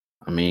football.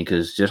 I mean,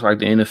 because just like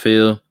the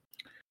NFL,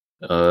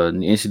 the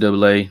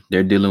NCAA,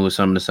 they're dealing with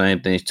some of the same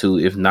things too,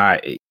 if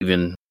not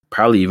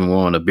probably even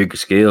more on a bigger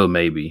scale,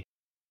 maybe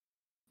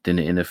than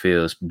the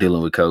NFL is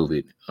dealing with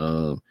COVID.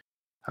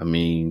 I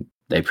mean,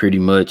 it pretty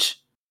much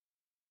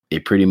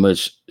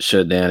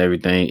shut down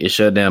everything. It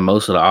shut down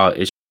most of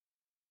the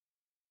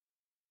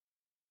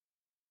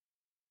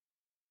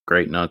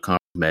great non-conference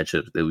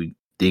matchups that we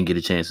didn't get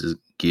a chance to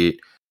get.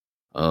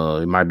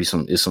 It might be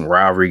some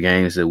rivalry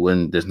games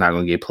that's not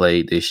going to get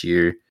played this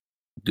year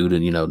due to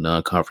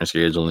non-conference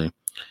scheduling,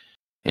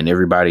 and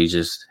everybody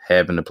just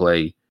having to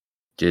play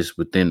just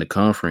within the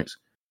conference,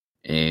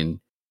 and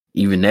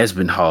even that's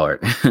been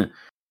hard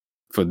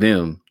for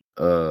them.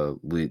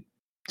 With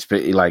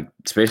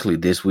especially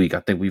this week, I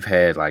think we've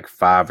had like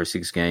 5 or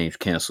 6 games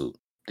canceled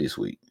this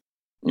week.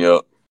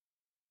 Yep.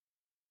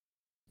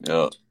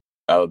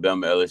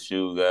 Alabama,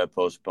 LSU got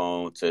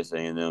postponed. Texas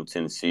A&M,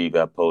 Tennessee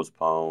got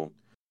postponed.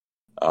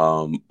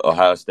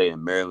 Ohio State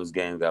and Maryland's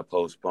game got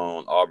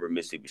postponed. Auburn,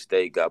 Mississippi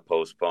State got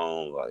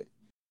postponed. Like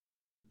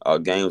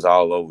games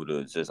all over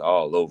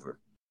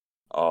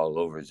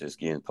just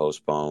getting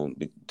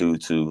postponed due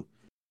to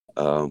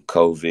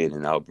COVID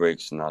and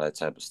outbreaks and all that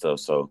type of stuff.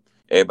 So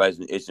everybody's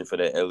been itching for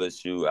that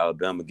LSU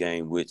Alabama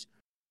game, which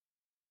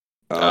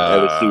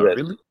LSU had,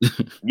 really?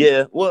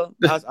 Yeah. Well,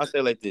 I'll say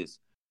it like this: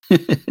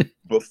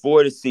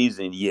 before the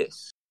season,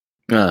 yes.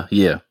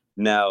 Yeah.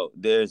 Now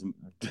there's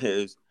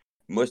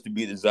much to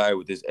be desired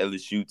with this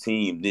LSU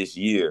team this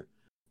year,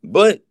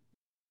 but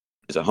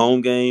it's a home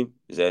game.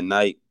 It's at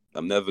night.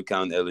 I'm never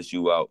counting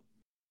LSU out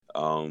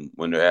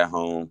when they're at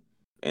home,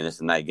 and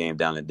it's a night game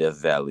down in Death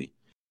Valley.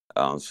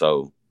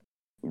 So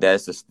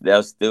that's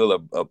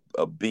still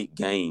a big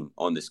game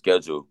on the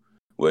schedule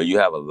where you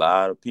have a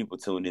lot of people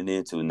tuning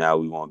into. Now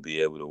we won't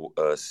be able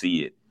to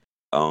see it.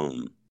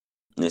 And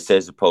it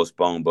says to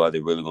postpone, but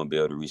they're really going to be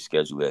able to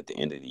reschedule it at the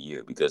end of the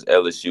year because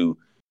LSU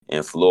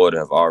and Florida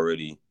have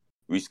already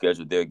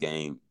rescheduled their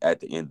game at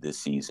the end of the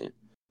season.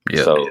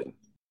 Yeah. So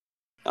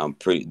I'm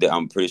pretty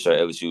sure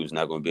LSU is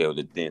not going to be able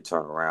to then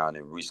turn around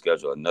and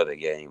reschedule another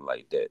game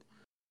like that.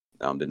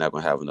 They're not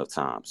going to have enough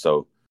time.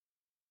 So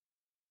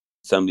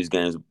some of these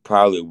games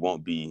probably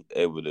won't be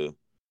able to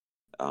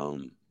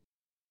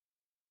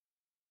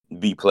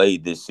be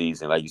played this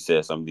season. Like you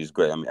said, some of these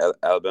great. I mean,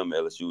 Alabama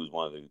LSU is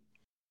one of the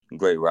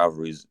great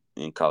rivalries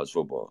in college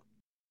football,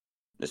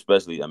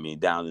 especially. I mean,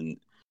 down in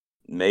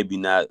maybe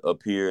not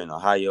up here in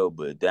Ohio,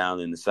 but down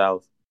in the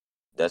South,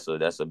 that's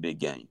a big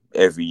game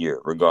every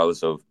year,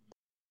 regardless of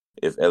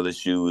if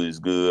LSU is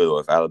good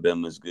or if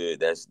Alabama is good.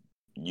 That's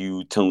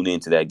you tune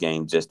into that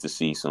game just to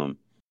see some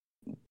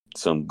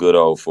some good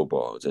old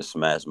football, just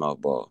smash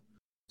mouth ball.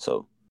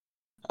 So,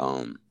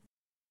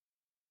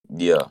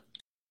 yeah.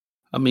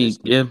 I mean,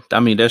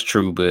 that's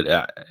true.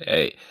 But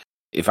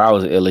if I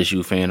was an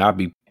LSU fan, I'd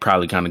be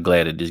probably kind of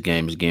glad that this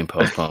game is getting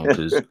postponed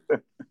because,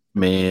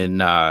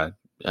 man,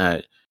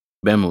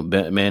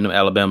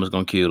 Alabama's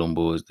gonna kill them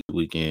boys this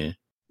weekend.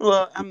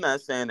 Well, I'm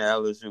not saying that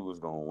LSU was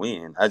gonna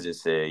win. I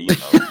just said,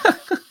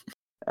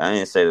 I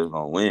didn't say they was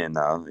gonna win.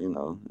 Now,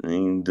 I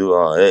didn't do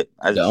all that.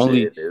 I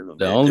just said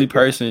the only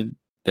person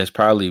that's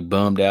probably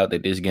bummed out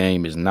that this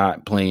game is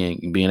not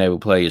being able to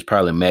play is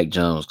probably Mac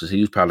Jones because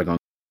he was probably gonna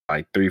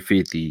like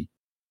 350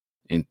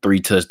 and 3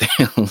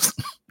 touchdowns.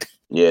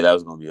 Yeah, that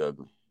was gonna be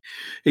ugly.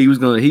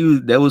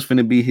 That was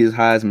finna be his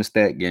Heisman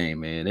stat game,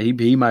 man.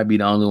 He might be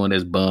the only one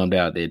that's bummed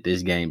out that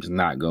this game is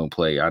not gonna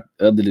play.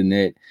 Other than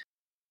that,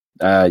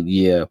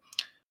 yeah,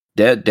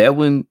 that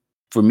one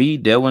for me,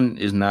 that one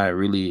is not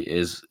really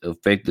as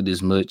affected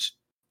as much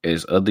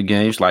as other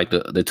games. Like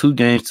the two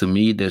games to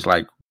me that's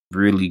like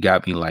really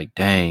got me like,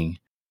 dang,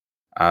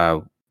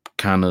 I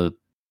kind of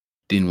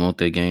didn't want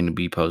that game to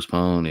be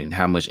postponed and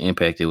how much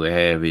impact it would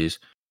have is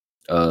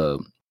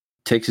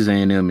Texas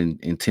A&M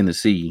and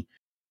Tennessee,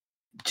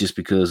 just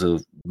because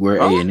of where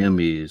A&M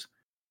is.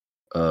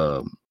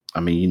 I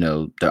mean,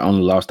 the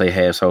only loss they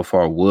had so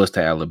far was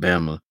to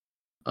Alabama.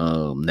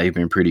 They've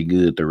been pretty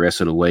good the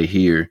rest of the way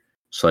here.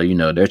 So,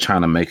 they're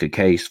trying to make a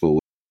case for,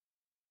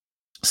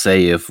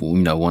 say, if,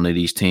 one of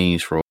these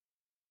teams for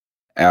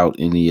out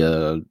in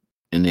the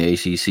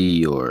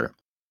ACC or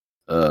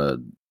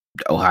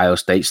Ohio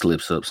State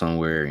slips up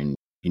somewhere and,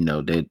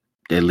 that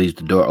leaves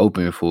the door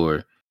open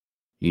for,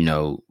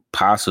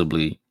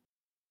 possibly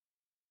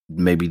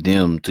maybe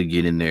them to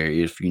get in there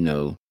if,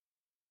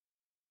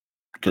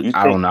 cause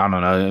I don't know.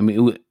 I mean,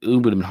 it would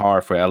have been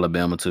hard for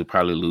Alabama to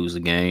probably lose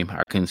the game.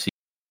 I couldn't see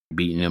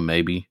beating them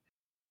maybe.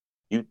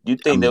 You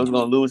think they was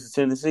going to lose to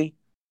Tennessee?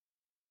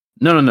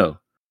 No.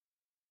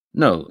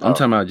 I'm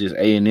talking about just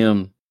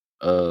A&M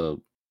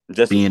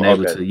being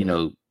able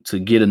to, to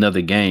get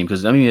another game.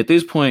 Because, I mean, at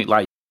this point,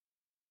 like,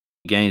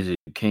 games that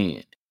you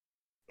can.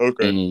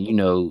 Okay.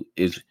 And,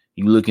 if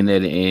you're looking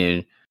at it,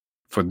 and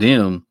for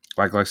them,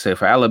 like I said,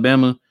 for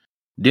Alabama,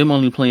 them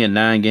only playing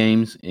 9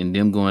 games and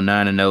them going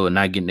 9-0 and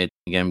not getting that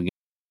game again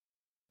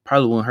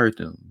probably won't hurt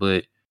them.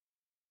 But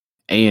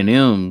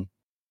A&M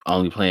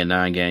only playing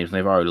 9 games and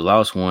they've already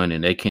lost one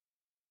and they can't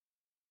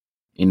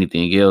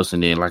anything else.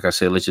 And then, like I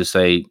said, let's just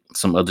say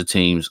some other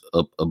teams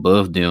up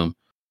above them,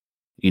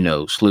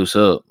 slips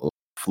up, or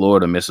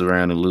Florida messes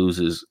around and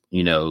loses,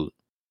 to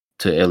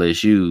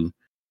LSU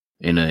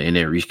in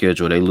their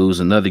reschedule. They lose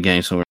another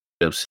game somewhere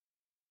else.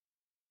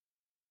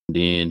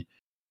 Then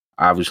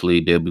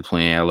obviously they'll be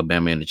playing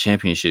Alabama in the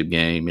championship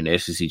game, in the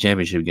SEC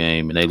championship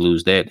game, and they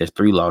lose that. That's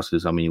 3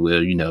 losses. I mean, well,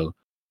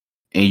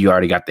 and you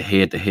already got the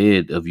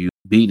head-to-head of you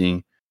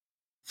beating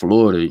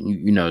Florida.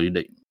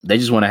 They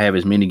just want to have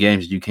as many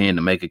games as you can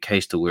to make a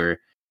case to where,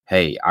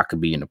 hey, I could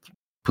be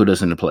put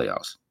us in the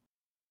playoffs.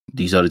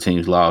 These other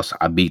teams lost.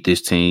 I beat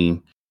this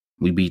team.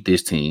 We beat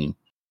this team.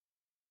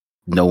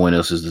 No one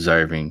else is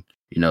deserving,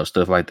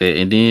 stuff like that.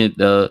 And then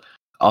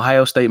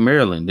Ohio State,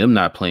 Maryland, them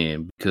not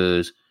playing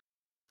because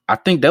I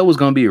think that was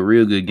going to be a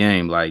real good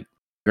game. Like,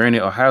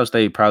 granted, Ohio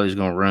State probably was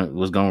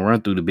going to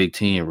run through the Big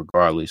Ten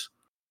regardless,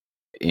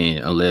 and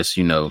unless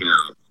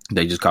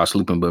they just caught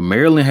sleeping. But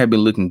Maryland had been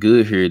looking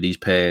good here these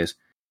past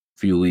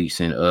few weeks,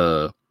 and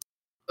the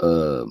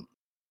other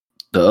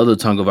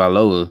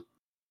Tagovailoa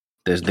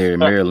that's there in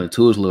Maryland,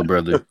 Tua's little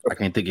brother. I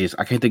can't think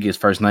of his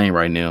first name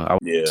right now. I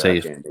would say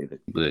it,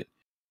 but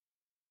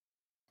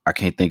I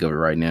can't think of it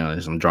right now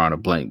as I'm drawing a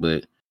blank.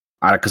 But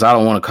because I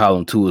don't want to call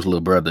him Tua's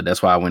little brother,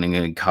 that's why I went in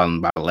and called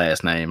him by the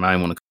last name. I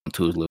didn't want to call him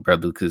Tua's little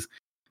brother because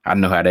I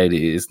know how that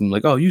is. I'm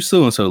like, oh, you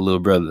so and so little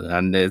brother,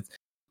 and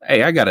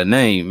hey, I got a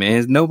name, man.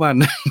 It's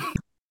nobody.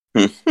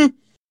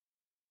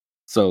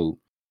 So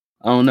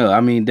I don't know. I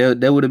mean,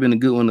 that would have been a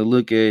good one to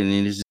look at,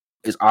 and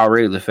it's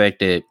already the fact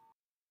that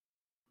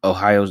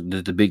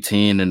the Big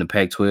Ten and the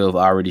Pac-12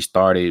 already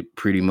started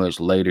pretty much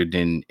later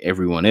than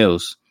everyone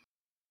else.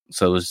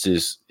 So it's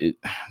just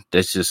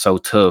that's just so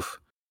tough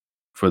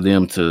for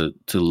them to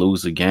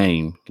lose a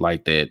game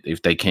like that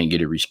if they can't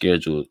get it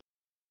rescheduled.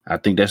 I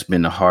think that's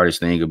been the hardest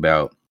thing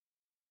about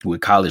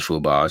with college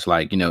football. It's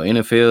like,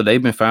 NFL,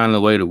 they've been finding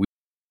a way to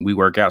we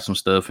work out some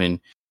stuff and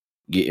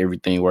get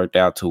everything worked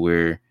out to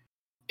where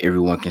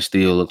everyone can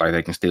still look like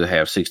they can still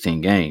have 16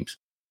 games.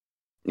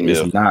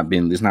 Yeah. It's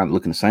not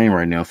looking the same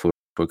right now for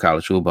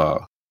college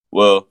football.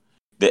 Well,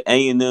 the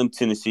A&M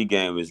Tennessee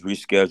game is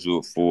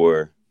rescheduled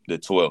for the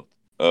 12th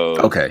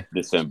of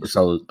December.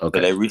 So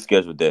they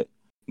rescheduled that.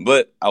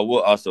 But I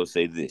will also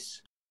say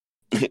this.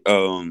 If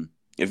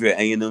you're an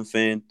A&M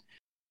fan,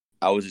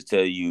 I would just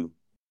tell you,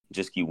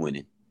 just keep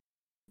winning.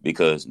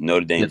 Because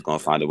Notre Dame is going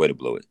to find a way to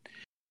blow it.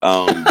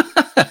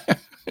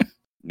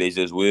 They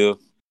just will.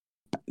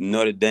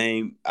 Notre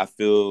Dame, I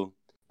feel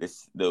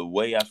the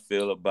way I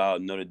feel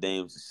about Notre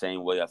Dame is the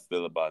same way I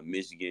feel about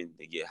Michigan.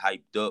 They get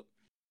hyped up,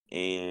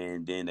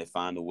 and then they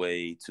find a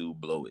way to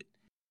blow it.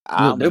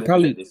 Well, I'm they'll looking at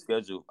probably. the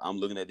schedule. I'm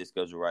looking at the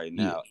schedule right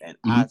Yeah. now, and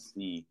Mm-hmm. I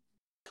see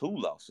 2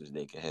 losses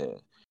they could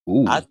have.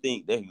 Ooh. I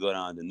think they could go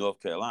down to North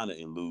Carolina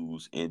and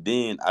lose, and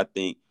then I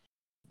think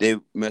they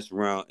mess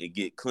around and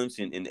get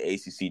Clemson in the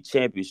ACC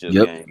championship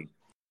Yep. game,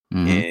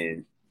 Mm-hmm.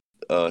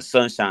 and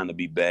Sunshine will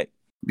be back.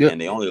 Yep.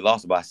 And they only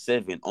lost by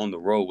 7 on the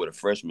road with a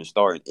freshman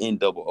starting in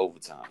double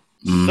overtime.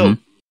 Mm-hmm.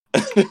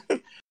 So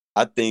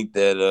I think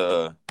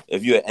that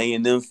if you're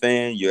an A&M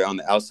fan, you're on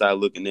the outside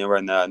looking in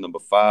right now at number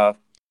 5.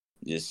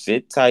 Just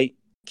sit tight,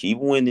 keep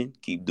winning,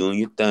 keep doing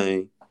your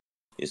thing.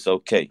 It's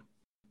okay.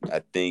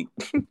 I think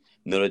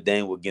Notre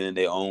Dame will get in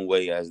their own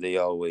way as they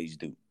always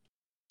do.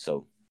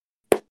 So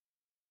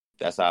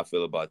that's how I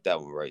feel about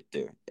that one right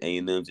there.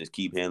 A&M, just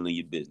keep handling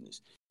your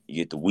business. You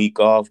get the week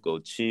off, go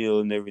chill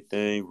and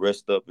everything,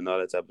 rest up and all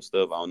that type of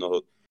stuff. I don't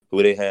know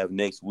who they have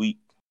next week.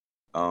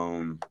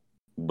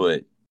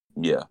 But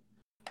yeah,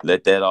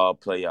 let that all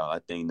play out. I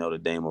think Notre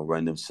Dame will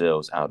run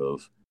themselves out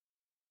of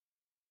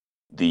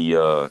the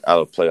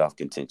playoff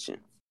contention.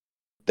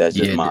 That's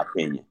just Yeah. my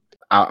opinion.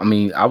 I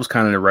mean, I was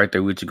kind of right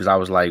there with you because I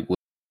was like, well,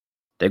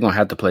 they're gonna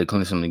have to play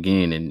Clemson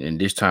again, and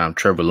this time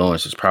Trevor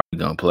Lawrence is probably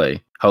gonna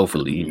play.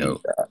 Hopefully,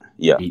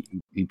 Yeah.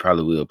 he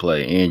probably will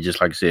play. And just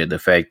like I said, the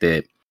fact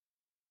that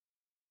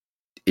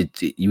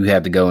you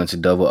have to go into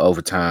double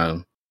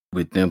overtime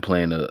with them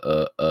playing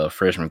a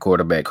freshman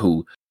quarterback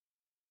who,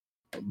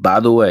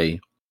 by the way,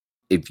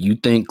 if you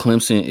think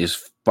Clemson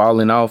is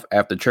falling off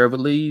after Trevor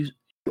leaves,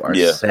 you are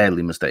Yeah.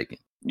 sadly mistaken.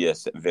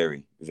 Yes,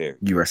 very, very.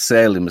 You are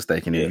sadly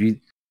mistaken. Yeah. If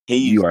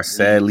you are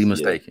sadly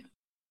mistaken.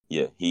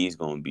 Yeah, he's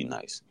gonna be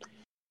nice.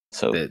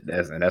 So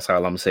That's all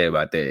I'm gonna say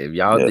about that. If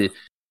y'all did,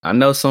 I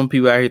know some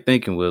people out here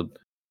thinking, well,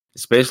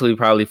 especially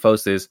probably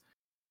folks that's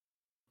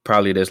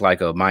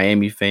like a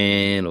Miami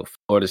fan or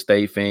Florida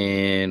State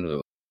fan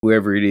or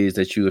whoever it is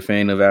that you're a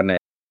fan of out there,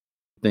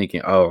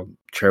 thinking, oh,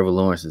 Trevor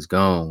Lawrence is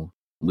gone.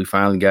 We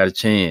finally got a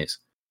chance.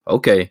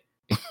 Okay.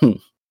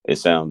 It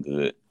sounds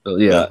good. So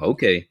yeah,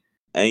 okay.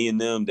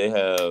 A&M,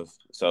 they're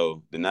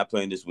not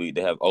playing this week.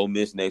 They have Ole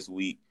Miss next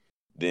week,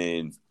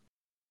 then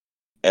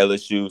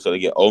LSU. So they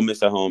get Ole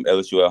Miss at home,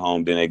 LSU at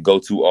home. Then they go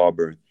to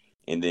Auburn,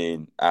 and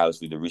then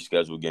obviously the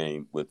rescheduled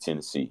game with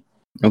Tennessee.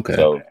 Okay.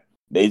 So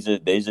they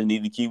just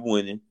need to keep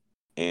winning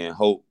and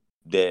hope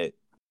that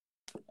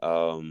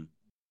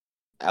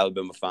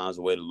Alabama finds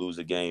a way to lose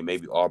a game.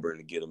 Maybe Auburn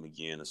to get them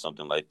again or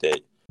something like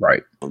that.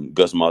 Right.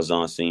 Gus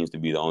Malzahn seems to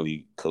be the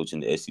only coach in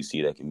the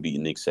SEC that can beat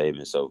Nick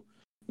Saban. So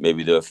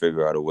maybe they'll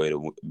figure out a way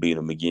to beat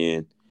him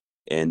again,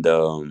 and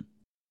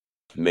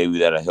maybe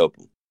that'll help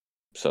them.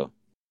 So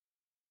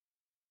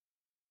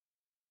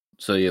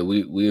yeah,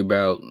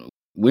 we're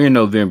in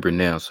November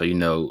now.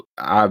 So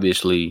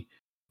obviously,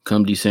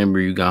 come December,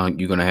 you're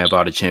gonna have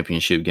all the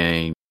championship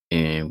game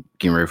and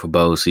getting ready for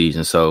bowl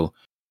season. So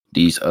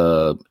these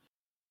the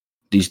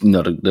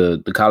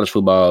college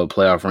football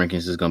playoff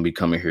rankings is gonna be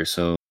coming here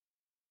soon.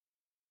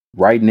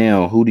 Right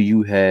now, who do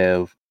you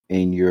have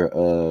in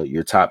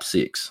your top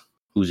 6?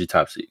 Who's your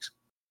top 6?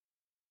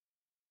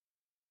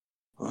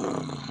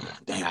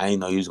 Dang, I didn't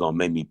know you was gonna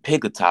make me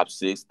pick a top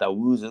 6. Thought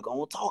we was just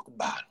gonna talk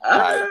about it.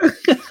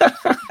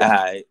 All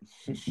right.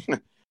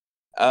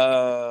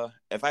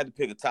 If I had to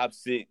pick a top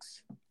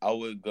 6, I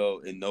would go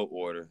in no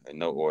order.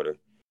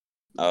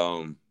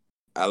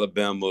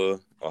 Alabama,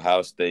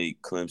 Ohio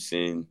State,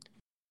 Clemson,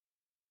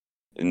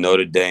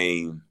 Notre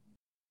Dame.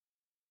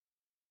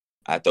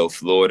 I throw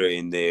Florida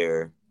in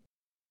there.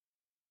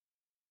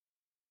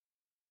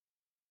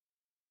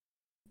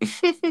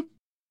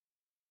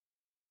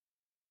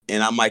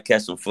 And I might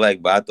catch some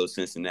flack, but I throw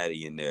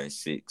Cincinnati in there at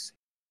 6.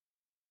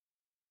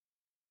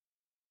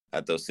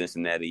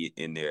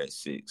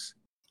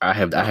 I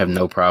have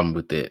no problem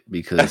with that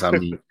because I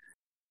mean,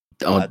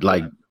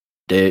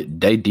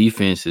 their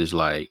defense is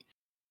like,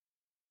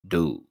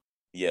 dude.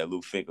 Yeah,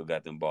 Luke Finkle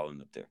got them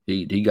balling up there.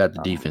 He got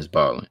the defense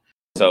balling.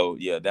 So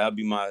yeah, that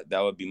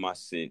would be my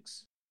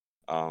 6.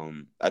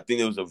 I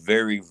think it was a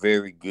very,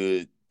 very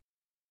good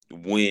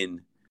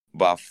win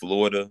by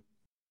Florida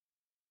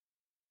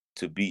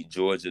to beat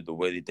Georgia the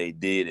way that they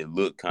did. It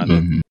looked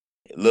it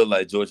looked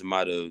like Georgia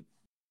might have,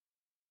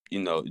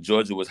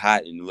 Georgia was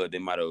hot and look, they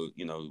might have,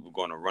 were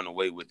going to run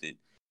away with it.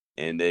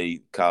 And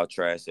Kyle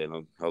Trask said,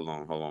 hold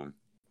on,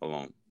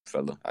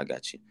 fella, I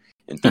got you.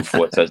 And threw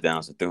 4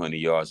 touchdowns and 300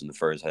 yards in the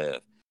first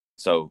half.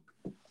 So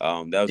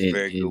that was a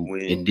very good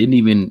win. And didn't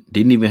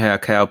even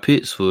have Kyle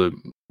Pitts for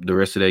the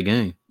rest of that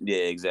game. Yeah,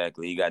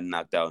 exactly. He got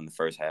knocked out in the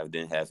first half,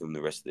 didn't have him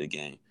the rest of the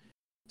game.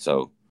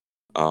 So,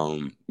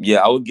 yeah,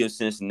 I would give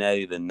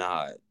Cincinnati the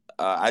nod.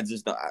 I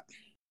just don't.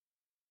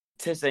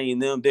 Texas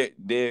A&M,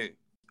 they're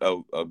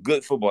a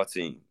good football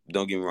team.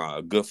 Don't get me wrong,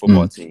 a good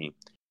football team.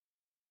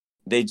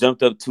 They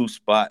jumped up 2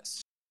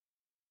 spots.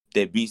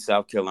 They beat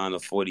South Carolina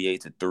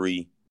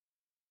 48-3.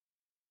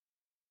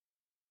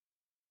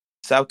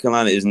 South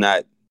Carolina is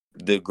not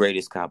the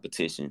greatest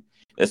competition.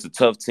 It's a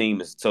tough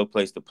team. It's a tough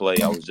place to play.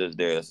 I was just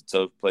there. It's a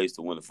tough place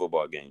to win a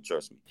football game.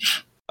 Trust me.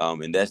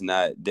 And that's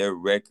not their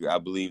record. I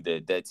believe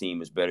that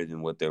team is better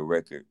than what their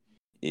record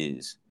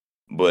is.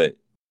 But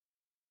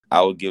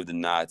I would give the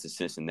nod to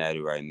Cincinnati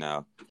right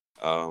now.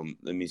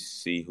 Let me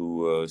see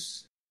who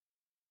else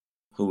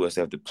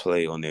have to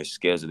play on their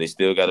schedule. They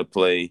still got to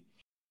play.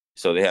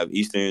 So they have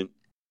East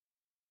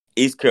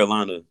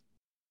Carolina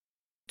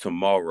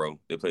tomorrow.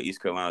 They play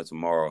East Carolina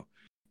tomorrow.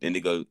 Then they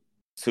go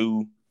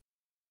to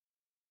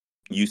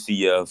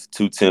UCF,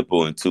 to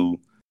Temple, and to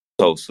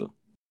Tulsa.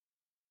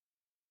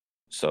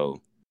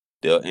 So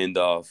they'll end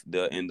off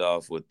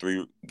with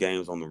 3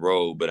 games on the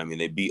road. But I mean,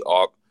 they beat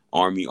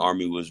Army.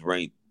 Army was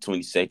ranked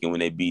 22nd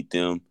when they beat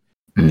them,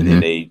 and then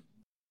they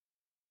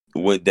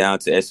went down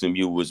to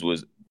SMU, which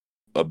was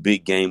a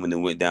big game when they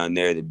went down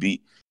there. They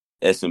beat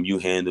SMU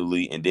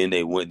handily, and then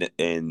they went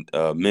and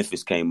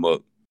Memphis came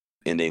up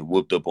and they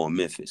whooped up on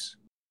Memphis.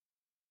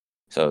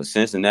 So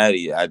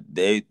Cincinnati,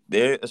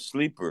 they're a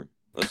sleeper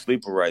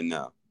right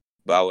now.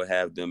 But I would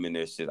have them in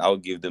their shit. I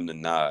would give them the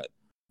nod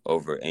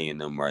over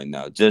A&M right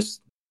now.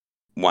 Just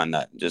why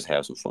not? Just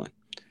have some fun.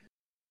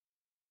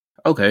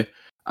 Okay.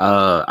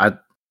 I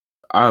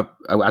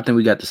think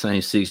we got the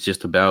same 6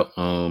 just about.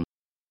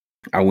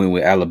 I went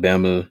with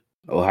Alabama,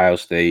 Ohio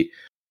State,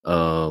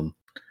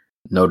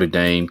 Notre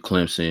Dame,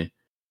 Clemson.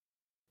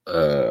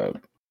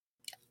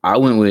 I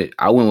went with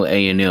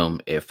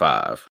A&M at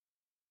 5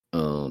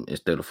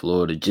 instead of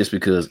Florida, just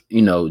because,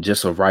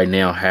 just of right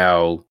now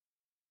how,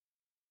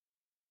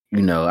 I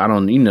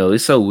don't,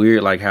 it's so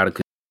weird like how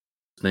to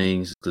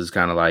things, because it's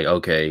kind of like,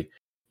 okay,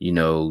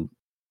 do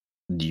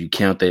you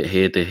count that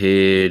head to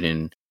head,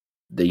 and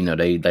they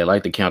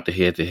like to count the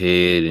head to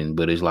head,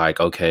 but it's like,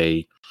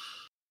 okay,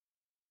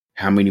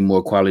 how many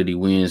more quality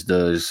wins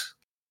does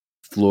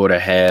Florida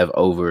have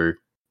over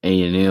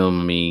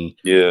A&M? I mean,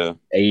 yeah,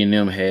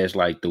 A&M has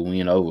like the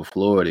win over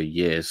Florida,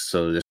 yes.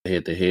 So that's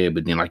head to head.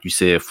 But then, like you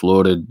said,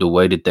 Florida, the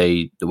way that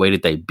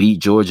they beat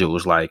Georgia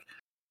was like,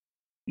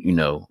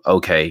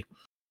 okay.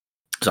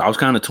 So I was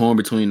kind of torn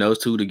between those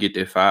two to get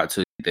that 5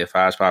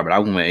 spot. But I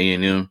went with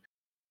A&M,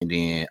 and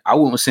then I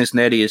went with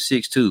Cincinnati at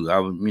 6 too.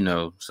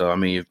 So I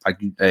mean,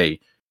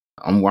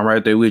 I'm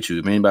right there with you.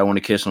 If anybody want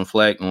to catch some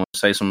flack and want to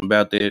say something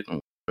about that,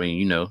 I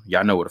mean,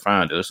 y'all know where to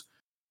find us.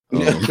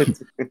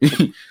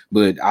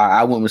 But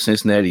I went with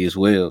Cincinnati as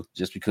well,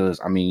 just because,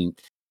 I mean,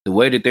 the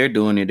way that they're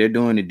doing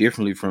it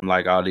differently from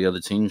like all the other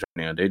teams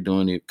right now. They're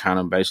doing it kind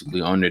of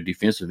basically on their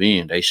defensive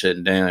end. They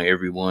shutting down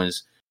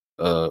everyone's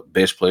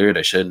best player.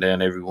 They're shutting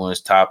down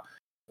everyone's top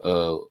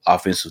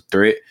offensive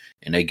threat,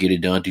 and they get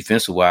it done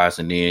defensive wise.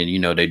 And then,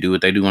 they do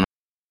what they do.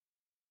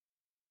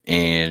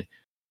 And,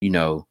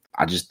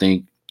 I just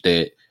think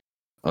that,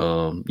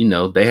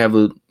 they have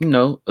a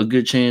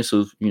good chance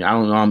of, I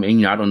don't know. I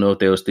mean, I don't know if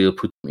they'll still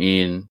put them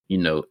in,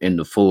 in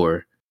the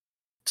 4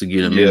 to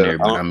get them in there.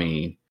 But I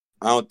mean,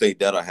 I don't think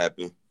that'll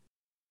happen.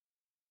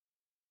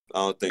 I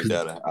don't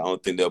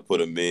think they'll put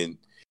them in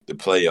the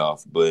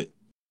playoff, but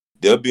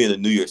they'll be in the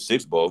New Year's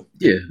Six Bowl.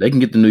 Yeah, they can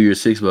get the New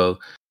Year's Six Bowl.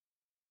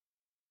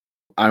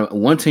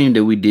 One team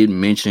that we didn't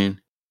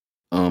mention,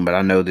 but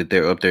I know that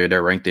they're up there.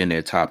 They're ranked in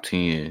their top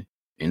 10,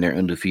 and they're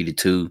undefeated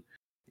too.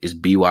 Is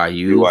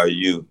BYU.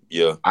 BYU,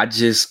 yeah.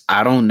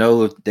 I don't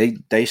know if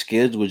they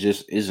schedule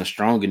just isn't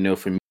strong enough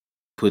for me to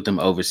put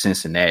them over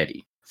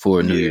Cincinnati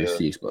for a New Year's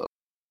Six Bowl.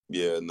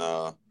 Yeah,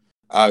 nah,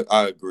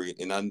 I agree,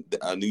 and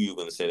I knew you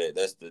were gonna say that.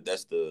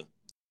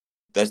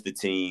 That's the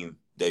team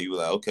that you were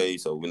like, okay,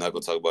 so we're not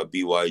gonna talk about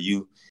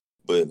BYU,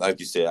 but like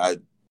you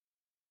said,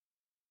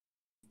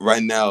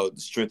 right now the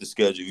strength of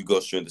schedule. You go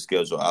strength of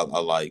schedule.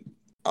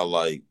 I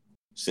like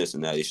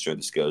Cincinnati's strength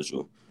of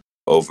schedule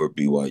over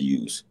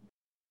BYU's.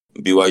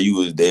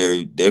 BYU is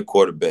their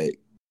quarterback.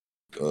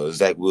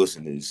 Zach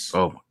Wilson is.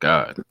 Oh my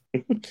God.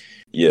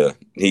 Yeah,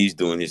 he's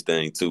doing his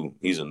thing too.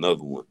 He's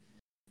another one.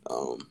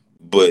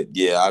 But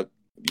I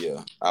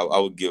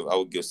would give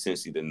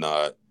Cincy the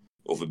nod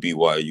over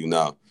BYU.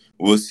 Now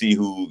we'll see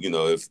who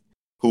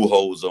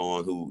holds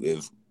on.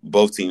 If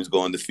both teams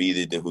go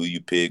undefeated, then who you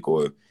pick,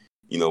 or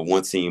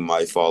one team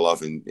might fall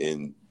off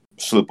and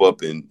slip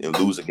up and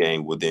lose a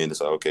game. Well, then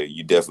it's like, okay,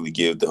 you definitely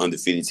give the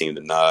undefeated team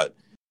the nod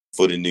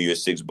for the New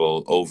Year's Six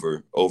Bowl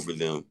over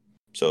them.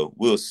 So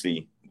we'll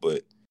see,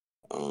 but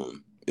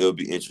it'll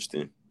be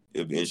interesting.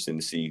 It'll be interesting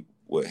to see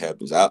what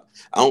happens. I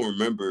don't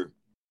remember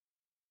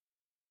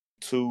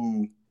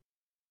 2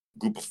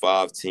 Group of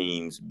 5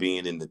 teams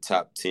being in the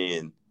top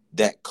 10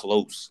 that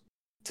close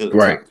to the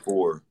top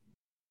 4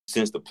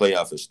 since the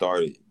playoff has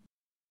started.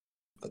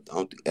 I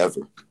don't think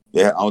ever.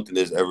 I don't think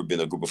there's ever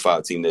been a Group of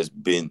 5 team that's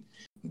been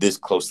this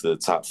close to the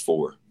top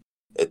 4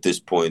 at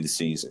this point in the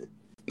season.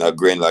 Now,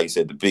 granted, like I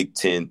said, the Big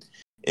Ten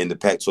and the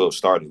Pac-12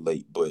 started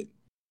late, but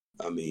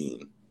I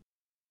mean,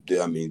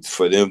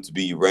 for them to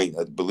be ranked,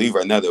 I believe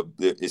right now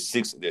they're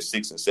 6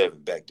 and 7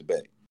 back to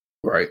back.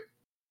 Right.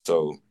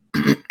 So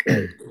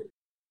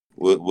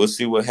we'll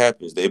see what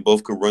happens. They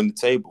both could run the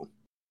table.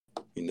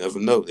 You never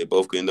know. They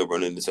both could end up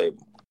running the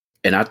table.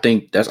 And I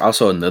think that's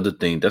also another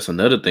thing. That's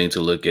another thing to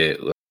look at.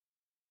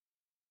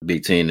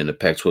 Big Ten and the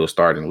Pac-12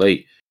 starting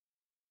late.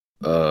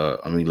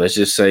 I mean, let's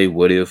just say,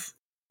 what if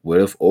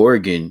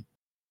Oregon?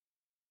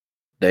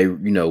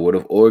 What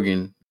if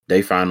Oregon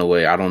they find a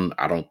way? I don't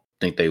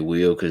think they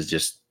will, because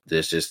just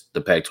That's just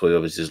the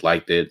Pac-12 is just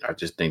like that. I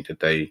just think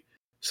that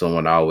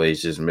someone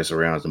always just mess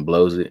around and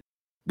blows it.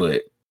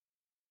 But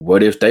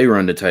what if they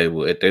run the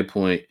table at that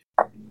point?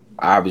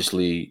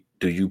 Obviously,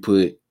 you're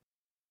going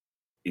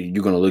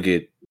to look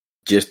at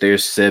just their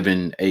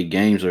 7-8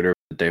 games or whatever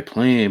that they're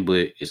playing,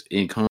 but it's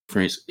in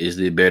conference. Is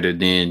it better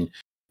than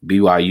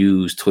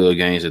BYU's 12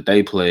 games that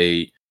they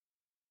played?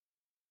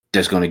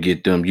 That's going to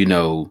get them,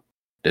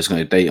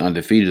 if they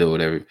undefeated or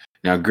whatever.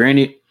 Now,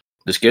 granted,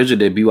 the schedule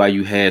that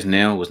BYU has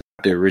now was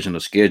not the original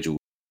schedule.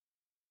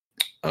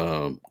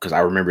 Because I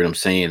remember them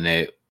saying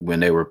that when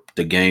they were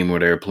the game where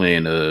they were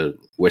playing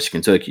West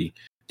Kentucky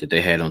that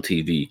they had on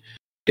TV.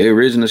 Their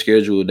original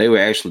schedule, their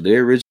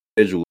original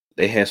schedule,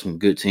 they had some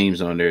good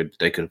teams on there that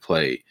they could have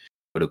played.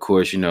 But of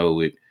course,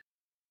 the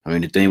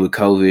thing with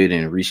COVID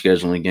and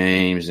rescheduling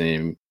games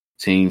and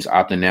teams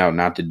opting out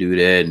not to do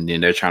that, and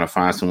then they're trying to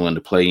find someone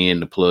to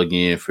plug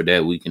in for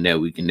that week and that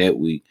week and that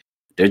week.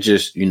 They're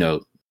just,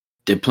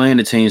 they're playing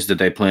the teams that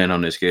they plan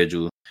on their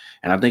schedule.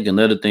 And I think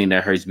another thing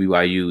that hurts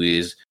BYU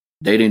is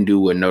they didn't do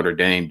what Notre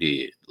Dame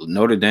did.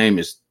 Notre Dame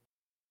is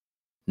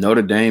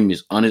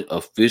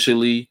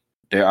unofficially,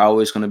 they're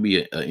always going to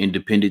be an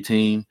independent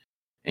team.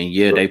 And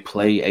yeah, they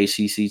play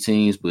ACC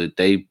teams, but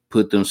they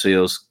put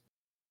themselves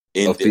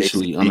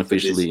unofficially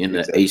in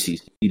the ACC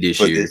this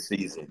for year. This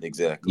season,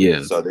 exactly.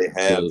 Yeah. So they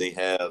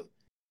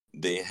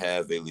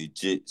have a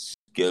legit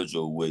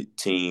schedule with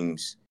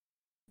teams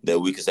that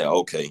we can say,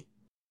 okay,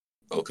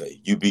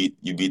 you beat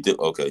them,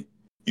 okay,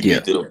 you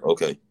beat them,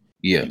 okay,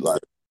 yeah.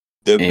 Like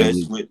their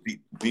best win,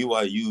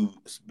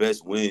 BYU's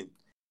best win,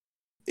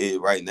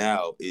 right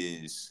now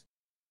is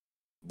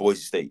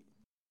Boise State.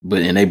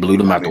 And they blew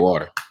them out the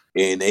water.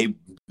 And they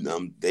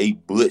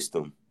blitzed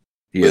them.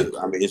 Yeah.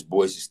 But, it's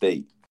Boise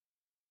State.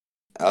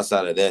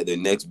 Outside of that, their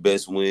next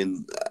best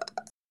win,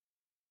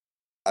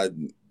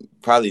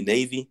 probably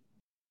Navy.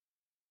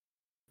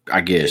 I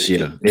guess, They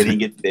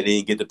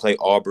didn't get to play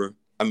Auburn.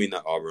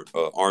 Not Auburn.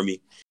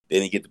 Army. They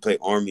didn't get to play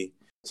Army.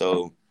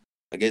 So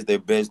I guess their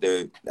best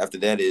there after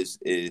that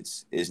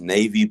is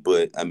Navy.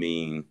 But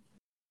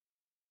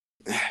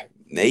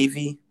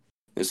Navy,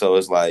 and so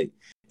it's like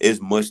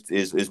it's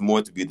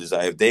more to be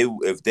desired.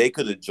 If they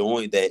could have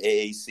joined that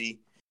AAC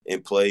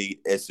and played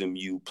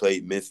SMU,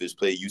 played Memphis,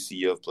 played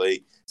UCF,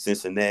 played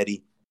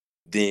Cincinnati,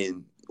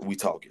 then we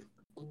talking.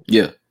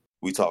 Yeah,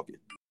 we talking.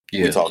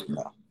 Yeah, we talking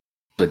now.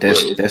 But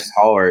that's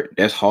hard.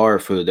 That's hard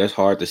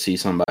to see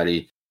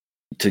somebody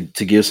to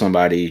give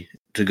somebody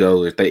to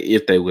go if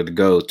they would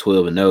go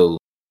 12-0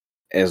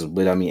 as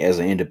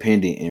an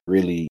independent, and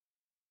really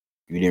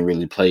you didn't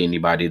really play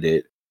anybody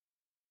that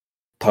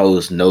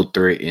posed no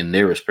threat in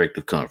their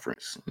respective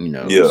conference.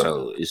 Yeah.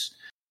 So it's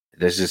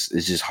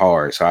just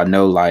hard. So I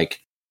know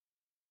like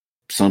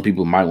some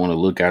people might want to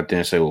look out there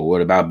and say, well, what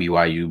about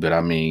BYU? But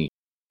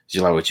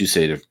just like what you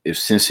said, if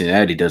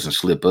Cincinnati doesn't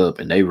slip up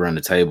and they run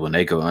the table and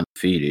they go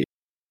undefeated,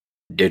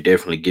 they're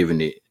definitely giving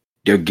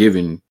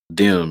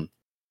them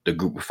the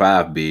Group of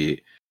 5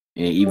 bid.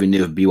 And even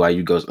if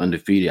BYU goes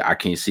undefeated, I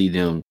can't see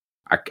them.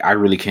 I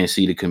really can't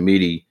see the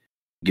committee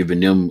giving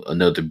them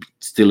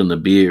stealing the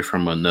bid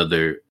from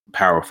another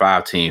Power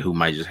 5 team who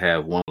might just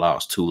have 1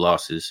 loss, 2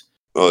 losses.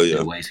 Oh yeah,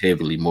 that weighs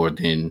heavily more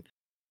than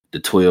the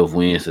 12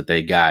 wins that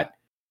they got,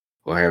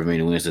 or however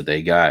many wins that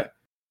they got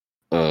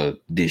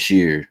this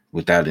year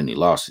without any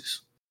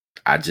losses.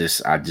 I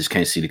just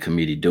can't see the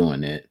committee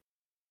doing that.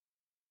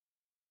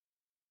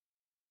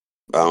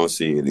 I don't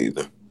see it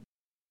either.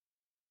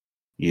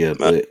 Yeah,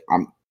 but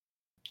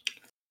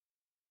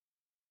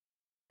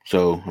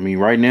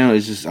right now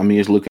it's just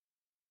it's looking.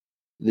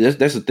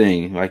 That's the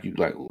thing, like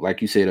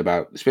you said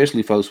about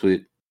especially folks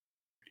with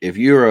if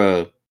you're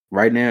a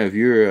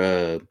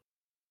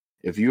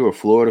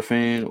Florida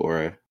fan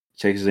or a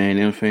Texas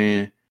A&M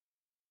fan,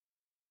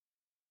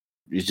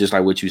 it's just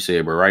like what you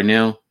said. But right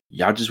now,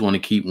 y'all just want to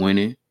keep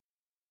winning,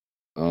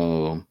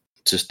 to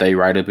stay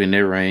right up in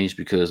their range.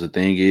 Because the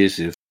thing is,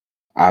 if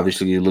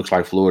obviously it looks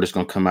like Florida's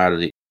gonna come out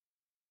of it.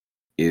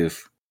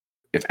 If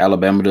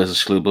Alabama doesn't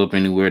slip up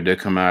anywhere, they'll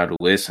come out of the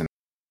West, and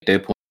at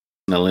that point,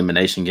 an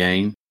elimination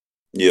game.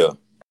 Yeah.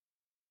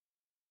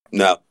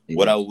 Now,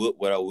 what I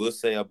will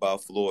say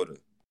about Florida,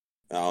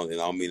 and I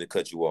don't mean to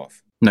cut you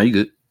off. No, you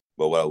good.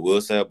 But what I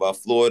will say about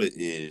Florida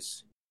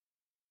is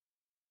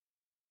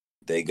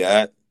they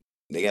got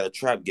a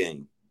trap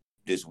game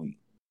this week.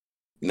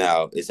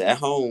 Now, it's at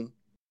home,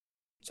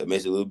 so it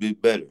makes it a little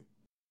bit better.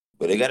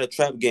 But they got a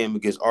trap game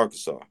against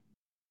Arkansas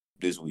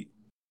this week.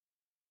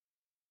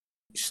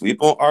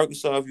 Sleep on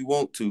Arkansas if you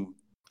want to.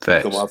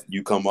 Facts.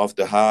 You come off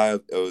the high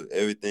of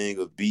everything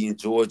of beating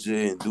Georgia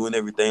and doing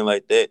everything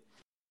like that.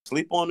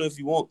 Sleep on it if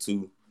you want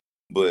to.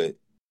 But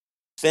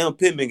Sam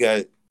Pittman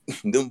got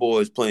them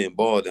boys playing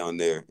ball down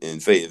there in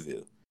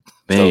Fayetteville.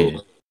 Man.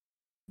 So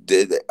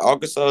the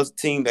Arkansas's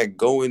team that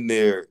go in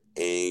there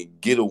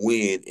and get a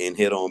win and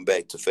head on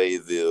back to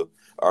Fayetteville,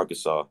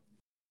 Arkansas,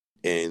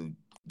 and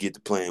get to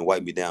playing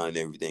Wipe Me Down and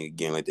everything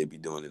again like they be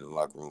doing in the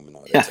locker room and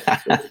all that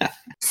type of stuff.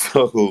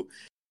 So,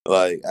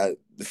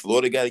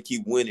 Florida got to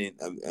keep winning,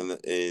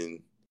 and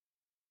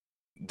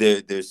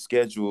their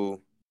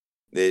schedule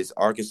There's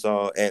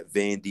Arkansas, at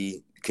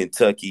Vandy,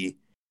 Kentucky,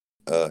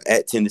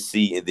 at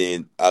Tennessee, and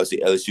then obviously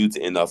LSU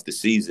to end off the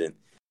season.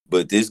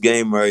 But this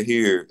game right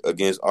here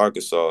against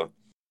Arkansas,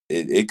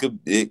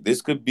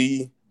 this could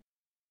be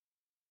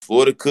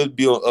Florida could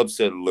be on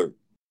upset alert.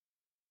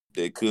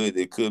 They could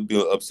be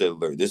on upset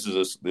alert. This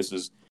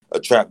is a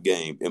trap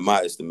game in my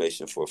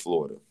estimation for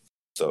Florida.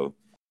 So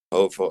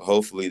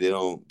hopefully they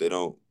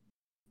don't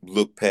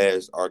look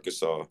past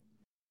Arkansas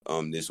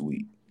this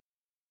week.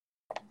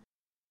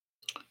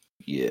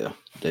 Yeah,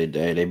 they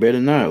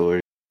better not,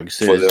 or like I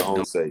said, for their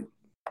own sake.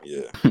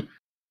 Yeah,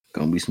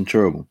 gonna be some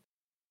trouble,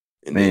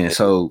 and man.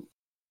 So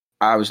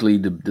obviously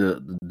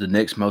the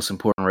next most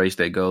important race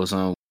that goes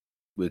on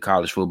with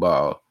college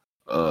football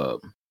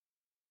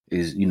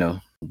is the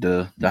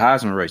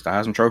Heisman race, the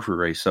Heisman Trophy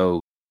race.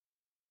 So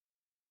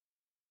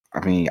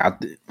I mean,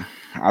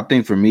 I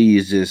think for me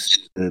it's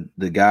just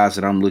the guys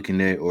that I'm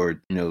looking at,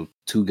 or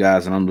two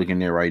guys that I'm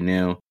looking at right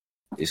now.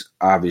 It's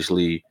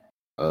obviously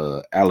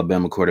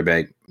Alabama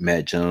quarterback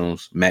Mac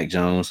Jones.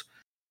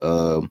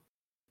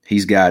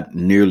 He's got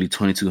nearly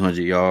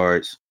 2,200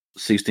 yards,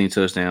 16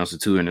 touchdowns,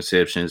 and 2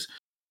 interceptions.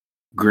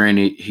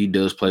 Granted, he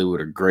does play with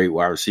a great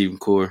wide receiving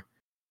core.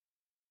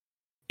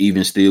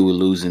 Even still with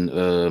losing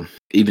Jalen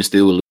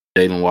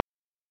Waddle.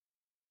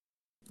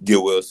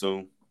 Get well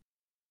soon.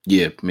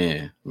 Yeah,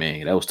 man,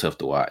 that was tough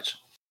to watch.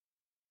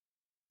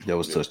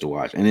 Tough to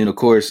watch. And then of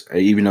course,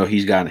 even though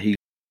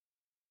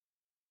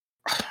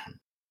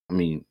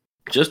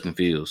Justin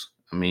Fields.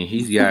 I mean,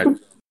 he's got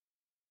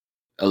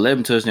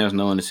 11 touchdowns,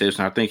 no interceptions.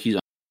 I think he's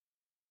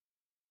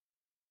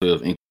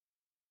 12.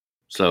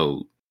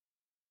 So,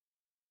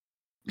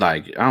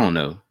 like, I don't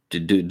know. The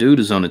dude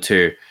is on the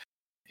tear.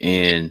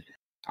 And,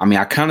 I mean,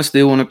 I kind of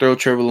still want to throw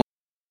Trevor Lawrence.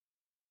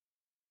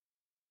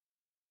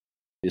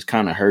 It's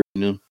kind of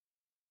hurting him.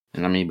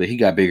 And, I mean, but he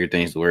got bigger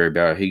things to worry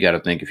about. He got to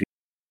think if he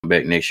come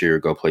back next year,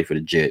 go play for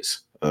the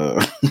Jets.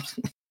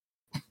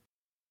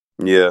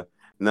 Yeah.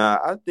 Nah,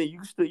 I think you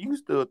can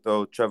still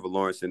throw Trevor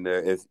Lawrence in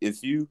there.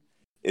 If you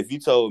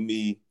told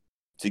me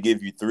to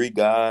give you 3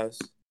 guys,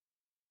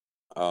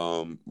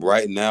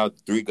 right now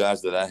 3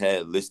 guys that I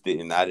had listed,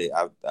 and I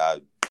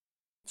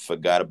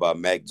forgot about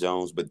Mac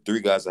Jones, but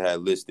 3 guys I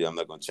had listed, I'm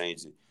not gonna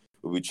change it.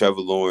 It would be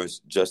Trevor Lawrence,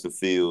 Justin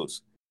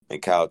Fields,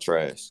 and Kyle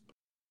Trask.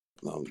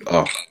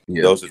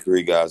 Those are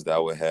 3 guys that I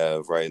would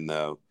have right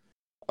now,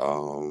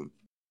 kind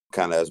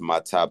of as my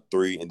top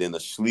 3, and then a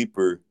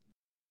sleeper.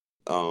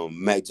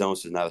 Mac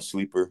Jones is not a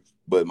sleeper,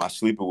 but my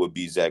sleeper would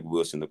be Zach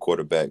Wilson, the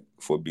quarterback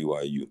for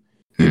BYU.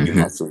 He'd be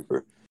my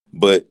sleeper.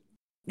 But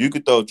you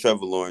could throw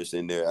Trevor Lawrence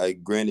in there.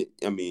 Granted,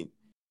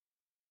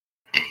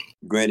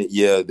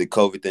 yeah, the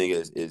COVID thing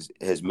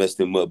has messed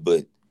him up,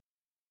 but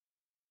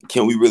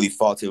can we really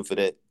fault him for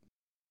that?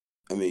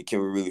 I mean, can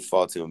we really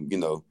fault him,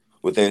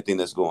 with everything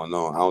that's going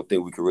on? I don't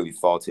think we can really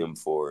fault him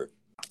for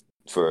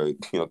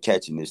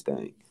catching this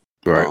thing.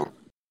 Right.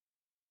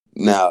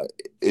 Now,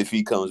 if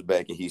he comes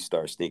back and he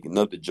starts stinking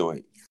up the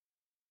joint,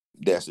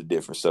 that's a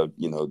different. So,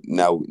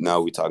 now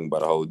we're talking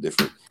about a whole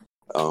different.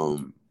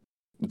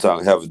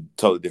 Have a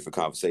totally different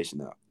conversation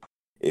now.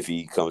 If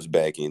he comes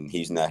back and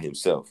he's not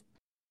himself,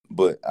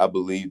 but I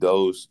believe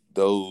those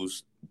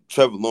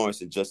Trevor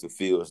Lawrence and Justin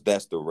Fields,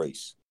 that's the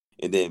race,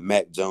 and then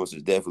Mac Jones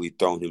has definitely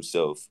thrown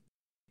himself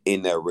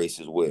in that race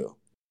as well.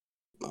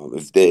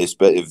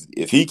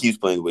 If he keeps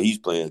playing the way he's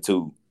playing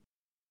too.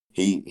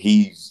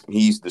 He's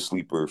the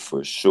sleeper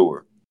for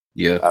sure.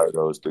 Yeah, out of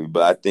those 3,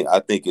 but I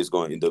think it's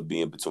going to end up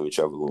being between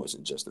Trevor Lawrence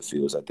and Justin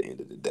Fields at the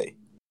end of the day.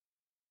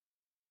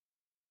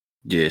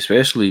 Yeah,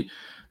 especially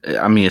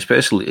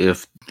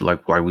if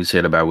like we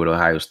said about with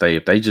Ohio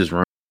State,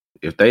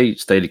 if they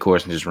stay the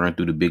course and just run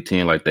through the Big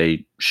Ten like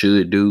they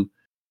should do,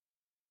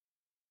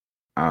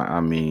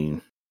 I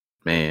mean,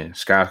 man,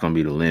 sky's gonna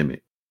be the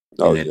limit.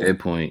 And at that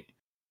point,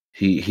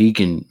 he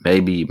can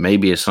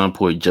maybe at some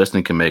point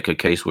Justin can make a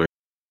case where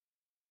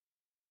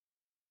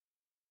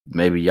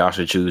maybe y'all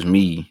should choose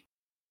me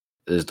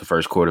as the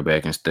first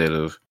quarterback instead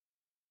of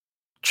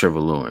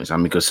Trevor Lawrence. I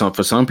mean, because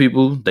for some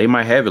people, they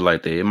might have it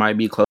like that. It might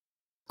be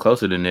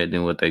closer than that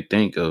than what they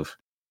think of.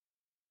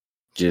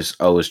 Just,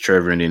 it's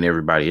Trevor and then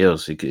everybody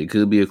else. It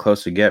could be a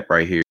closer gap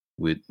right here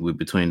with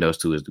between those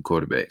two as the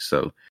quarterbacks.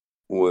 So,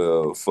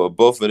 well, for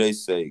both of their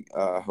sake,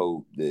 I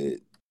hope that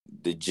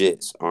the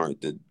Jets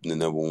aren't the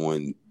number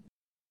 1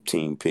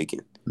 team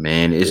picking.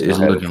 Man, it's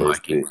looking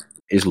like it.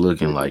 It's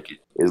looking like it.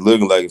 It's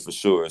looking like it for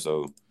sure.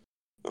 So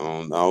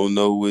I don't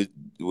know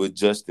what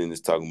Justin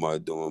is talking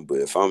about doing, but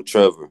if I'm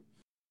Trevor,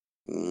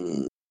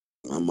 I'm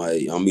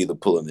either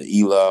pulling the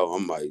Eli or I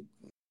might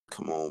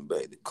come on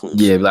back to Clemson.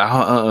 Yeah,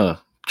 like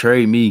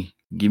trade me,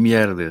 get me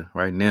out of there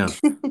right now.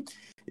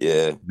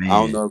 Yeah, man. I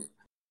don't know.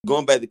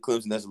 Going back to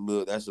Clemson,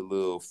 that's a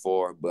little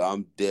far, but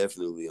I'm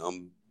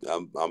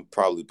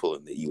probably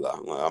pulling the Eli.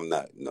 I'm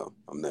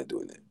not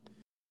doing that.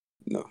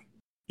 No,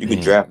 you can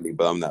draft me,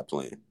 but I'm not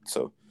playing.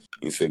 So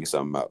you can figure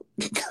something out.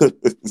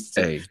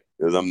 Hey,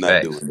 because I'm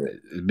not doing that.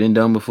 It's been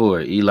done before.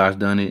 Eli's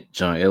done it.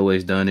 John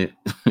Elway's done it.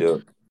 Yeah.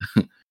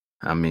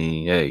 I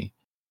mean, hey,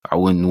 I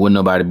wouldn't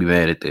nobody be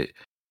mad at that.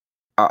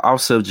 I'll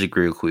subject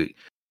real quick.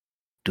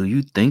 Do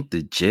you think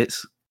the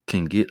Jets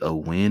can get a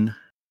win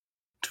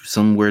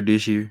somewhere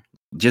this year?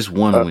 Just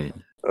one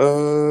win.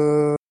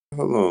 Hold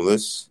on.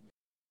 Let's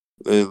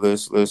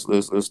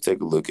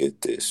take a look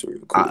at this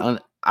real quick.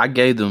 I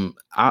gave them.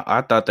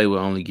 I thought they would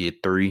only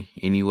get 3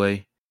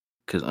 anyway.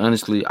 Because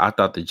honestly, I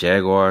thought the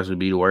Jaguars would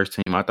be the worst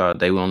team. I thought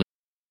they would only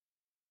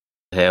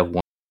have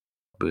 1.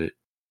 But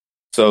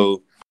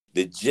so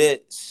the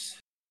Jets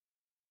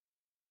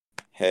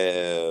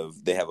have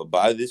a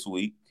bye this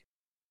week.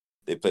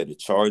 They play the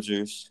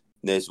Chargers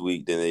next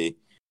week. Then they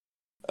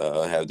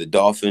have the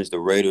Dolphins, the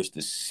Raiders,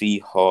 the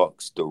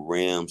Seahawks, the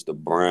Rams, the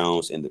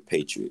Browns, and the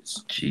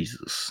Patriots.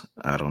 Jesus,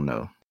 I don't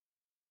know.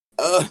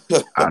 I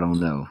don't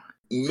know.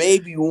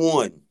 Maybe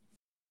one.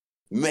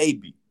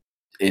 Maybe.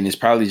 And it's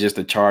probably just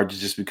the Chargers,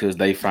 just because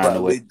they find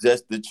a way.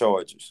 Just the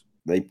Chargers.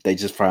 They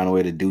just find a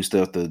way to do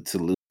stuff to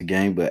lose the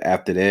game. But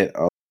after that,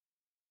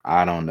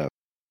 I don't know.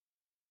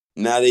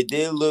 Now, they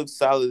did look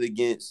solid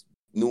against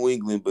New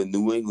England, but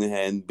New England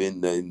hadn't been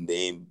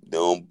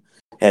blown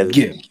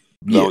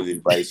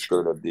anybody's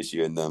skirt up this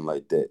year, nothing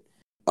like that.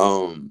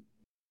 I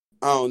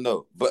don't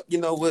know. But you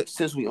know what?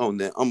 Since we own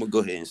that, I'm going to go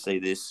ahead and say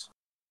this.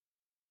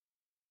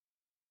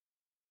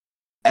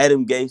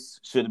 Adam Gase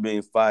should have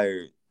been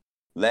fired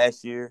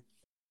last year.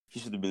 He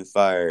should have been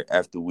fired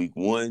after week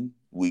 1,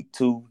 week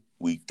 2,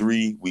 week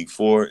 3, week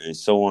 4, and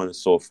so on and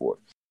so forth.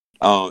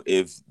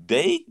 If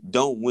they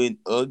don't win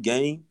a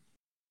game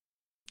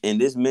and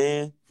this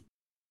man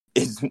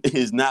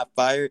is not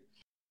fired,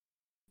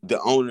 the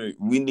owner,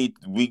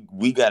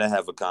 we gotta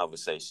have a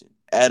conversation.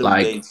 Adam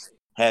Gase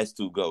has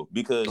to go,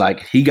 because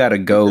he gotta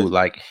go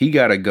now. He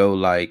gotta go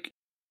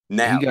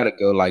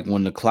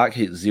when the clock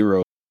hits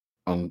 0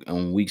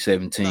 on week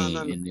 17,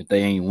 and if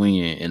they ain't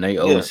winning and they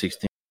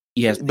 0-16,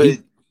 he has.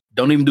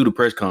 Don't even do the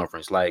press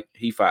conference.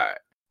 He fired.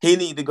 He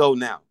need to go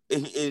now.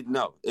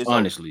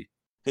 Honestly,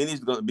 he needs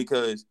to go,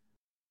 because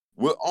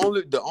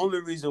the only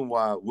reason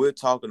why we're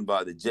talking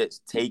about the Jets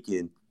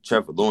taking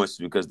Trevor Lawrence is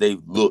because they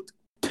looked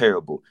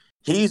terrible.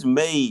 He's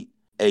made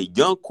a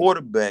young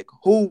quarterback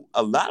who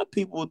a lot of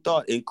people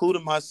thought,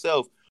 including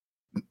myself,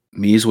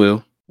 me as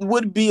well,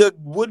 would be a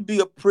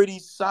pretty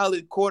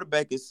solid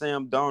quarterback, and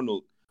Sam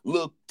Darnold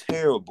looked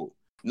terrible.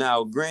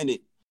 Now,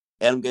 granted,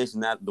 Adam Gase is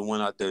not the one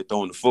out there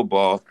throwing the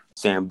football.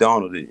 Sam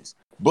Darnold is.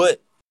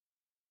 But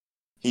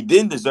he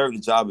didn't deserve the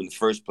job in the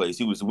first place.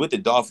 He was with the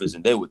Dolphins,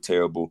 and they were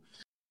terrible.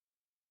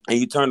 And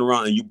you turn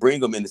around and you bring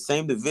them in the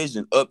same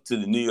division up to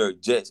the New York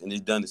Jets, and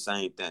it's done the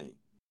same thing.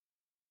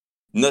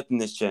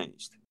 Nothing has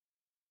changed.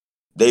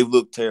 They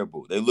look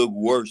terrible. They look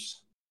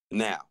worse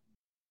now.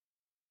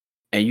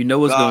 And you know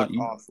what's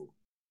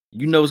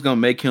gonna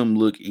make him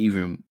look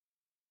even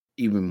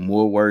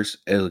more worse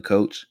as a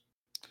coach?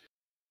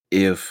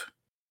 If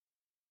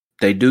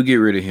they do get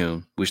rid of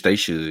him, which they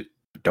should.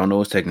 Don't know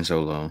what's taking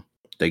so long.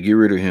 They get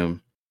rid of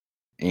him,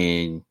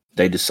 and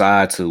they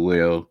decide to,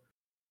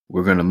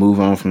 we're going to move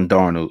on from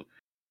Darnold,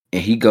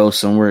 and he goes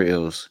somewhere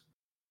else.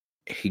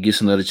 He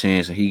gets another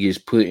chance, and he gets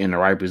put in the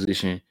right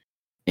position,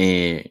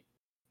 and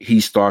he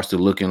starts to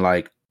looking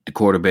like the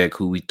quarterback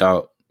who we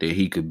thought that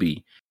he could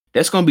be.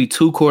 That's going to be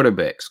 2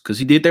 quarterbacks, because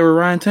he did that with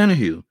Ryan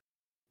Tannehill.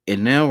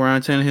 And now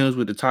Ryan Tannehill is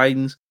with the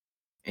Titans.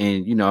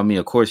 And,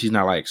 of course, he's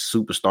not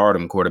super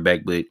stardom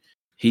quarterback, but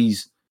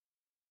he's,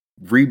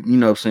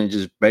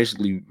 just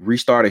basically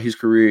restarted his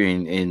career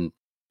and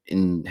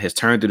has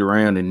turned it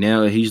around. And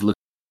now he's looking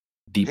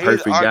the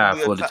perfect guy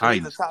for the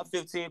Titans. He's a top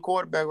 15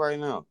 quarterback right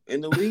now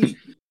in the league.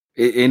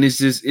 And it's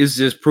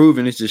just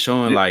proven. It's just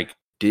showing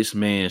this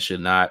man should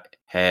not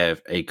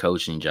have a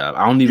coaching job.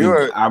 I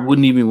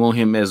wouldn't even want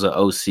him as an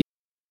OC.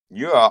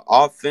 You're an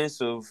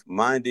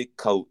offensive-minded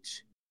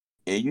coach,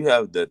 and you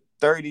have the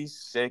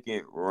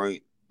 32nd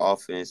ranked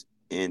offense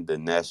in the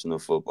National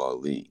Football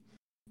League.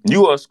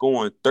 You are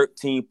scoring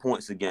 13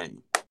 points a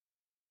game.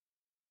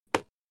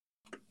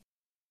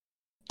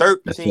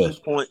 13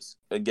 points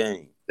a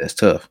game. That's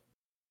tough.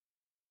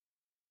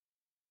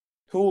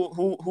 Who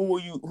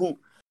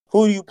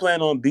do you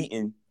plan on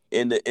beating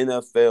in the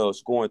NFL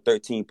scoring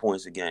 13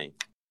 points a game?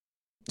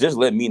 Just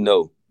let me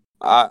know.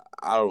 I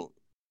don't.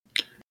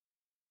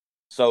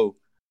 So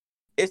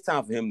it's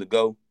time for him to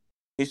go.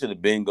 He should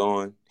have been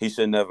gone. He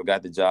should have never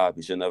got the job.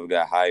 He should have never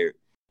got hired.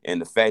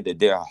 And the fact that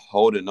they're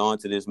holding on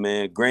to this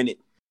man, granted,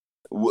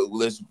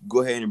 let's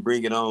go ahead and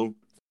bring it on.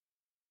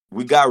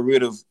 We got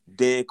rid of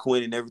Dan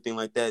Quinn and everything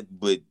like that,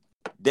 but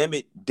damn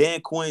it, Dan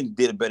Quinn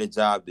did a better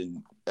job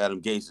than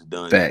Adam Gase has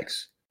done.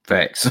 Facts.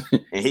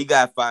 And he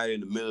got fired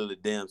in the middle of the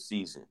damn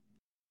season.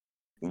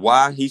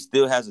 Why he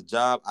still has a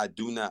job, I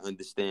do not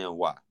understand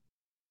why.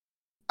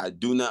 I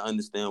do not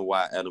understand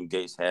why Adam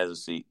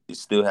Gase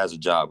still has a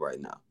job right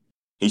now.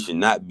 He should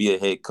not be a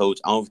head coach.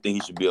 I don't think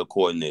he should be a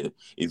coordinator.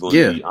 If you want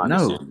to be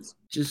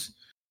honest.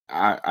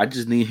 I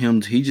just need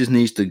him. He just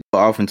needs to go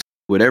off into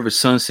whatever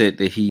sunset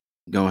that he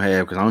gonna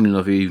have, because I don't even know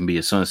if it even be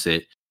a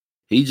sunset.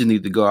 He just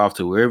needs to go off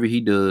to wherever he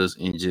does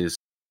and just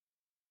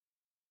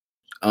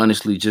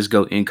honestly just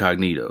go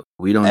incognito.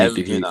 We don't need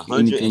to hear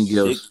anything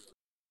else.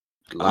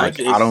 Like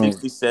I don't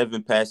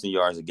 167 passing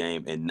yards a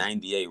game and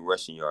 98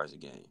 rushing yards a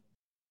game.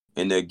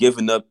 And they're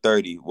giving up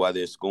 30 while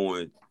they're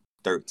scoring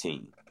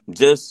 13.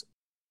 Just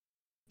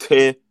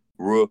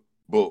terrible.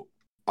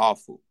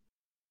 Awful.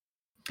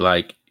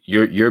 like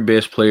your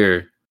best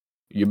player,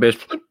 your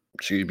best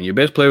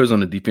player was on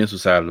the defensive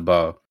side of the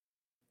ball.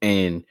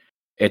 And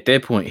at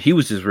that point, he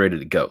was just ready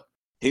to go.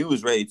 He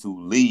was ready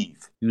to leave.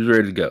 He was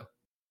ready to go.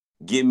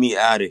 Get me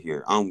out of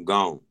here. I'm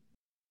gone.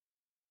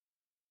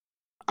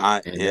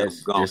 I am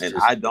gone. And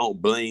I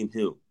don't blame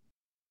him.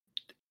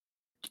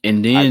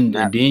 And then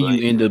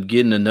you end up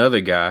getting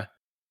another guy.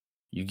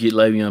 You get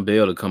Le'Veon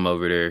Bell to come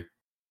over there,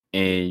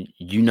 and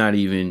you not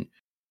even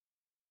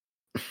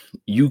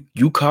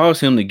you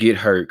caused him to get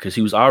hurt because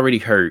he was already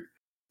hurt.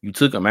 You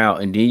took him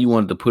out, and then you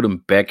wanted to put him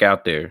back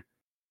out there,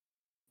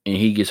 and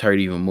he gets hurt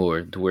even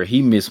more to where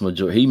he missed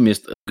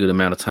a good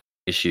amount of time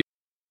this year,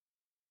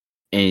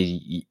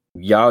 and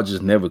y'all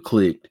just never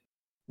clicked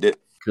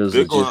because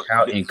of just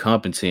how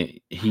incompetent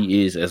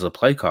he is as a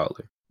play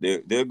caller.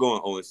 They're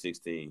going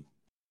 0-16.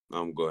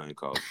 I'm going to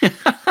call it.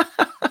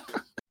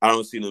 I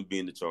don't see them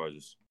being the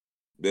Chargers.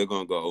 They're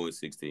going to go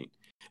 0-16.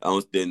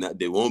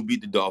 They won't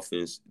beat the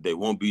Dolphins. They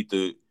won't beat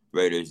the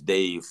Raiders.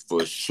 They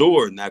for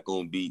sure not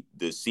going to beat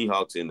the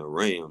Seahawks and the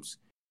Rams.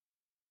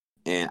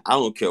 And I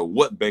don't care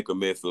what Baker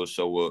Mayfield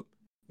show up.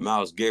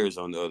 Myles Garrett's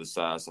on the other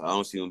side, so I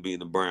don't see them beating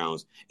the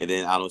Browns. And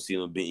then I don't see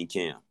them beating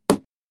Cam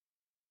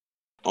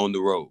on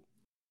the road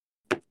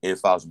in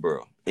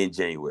Foxborough in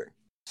January.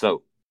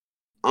 So,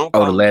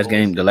 the last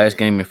game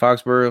in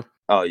Foxborough?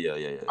 Oh,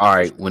 yeah. All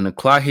right, when the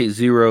clock hits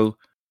 0,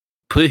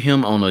 put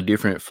him on a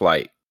different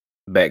flight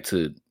back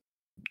to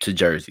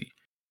Jersey.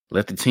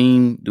 Let the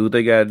team do what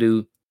they got to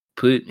do.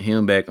 Put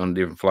him back on a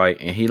different flight,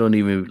 and he don't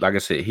even, like I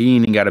said, he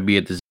ain't even got to be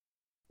at the.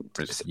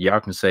 Y'all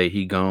can say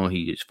he gone,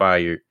 he gets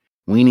fired.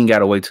 We ain't got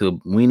to wait till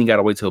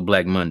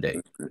Black Monday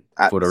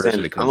for the rest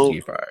of the coaches to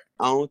get fired.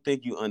 I don't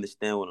think you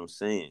understand what I'm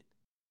saying.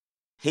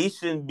 He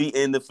shouldn't be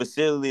in the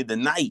facility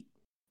tonight.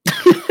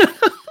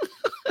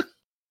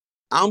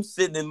 I'm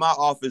sitting in my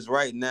office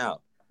right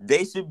now.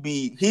 He should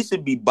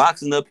be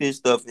boxing up his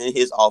stuff in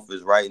his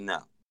office right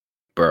now.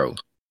 Bro.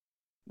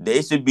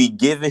 They should be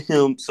giving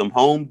him some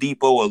Home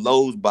Depot or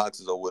Lowe's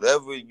boxes or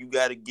whatever you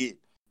got to get.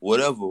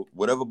 Whatever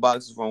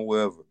boxes from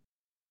wherever.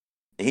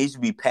 And he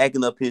should be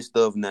packing up his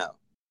stuff now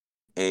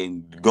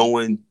and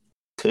going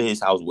to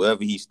his house,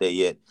 wherever he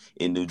stay at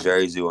in New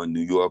Jersey or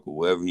New York or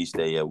wherever he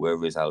stay at,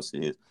 wherever his house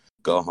is.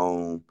 Go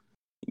home,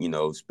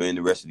 spend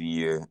the rest of the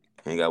year,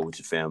 hang out with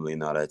your family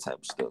and all that type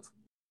of stuff.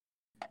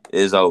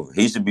 It's over.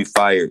 He should be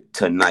fired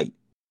tonight,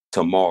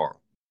 tomorrow,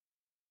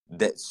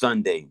 that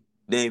Sunday.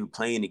 They ain't even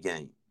playing the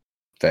game.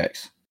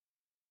 Facts.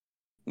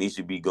 He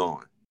should be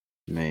gone.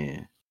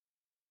 Man.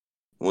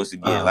 Once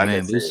again,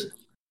 I said,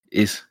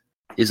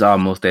 it's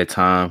almost that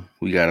time.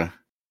 We gotta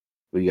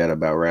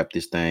about wrap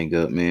this thing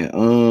up, man.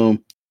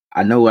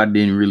 I know I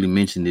didn't really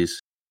mention this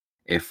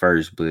at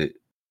first, but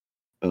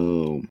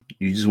you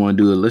just want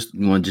to do a list.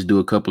 You want to just do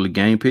a couple of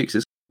game picks.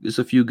 It's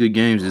a few good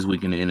games this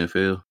week in the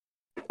NFL.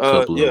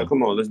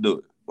 Come on, let's do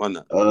it. Why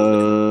not?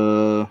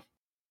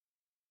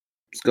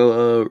 Let's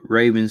go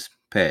Ravens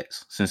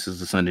Pats, since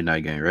it's a Sunday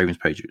night game. Ravens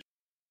Patriots.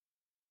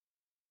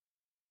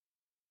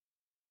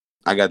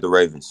 I got the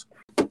Ravens.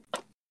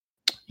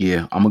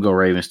 Yeah, I'm gonna go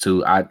Ravens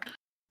too. I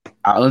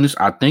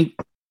think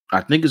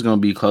it's gonna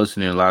be closer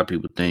than a lot of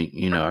people think.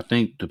 I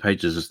think the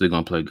Patriots are still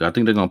gonna play good. I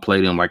think they're gonna play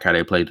them like how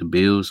they played the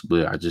Bills,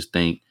 but I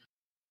think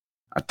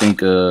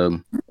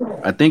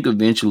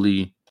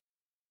eventually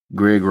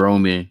Greg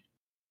Roman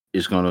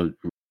is gonna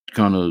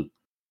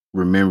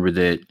remember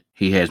that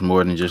he has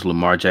more than just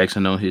Lamar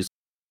Jackson on his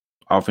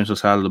offensive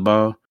side of the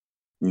ball.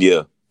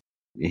 Yeah.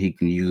 And he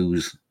can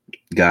use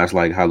guys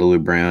like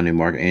Hollywood Brown and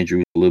Mark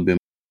Andrews a little bit.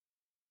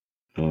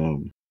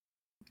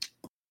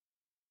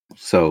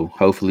 So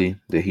hopefully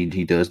that he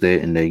does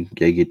that and they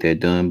get that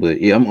done.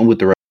 But yeah, I'm with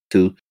the Ravens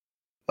too.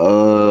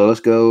 Let's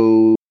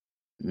go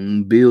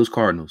Bills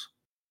Cardinals.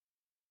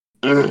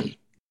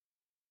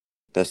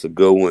 That's a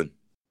good one.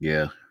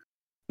 Yeah.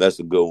 That's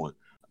a good one.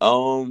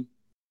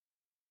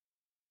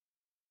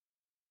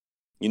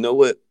 You know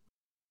what?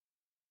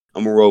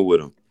 I'm gonna roll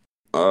with them.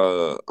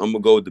 I'm gonna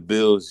go with the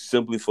Bills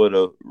simply for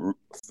the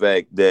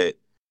fact that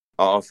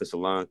our offensive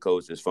line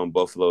coach is from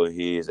Buffalo and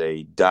he is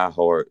a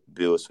diehard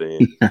Bills fan.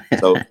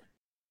 So,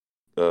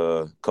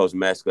 Coach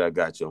Masker, I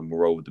got you. I'm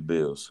gonna roll with the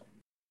Bills.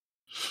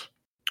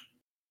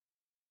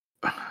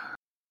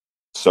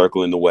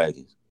 Circling the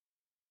wagons.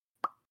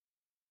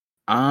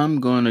 I'm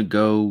gonna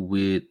go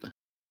with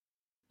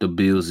the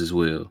Bills as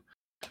well.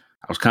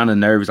 I was kind of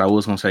nervous. I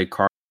was gonna say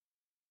Cardinals.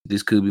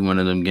 This could be one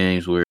of them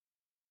games where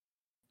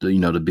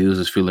the Bills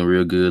is feeling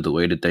real good. The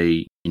way that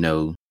they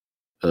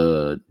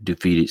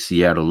defeated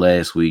Seattle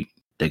last week,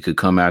 they could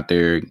come out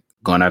there,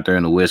 going out there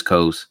on the West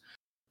Coast.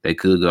 They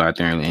could go out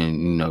there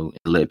and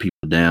let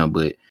people down.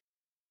 But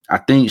I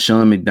think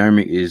Sean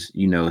McDermott is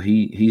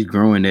he's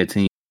growing that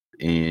team,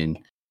 and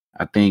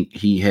I think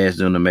he has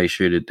them to make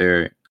sure that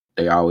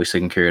they always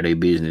taking care of their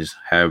business,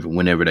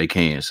 whenever they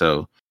can.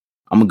 So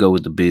I'm gonna go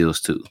with the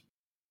Bills too.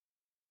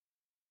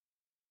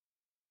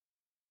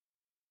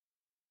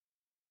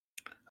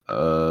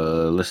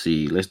 Let's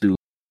see.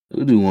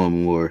 We'll do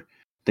one more.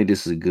 I think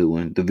this is a good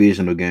one.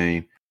 Divisional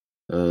game.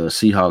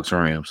 Seahawks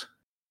Rams.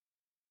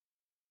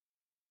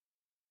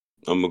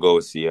 I'm gonna go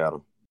with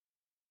Seattle.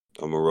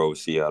 I'm gonna roll with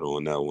Seattle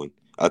on that one.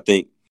 I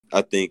think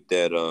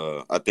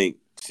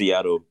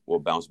Seattle will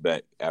bounce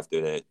back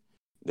after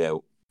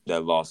that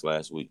loss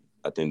last week.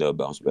 I think they'll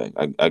bounce back.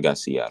 I got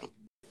Seattle.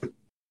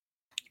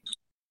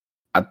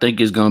 I think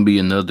it's gonna be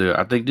another.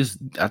 I think this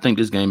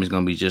game is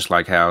gonna be just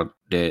like how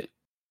that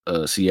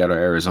Seattle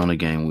Arizona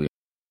game will,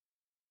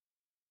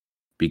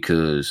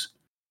 because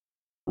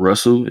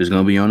Russell is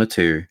gonna be on a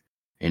tear,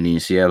 and then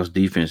Seattle's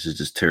defense is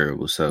just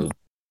terrible. So,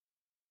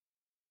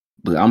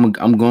 but I'm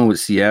going with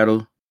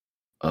Seattle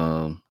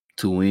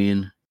to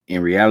win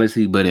in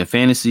reality, but in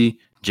fantasy,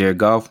 Jared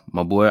Goff,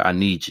 my boy, I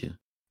need you.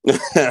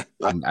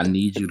 I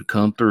need you to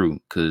come through,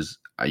 because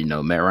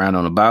Matt Ryan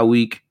on a bye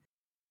week,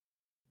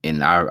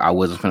 and I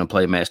wasn't going to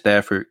play Matt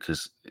Stafford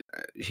because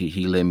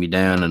he let me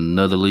down in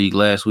another league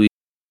last week,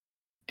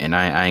 and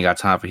I ain't got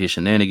time for his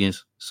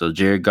shenanigans. So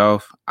Jared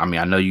Goff, I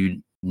know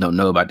you don't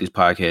know about this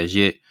podcast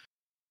yet,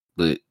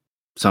 but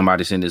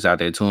somebody send this out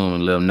there to him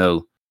and let him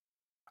know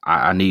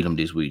I need him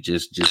this week.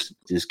 Just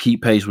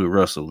keep pace with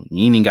Russell.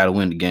 You ain't even got to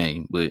win the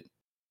game, but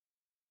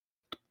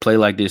play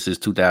like this is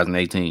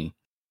 2018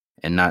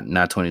 and not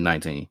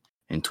 2019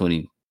 and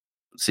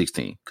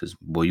 2016, because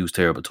boy, you was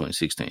terrible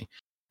 2016.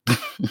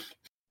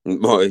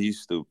 Boy,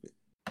 he's stupid.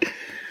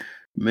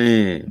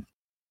 Man.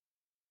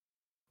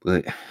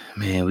 But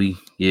man,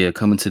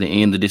 coming to the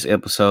end of this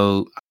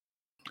episode.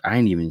 I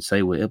ain't even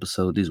say what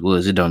episode this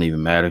was. It don't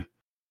even matter.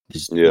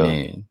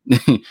 Man,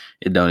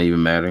 it don't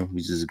even matter.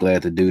 We just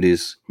glad to do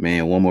this,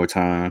 man, one more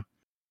time.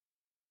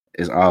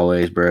 As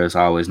always, bro. It's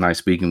always nice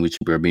speaking with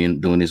you, bro.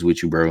 Doing this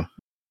with you, bro.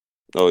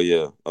 Oh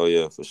yeah,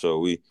 for sure.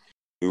 We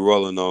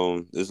rolling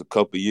on. There's a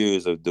couple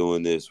years of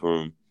doing this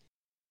from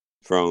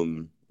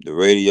the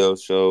radio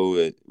show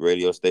at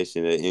radio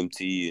station at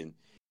MT and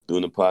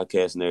doing the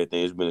podcast and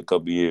everything. It's been a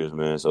couple years,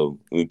 man. So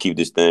we keep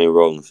this thing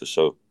rolling for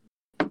sure.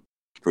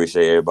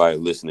 Appreciate everybody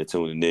listening,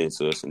 tuning in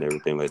to us and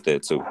everything like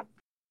that too.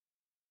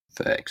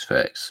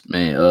 Facts,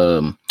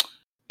 man.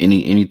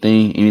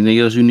 Anything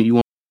else you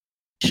want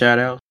to shout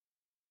out?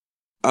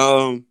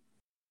 I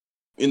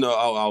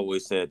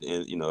always say at the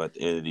end, at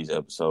the end of these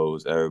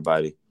episodes,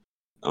 everybody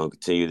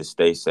continue to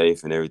stay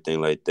safe and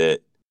everything like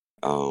that.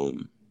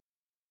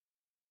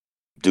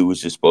 Do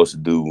what you're supposed to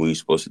do when you're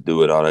supposed to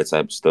do it, all that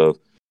type of stuff.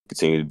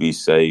 Continue to be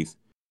safe.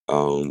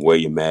 Wear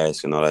your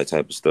mask and all that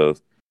type of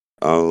stuff.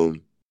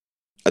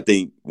 I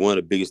think one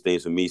of the biggest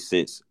things for me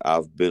since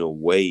I've been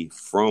away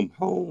from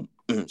home,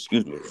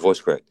 excuse me, voice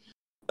crack,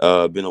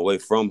 been away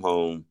from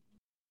home,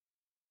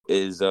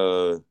 is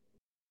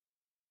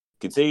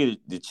continue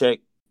to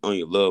check on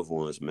your loved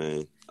ones,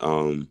 man.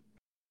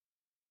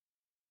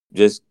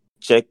 Just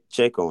check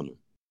on them.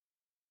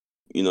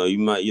 You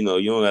might, you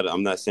don't gotta,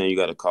 I'm not saying you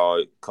gotta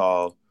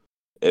call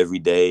every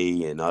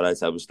day and all that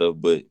type of stuff,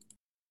 but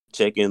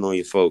check in on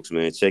your folks,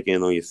 man. Check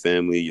in on your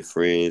family, your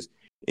friends,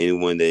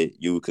 anyone that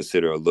you would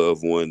consider a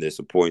loved one that's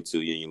important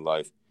to you in your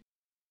life.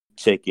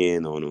 Check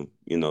in on them.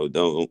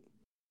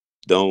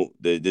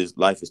 This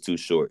life is too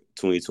short.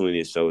 2020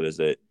 has showed us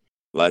that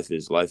life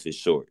is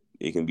short.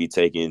 It can be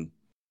taken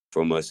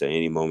from us at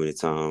any moment in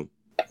time.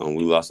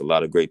 We lost a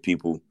lot of great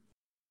people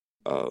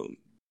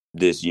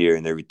this year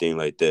and everything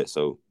like that.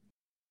 So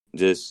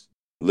just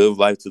live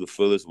life to the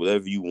fullest.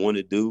 Whatever you want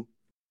to do,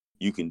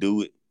 you can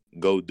do it.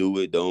 Go do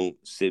it. Don't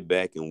sit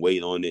back and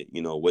wait on it.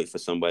 Wait for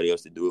somebody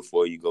else to do it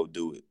for you. Go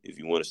do it. If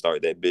you want to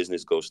start that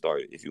business, go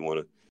start it. If you want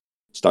to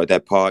start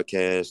that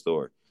podcast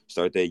or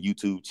start that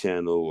YouTube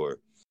channel or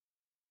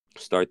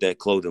start that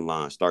clothing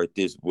line, start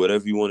this,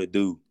 whatever you want to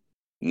do,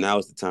 now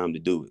is the time to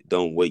do it.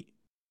 Don't wait.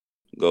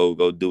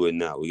 Go do it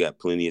now. We got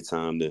plenty of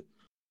time to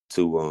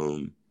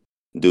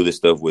do this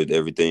stuff with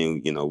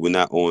everything. We're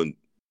not on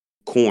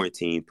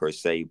quarantine per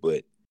se,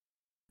 but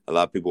a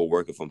lot of people are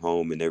working from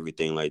home and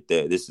everything like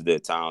that. This is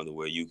that time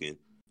where you can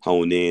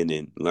hone in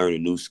and learn a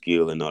new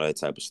skill and all that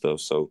type of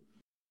stuff. So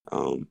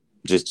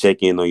just check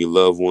in on your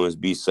loved ones,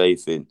 be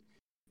safe, and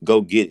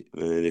go get it,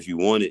 man. If you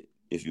want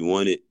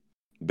it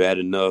bad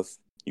enough,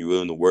 you're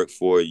willing to work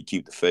for it, you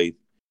keep the faith,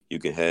 you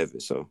can have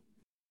it. So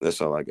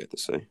that's all I got to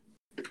say.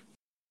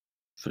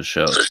 For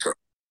sure.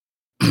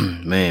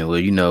 Man,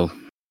 well,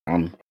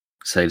 I'm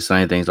say the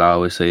same things I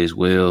always say as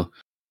well.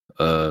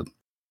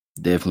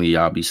 Definitely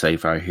y'all be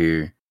safe out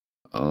here.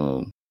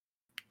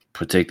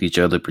 Protect each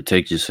other,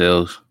 protect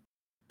yourselves,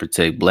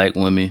 protect Black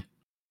women,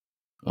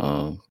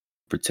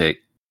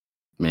 protect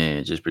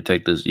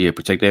us. Yeah,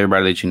 protect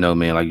everybody that you know,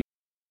 man. Like,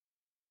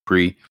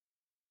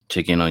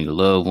 check in on your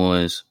loved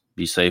ones,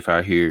 be safe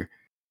out here.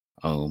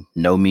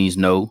 No means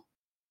no.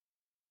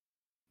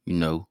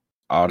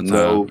 All the time,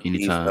 No,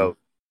 anytime. no.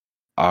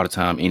 All the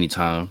time,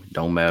 anytime,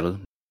 don't matter.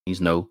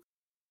 Means no.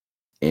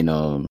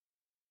 And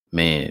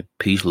man,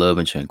 peace, love,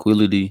 and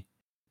tranquility.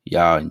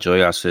 Y'all enjoy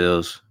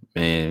yourselves,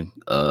 man.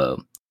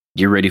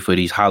 Get ready for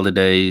these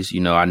holidays.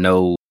 I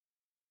know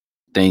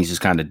things is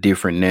kind of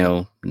different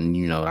now. And,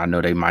 you know, I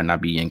know they might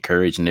not be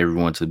encouraging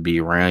everyone to be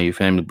around your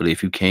family, but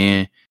if you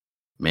can,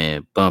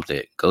 man, bump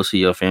that. Go see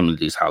your family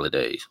these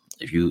holidays.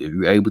 If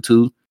you're able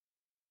to,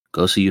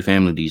 go see your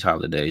family these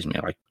holidays,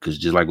 man. Like, because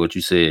just like what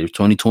you said,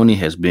 2020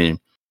 it's been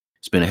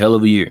a hell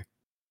of a year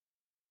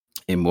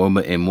in more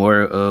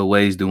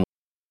ways than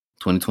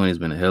 2020 has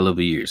been a hell of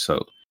a year.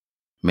 So,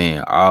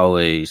 man,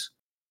 always,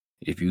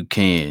 if you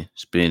can,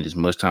 spend as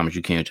much time as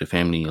you can with your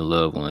family and your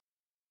loved ones,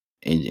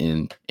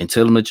 and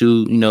tell them that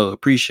you know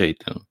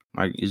appreciate them.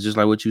 Like, it's just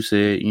like what you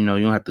said. You know,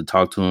 you don't have to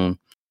talk to them,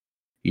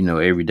 you know,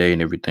 every day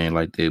and everything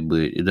like that, but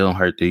it don't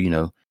hurt to, you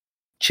know,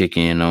 check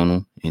in on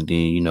them. And then,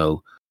 you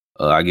know,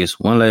 I guess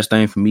one last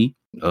thing for me,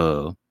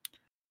 you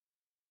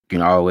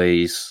can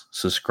always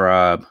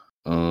subscribe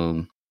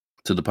to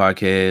the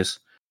podcast.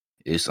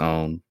 It's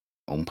on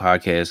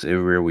podcasts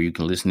everywhere where you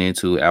can listen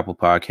into Apple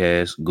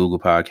Podcasts, Google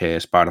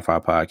Podcasts,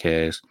 Spotify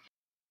Podcasts.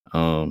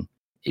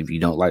 If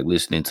you don't like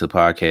listening to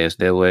podcasts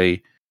that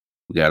way,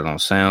 we got it on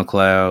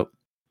SoundCloud.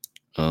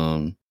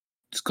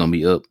 It's gonna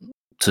be up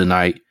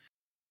tonight.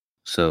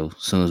 So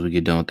as soon as we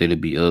get done with it,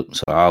 it'll be up.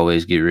 So I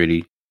always get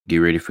ready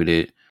for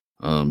that.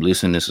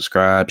 Listen and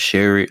subscribe,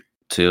 share it,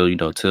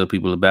 tell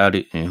people about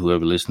it, and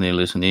whoever listen in.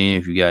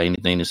 If you got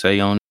anything to say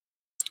on it,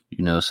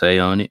 you know, say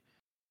on it.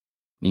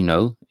 You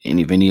know, and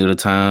if any other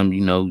time,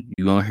 you know,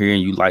 you on here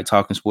and you like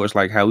talking sports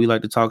like how we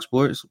like to talk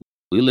sports,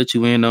 we'll let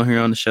you in on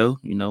here on the show.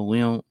 You know, we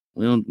don't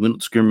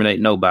discriminate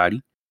nobody.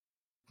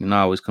 You can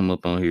always come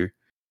up on here.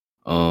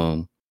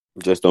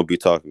 Just don't be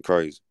talking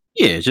crazy.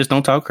 Yeah, just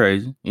don't talk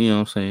crazy. You know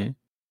what I'm saying?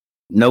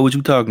 Know what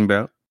you're talking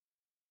about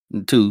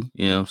too.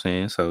 You know what I'm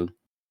saying? So,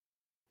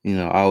 you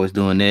know, always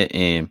doing that.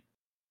 And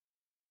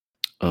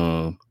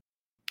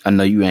I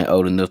know you ain't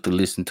old enough to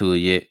listen to it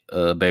yet,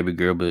 baby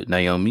girl, but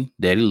Naomi,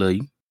 daddy love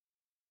you.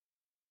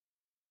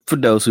 For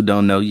those who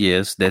don't know,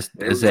 yes, that's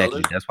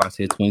exactly. That's why I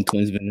said 2020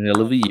 has been a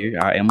hell of a year.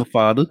 I am a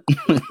father.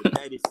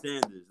 Daddy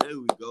Sanders. There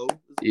we go.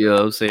 You know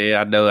what I'm saying?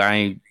 I know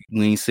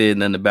we ain't said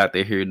nothing about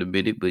that here in a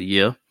minute, but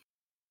yeah.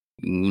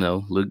 You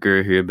know, little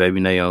girl here, baby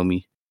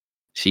Naomi.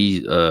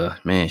 She's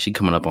man, she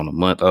coming up on a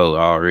month old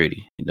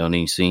already. It don't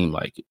even seem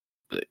like it.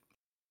 But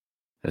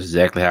that's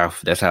exactly how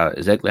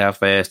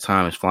fast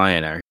time is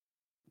flying out here.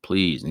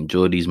 Please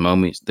enjoy these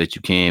moments that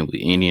you can with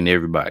any and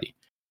everybody.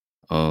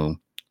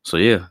 So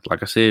yeah,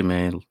 like I said,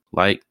 man,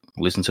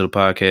 listen to the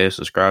podcast,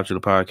 subscribe to the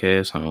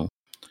podcast on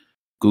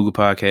Google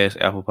Podcasts,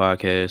 Apple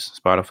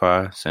Podcasts,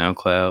 Spotify,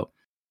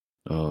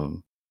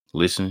 SoundCloud.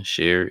 Listen,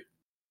 share it,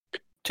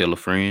 tell a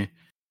friend,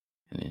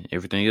 and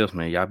everything else,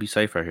 man. Y'all be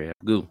safe out here. Have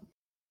a good one.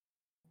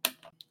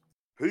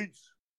 Peace.